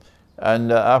 children.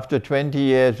 And after 20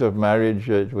 years of marriage,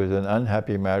 it was an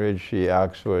unhappy marriage, she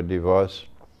asked for a divorce.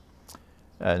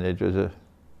 And it was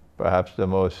perhaps the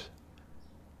most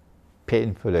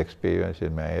painful experience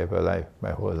in my life,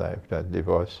 my whole life, that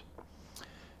divorce.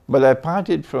 But I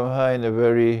parted from her in a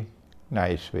very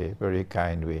nice way, very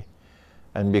kind way.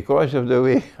 And because of the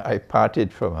way I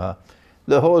parted from her,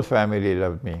 the whole family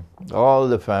loved me. All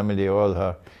the family, all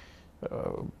her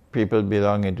people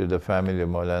belonging to the family of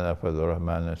Maulana Fazlur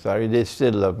Rahman Ansari, they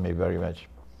still love me very much.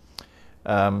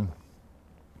 So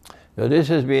this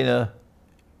has been a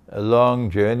long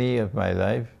journey of my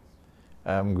life.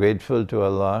 I'm grateful to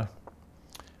Allah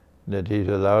that He's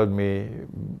allowed me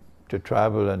to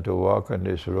travel and to walk on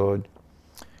this road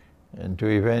and to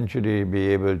eventually be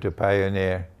able to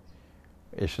pioneer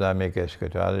Islamic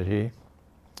eschatology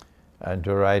and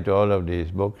to write all of these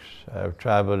books. I've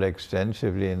traveled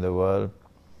extensively in the world.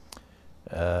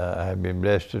 I've been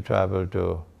blessed to travel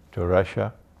to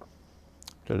Russia,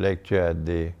 to lecture at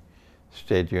the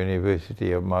State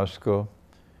University of Moscow.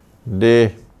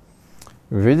 The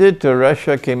visit to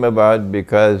Russia came about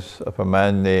because of a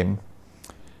man named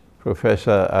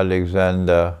Professor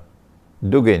Alexander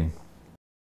Dugin.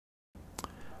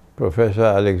 Professor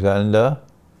Alexander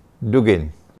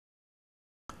Dugin.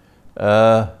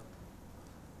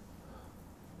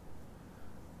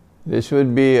 This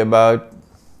would be about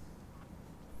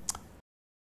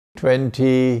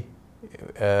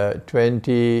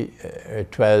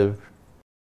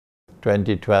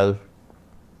 2012.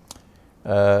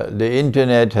 The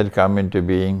internet had come into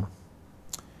being,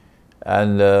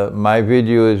 and my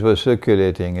videos were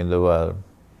circulating in the world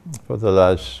for the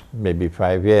last maybe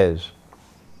 5 years.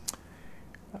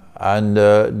 And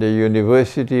the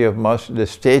University of Moscow, the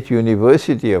State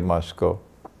University of Moscow,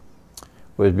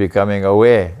 was becoming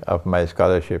aware of my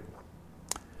scholarship.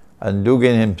 And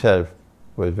Dugin himself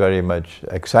was very much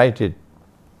excited.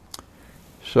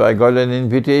 So I got an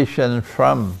invitation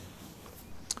from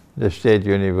the State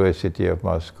University of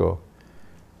Moscow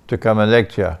to come and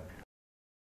lecture.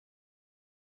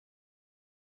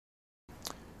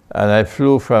 And I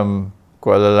flew from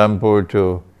Kuala Lumpur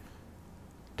to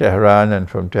Tehran, and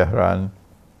from Tehran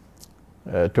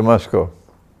to Moscow.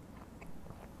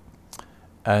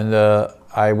 And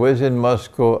I was in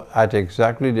Moscow at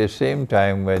exactly the same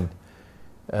time when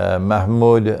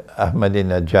Mahmoud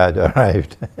Ahmadinejad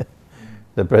arrived,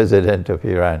 the president of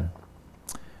Iran.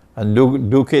 And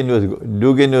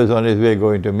Dugin was on his way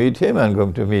going to meet him and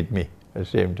going to meet me at the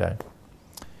same time.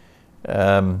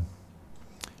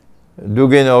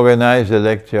 Dugin organized a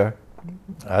lecture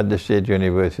at the State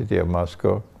University of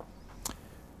Moscow,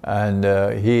 and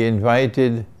he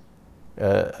invited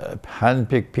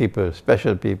hand-picked people,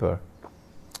 special people.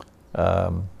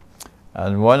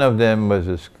 And one of them was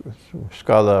a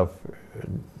scholar of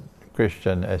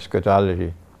Christian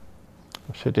eschatology,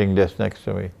 sitting just next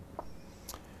to me.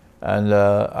 And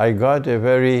I got a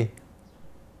very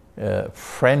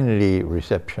friendly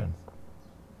reception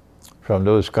from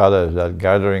those scholars, that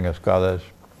gathering of scholars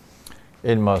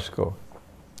in Moscow.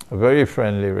 A very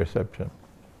friendly reception.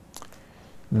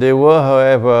 They were,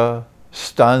 however,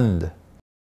 stunned,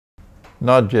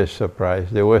 not just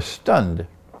surprised, they were stunned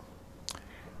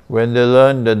when they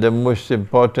learned that the most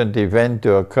important event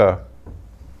to occur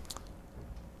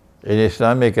in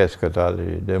Islamic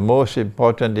eschatology, the most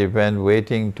important event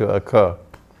waiting to occur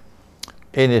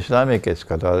in Islamic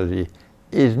eschatology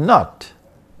is not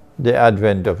the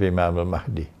advent of Imam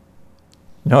al-Mahdi.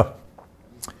 No,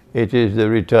 it is the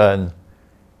return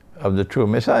of the true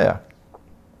Messiah.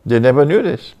 They never knew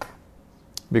this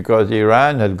because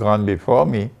Iran had gone before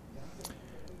me,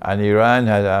 and Iran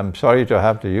had, I'm sorry to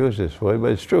have to use this word,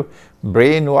 but it's true,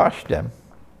 brainwashed them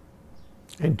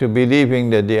into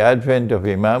believing that the advent of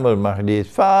Imam al-Mahdi is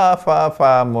far, far,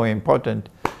 far more important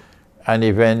an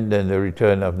event than the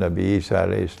return of Nabi Isa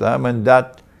alayhi salam, and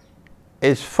that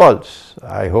is false.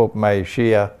 I hope my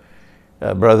Shia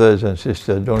brothers and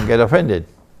sisters don't get offended.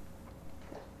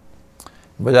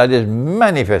 But that is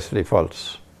manifestly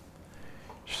false.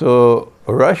 So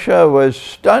Russia was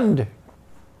stunned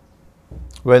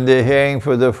when they're hearing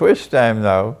for the first time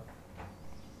now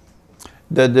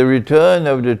that the return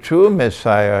of the true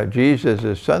Messiah, Jesus,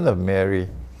 the Son of Mary,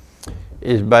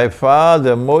 is by far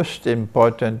the most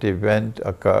important event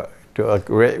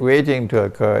waiting to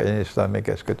occur in Islamic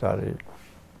eschatology.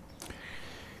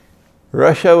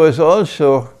 Russia was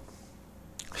also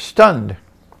stunned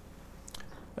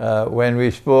when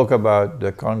we spoke about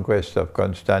the conquest of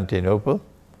Constantinople.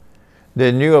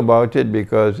 They knew about it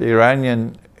because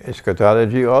Iranian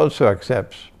eschatology also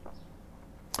accepts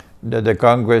that the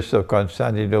conquest of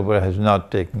Constantinople has not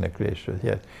taken place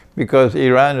yet, because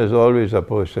Iran was always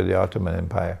opposed to the Ottoman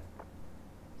Empire.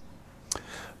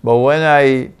 But when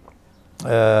I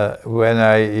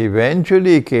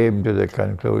eventually came to the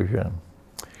conclusion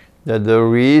that the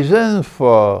reason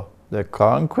for the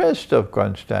conquest of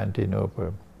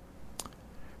Constantinople,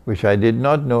 which I did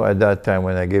not know at that time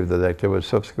when I gave the lecture, but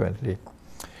subsequently,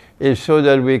 is so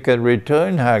that we can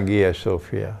return Hagia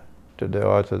Sophia to the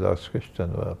Orthodox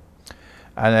Christian world.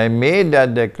 And I made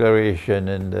that declaration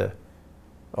in the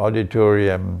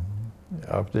auditorium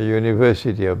of the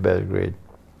University of Belgrade.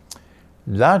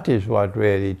 That is what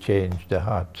really changed the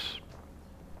hearts.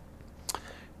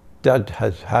 That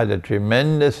has had a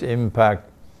tremendous impact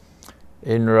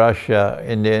in Russia,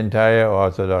 in the entire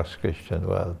Orthodox Christian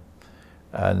world.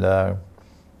 And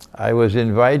I was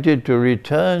invited to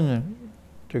return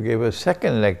to give a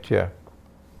second lecture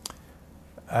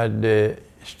at the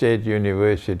State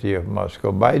University of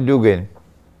Moscow by Dugin.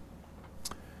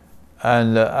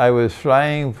 And I was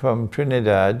flying from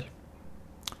Trinidad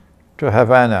to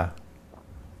Havana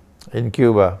in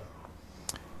Cuba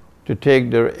to take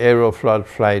the Aeroflot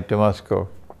flight to Moscow.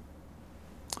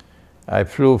 I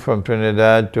flew from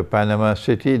Trinidad to Panama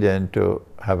City, then to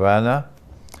Havana,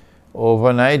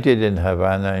 overnighted in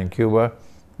Havana in Cuba.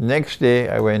 Next day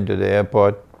I went to the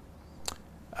airport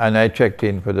and I checked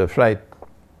in for the flight.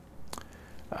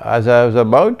 As I was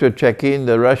about to check in,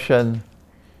 the Russian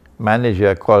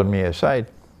manager called me aside.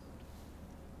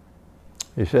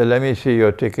 He said, "Let me see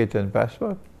your ticket and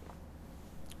passport."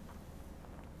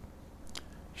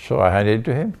 So I handed it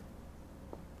to him.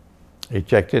 He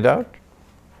checked it out.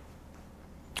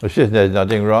 He says, "There's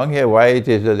nothing wrong here. Why it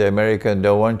is that the Americans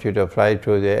don't want you to fly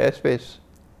through their airspace?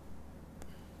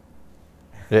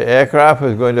 The aircraft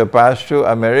was going to pass through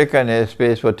American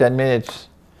airspace for 10 minutes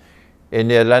in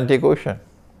the Atlantic Ocean.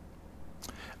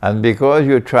 And because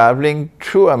you're traveling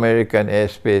through American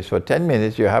airspace for 10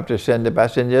 minutes, you have to send the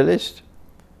passenger list."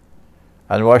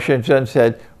 And Washington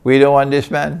said, "We don't want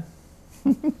this man."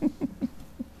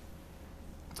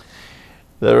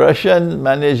 The Russian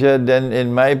manager then,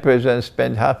 in my presence,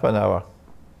 spent half an hour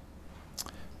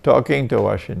talking to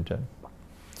Washington.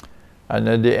 And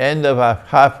at the end of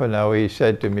half an hour, he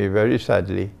said to me very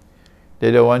sadly, "They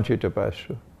don't want you to pass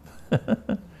through."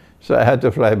 So I had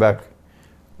to fly back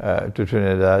to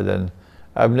Trinidad, and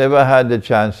I've never had the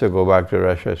chance to go back to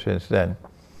Russia since then.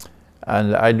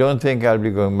 And I don't think I'll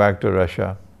be going back to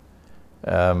Russia.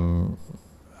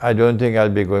 I don't think I'll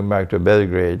be going back to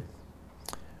Belgrade.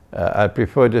 I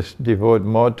prefer to devote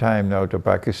more time now to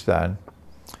Pakistan,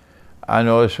 and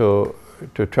also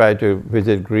to try to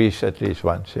visit Greece at least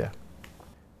once, yeah.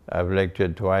 I've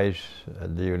lectured twice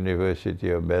at the University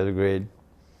of Belgrade.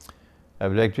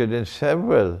 I've lectured in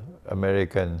several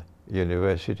American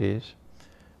universities,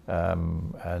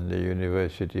 and the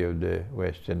University of the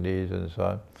West Indies and so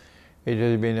on. It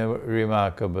has been a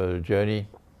remarkable journey,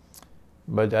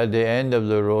 but at the end of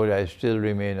the road I still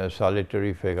remain a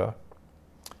solitary figure.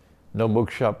 No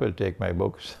bookshop will take my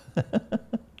books.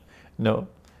 No.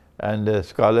 And the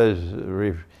scholars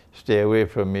stay away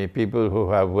from me. People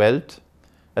who have wealth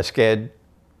are scared.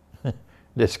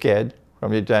 They're scared.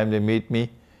 From the time they meet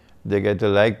me, they get to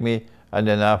like me, and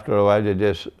then after a while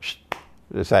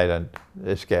they're silent.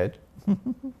 They're scared.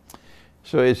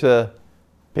 So it's a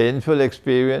painful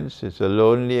experience. It's a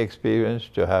lonely experience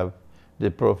to have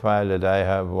the profile that I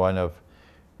have, one of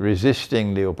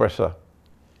resisting the oppressor,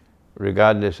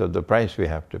 regardless of the price we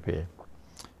have to pay.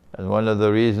 And one of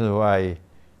the reasons why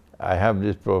I have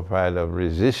this profile of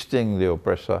resisting the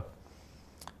oppressor,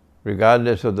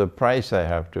 regardless of the price I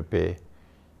have to pay,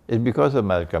 is because of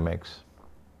Malcolm X.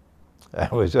 I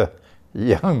was a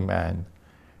young man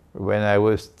when I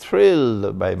was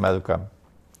thrilled by Malcolm,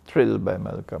 thrilled by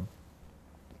Malcolm.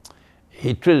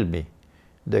 He thrilled me.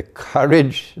 The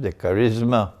courage, the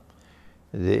charisma,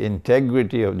 the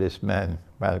integrity of this man,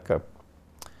 Malcolm.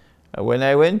 When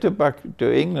I went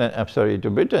to England, I'm sorry, to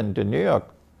Britain, to New York,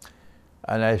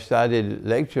 and I started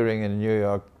lecturing in New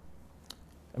York,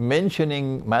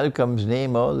 mentioning Malcolm's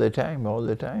name all the time, all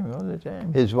the time, all the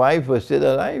time. His wife was still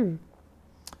alive.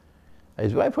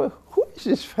 His wife was, "Who is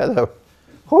this fellow?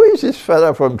 Who is this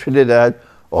fellow from Trinidad?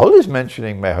 Always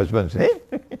mentioning my husband's name."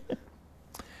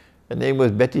 Her name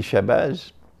was Betty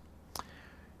Shabazz.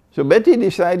 So Betty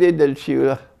decided that she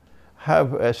will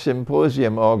have a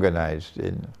symposium organized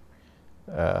in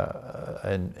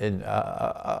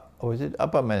was it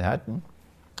Upper Manhattan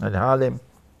and Harlem,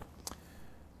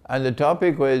 and the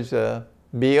topic was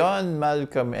Beyond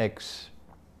Malcolm X,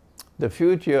 the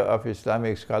future of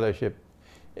Islamic scholarship,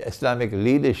 Islamic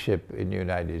leadership in the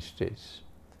United States.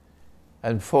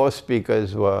 And 4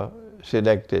 speakers were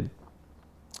selected,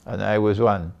 and I was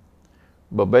one.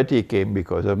 But Betty came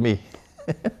because of me.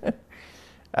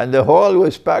 And the hall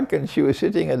was packed, and she was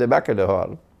sitting at the back of the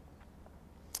hall.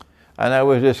 And I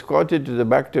was escorted to the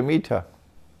back to meet her.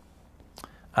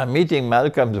 I'm meeting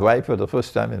Malcolm's wife for the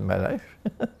first time in my life.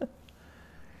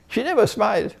 She never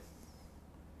smiled.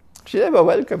 She never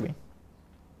welcomed me.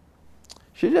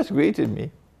 She just greeted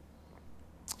me.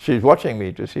 She's watching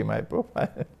me to see my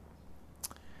profile.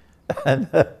 And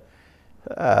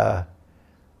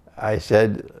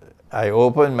I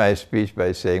opened my speech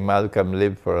by saying, "Malcolm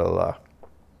lived for Allah,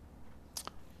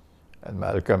 and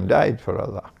Malcolm died for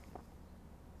Allah."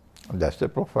 And that's the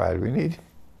profile we need.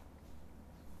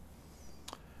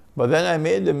 But then I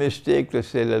made the mistake to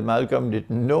say that Malcolm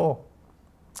didn't know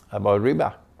about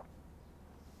riba.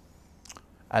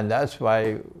 And that's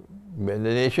why when the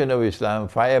Nation of Islam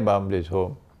firebombed his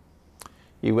home,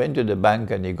 he went to the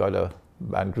bank and he got a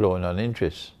bank loan on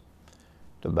interest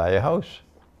to buy a house.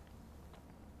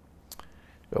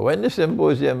 So when the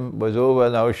symposium was over,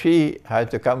 now she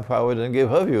had to come forward and give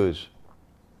her views.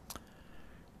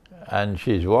 And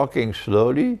she's walking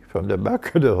slowly from the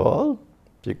back of the hall.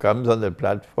 She comes on the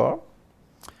platform.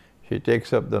 She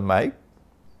takes up the mic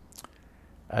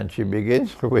and she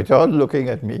begins, without looking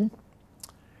at me.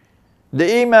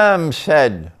 "The Imam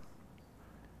said,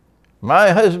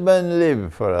 'My husband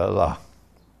lived for Allah.'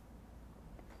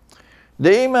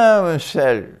 The Imam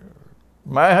said,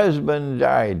 'My husband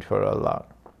died for Allah.'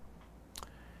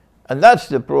 And that's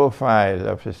the profile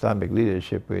of Islamic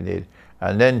leadership we need."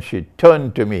 And then she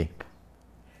turned to me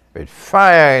with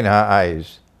fire in her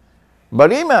eyes.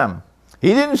 "But Imam,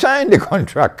 he didn't sign the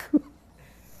contract."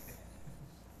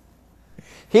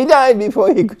 He died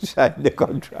before he could sign the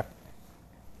contract.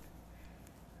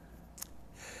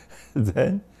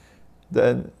 Then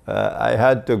I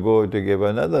had to go to give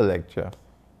another lecture.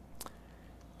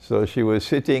 So she was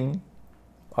sitting,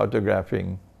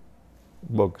 autographing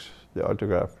books, the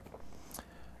autograph.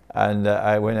 And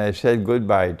when I said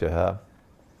goodbye to her,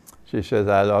 she says,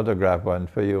 "I'll autograph one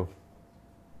for you."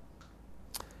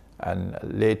 And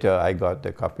later I got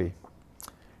the copy.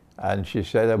 And she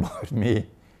said about me,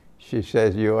 she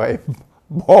says, "You are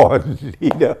born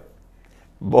leader,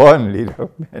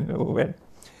 men and women.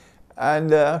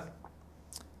 And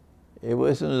it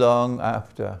wasn't long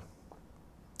after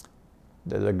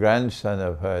that a grandson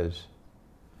of hers,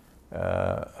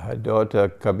 her daughter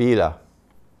Kabila,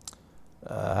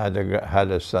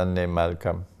 had a son named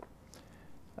Malcolm.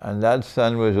 And that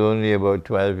son was only about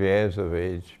 12 years of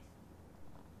age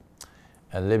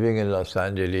and living in Los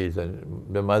Angeles, and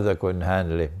the mother couldn't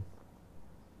handle him.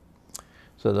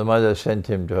 So the mother sent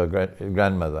him to her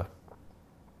grandmother.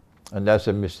 And that's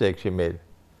a mistake she made,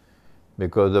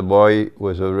 because the boy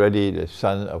was already the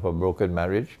son of a broken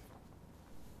marriage.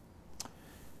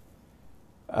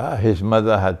 His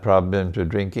mother had problems with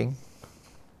drinking,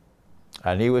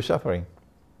 and he was suffering.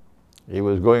 He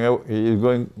was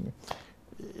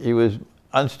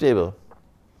unstable.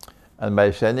 And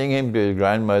by sending him to his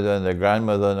grandmother, and the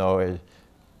grandmother now is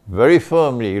very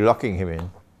firmly locking him in,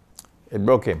 it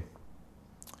broke him.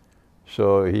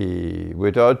 So he,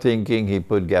 without thinking, he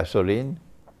put gasoline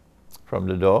from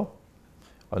the door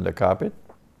on the carpet,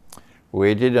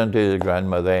 waited until his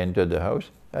grandmother entered the house,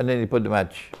 and then he put the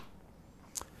match.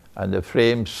 And the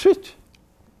flame switched,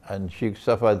 and she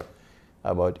suffered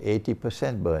about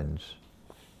 80% burns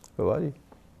her body.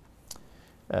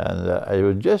 And it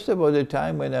was just about the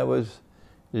time when I was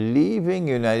leaving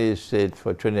United States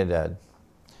for Trinidad,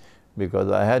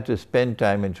 because I had to spend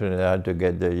time in Trinidad to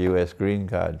get the US green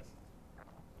card.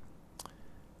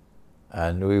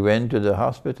 And we went to the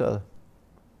hospital.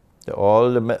 All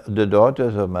the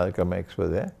daughters of Malcolm X were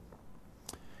there.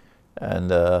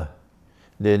 And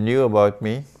they knew about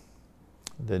me.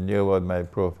 They knew about my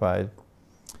profile.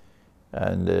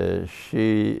 And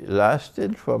she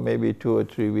lasted for maybe 2 or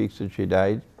 3 weeks and she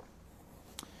died.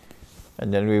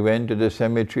 And then we went to the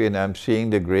cemetery, and I'm seeing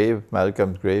the grave,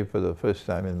 Malcolm's grave, for the first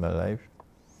time in my life.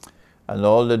 And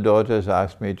all the daughters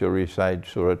asked me to recite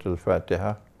Surah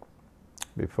Al-Fatiha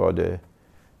before the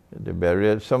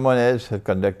burial. Someone else had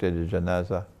conducted the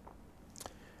janazah.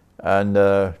 And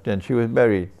then she was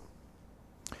buried.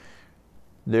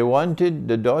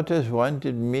 The daughters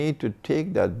wanted me to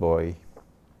take that boy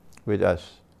with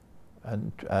us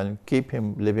and keep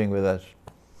him living with us.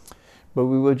 But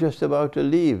we were just about to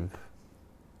leave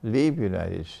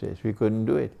United States. We couldn't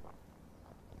do it.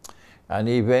 And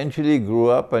he eventually grew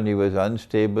up, and he was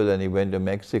unstable, and he went to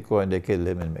Mexico, and they killed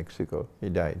him in Mexico. He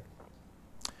died.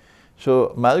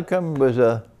 So Malcolm was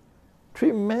a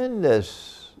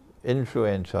tremendous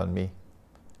influence on me.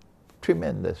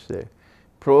 Tremendous. The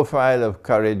profile of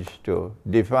courage to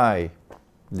defy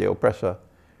the oppressor,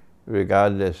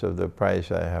 regardless of the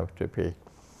price I have to pay.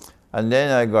 And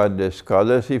then I got the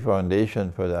scholarly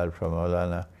foundation for that from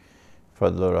Maulana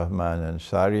Fadlur Rahman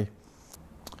Ansari.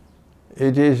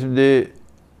 It is the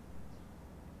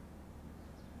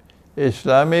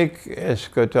Islamic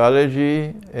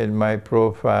eschatology in my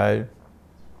profile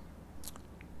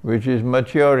which is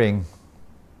maturing.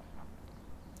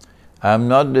 I'm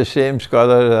not the same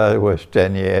scholar that I was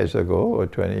 10 years ago or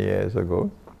 20 years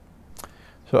ago.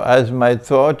 So as my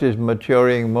thought is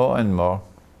maturing more and more,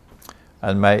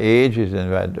 and my age is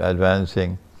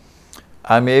advancing,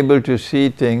 I'm able to see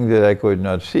things that I could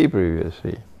not see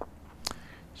previously.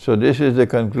 So this is the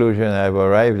conclusion I've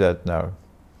arrived at now.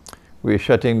 We're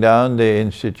shutting down the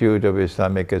Institute of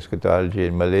Islamic Eschatology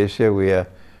in Malaysia. We are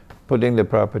putting the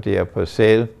property up for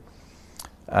sale,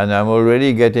 and I'm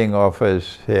already getting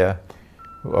offers here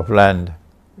of land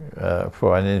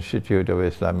for an Institute of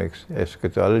Islamic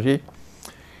Eschatology.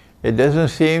 It doesn't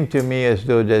seem to me as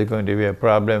though there's going to be a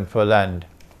problem for land.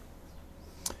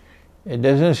 It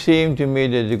doesn't seem to me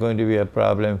that there's going to be a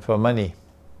problem for money.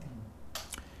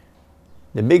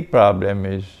 The big problem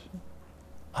is,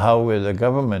 how will the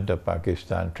government of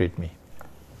Pakistan treat me?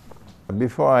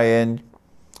 Before I end,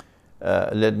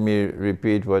 let me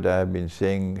repeat what I have been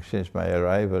saying since my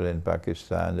arrival in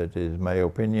Pakistan, that is my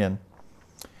opinion,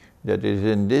 that is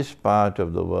in this part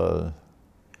of the world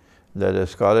that a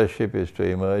scholarship is to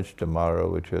emerge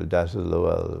tomorrow which will dazzle the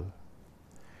world,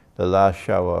 the last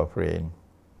shower of rain.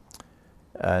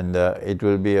 And it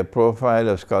will be a profile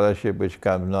of scholarship which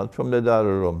comes not from the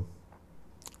Darul Uloom,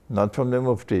 not from the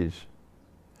muftis,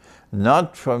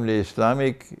 not from the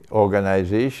Islamic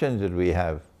organizations that we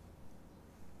have,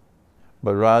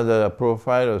 but rather a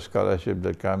profile of scholarship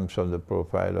that comes from the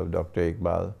profile of Dr.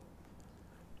 Iqbal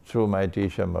through my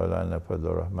teacher Maulana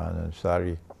Fadlur Rahman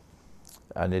Ansari.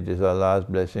 And it is Allah's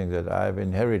blessing that I have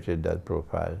inherited that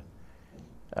profile.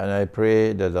 And I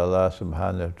pray that Allah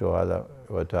subhanahu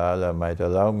wa ta'ala might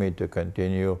allow me to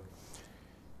continue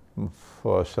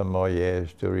for some more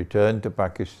years, to return to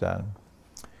Pakistan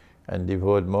and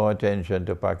devote more attention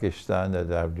to Pakistan that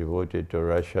I have devoted to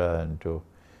Russia and to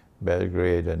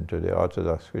Belgrade and to the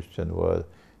Orthodox Christian world,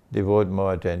 devote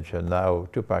more attention now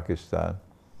to Pakistan,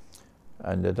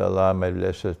 and that Allah may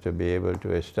bless us to be able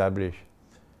to establish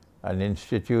an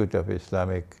institute of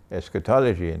Islamic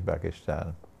eschatology in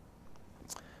Pakistan.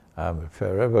 I'm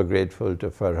forever grateful to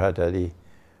Farhat Ali,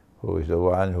 who is the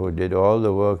one who did all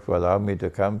the work to allow me to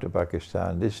come to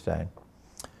Pakistan this time.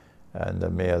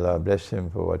 And may Allah bless him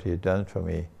for what he's done for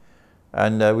me.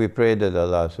 And we pray that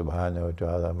Allah subhanahu wa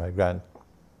ta'ala might grant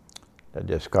that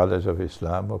the scholars of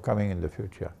Islam who are coming in the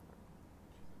future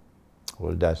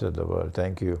will dazzle the world.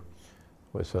 Thank you.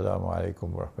 Wassalamu alaikum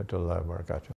wa rahmatullahi wa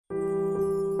barakatuh.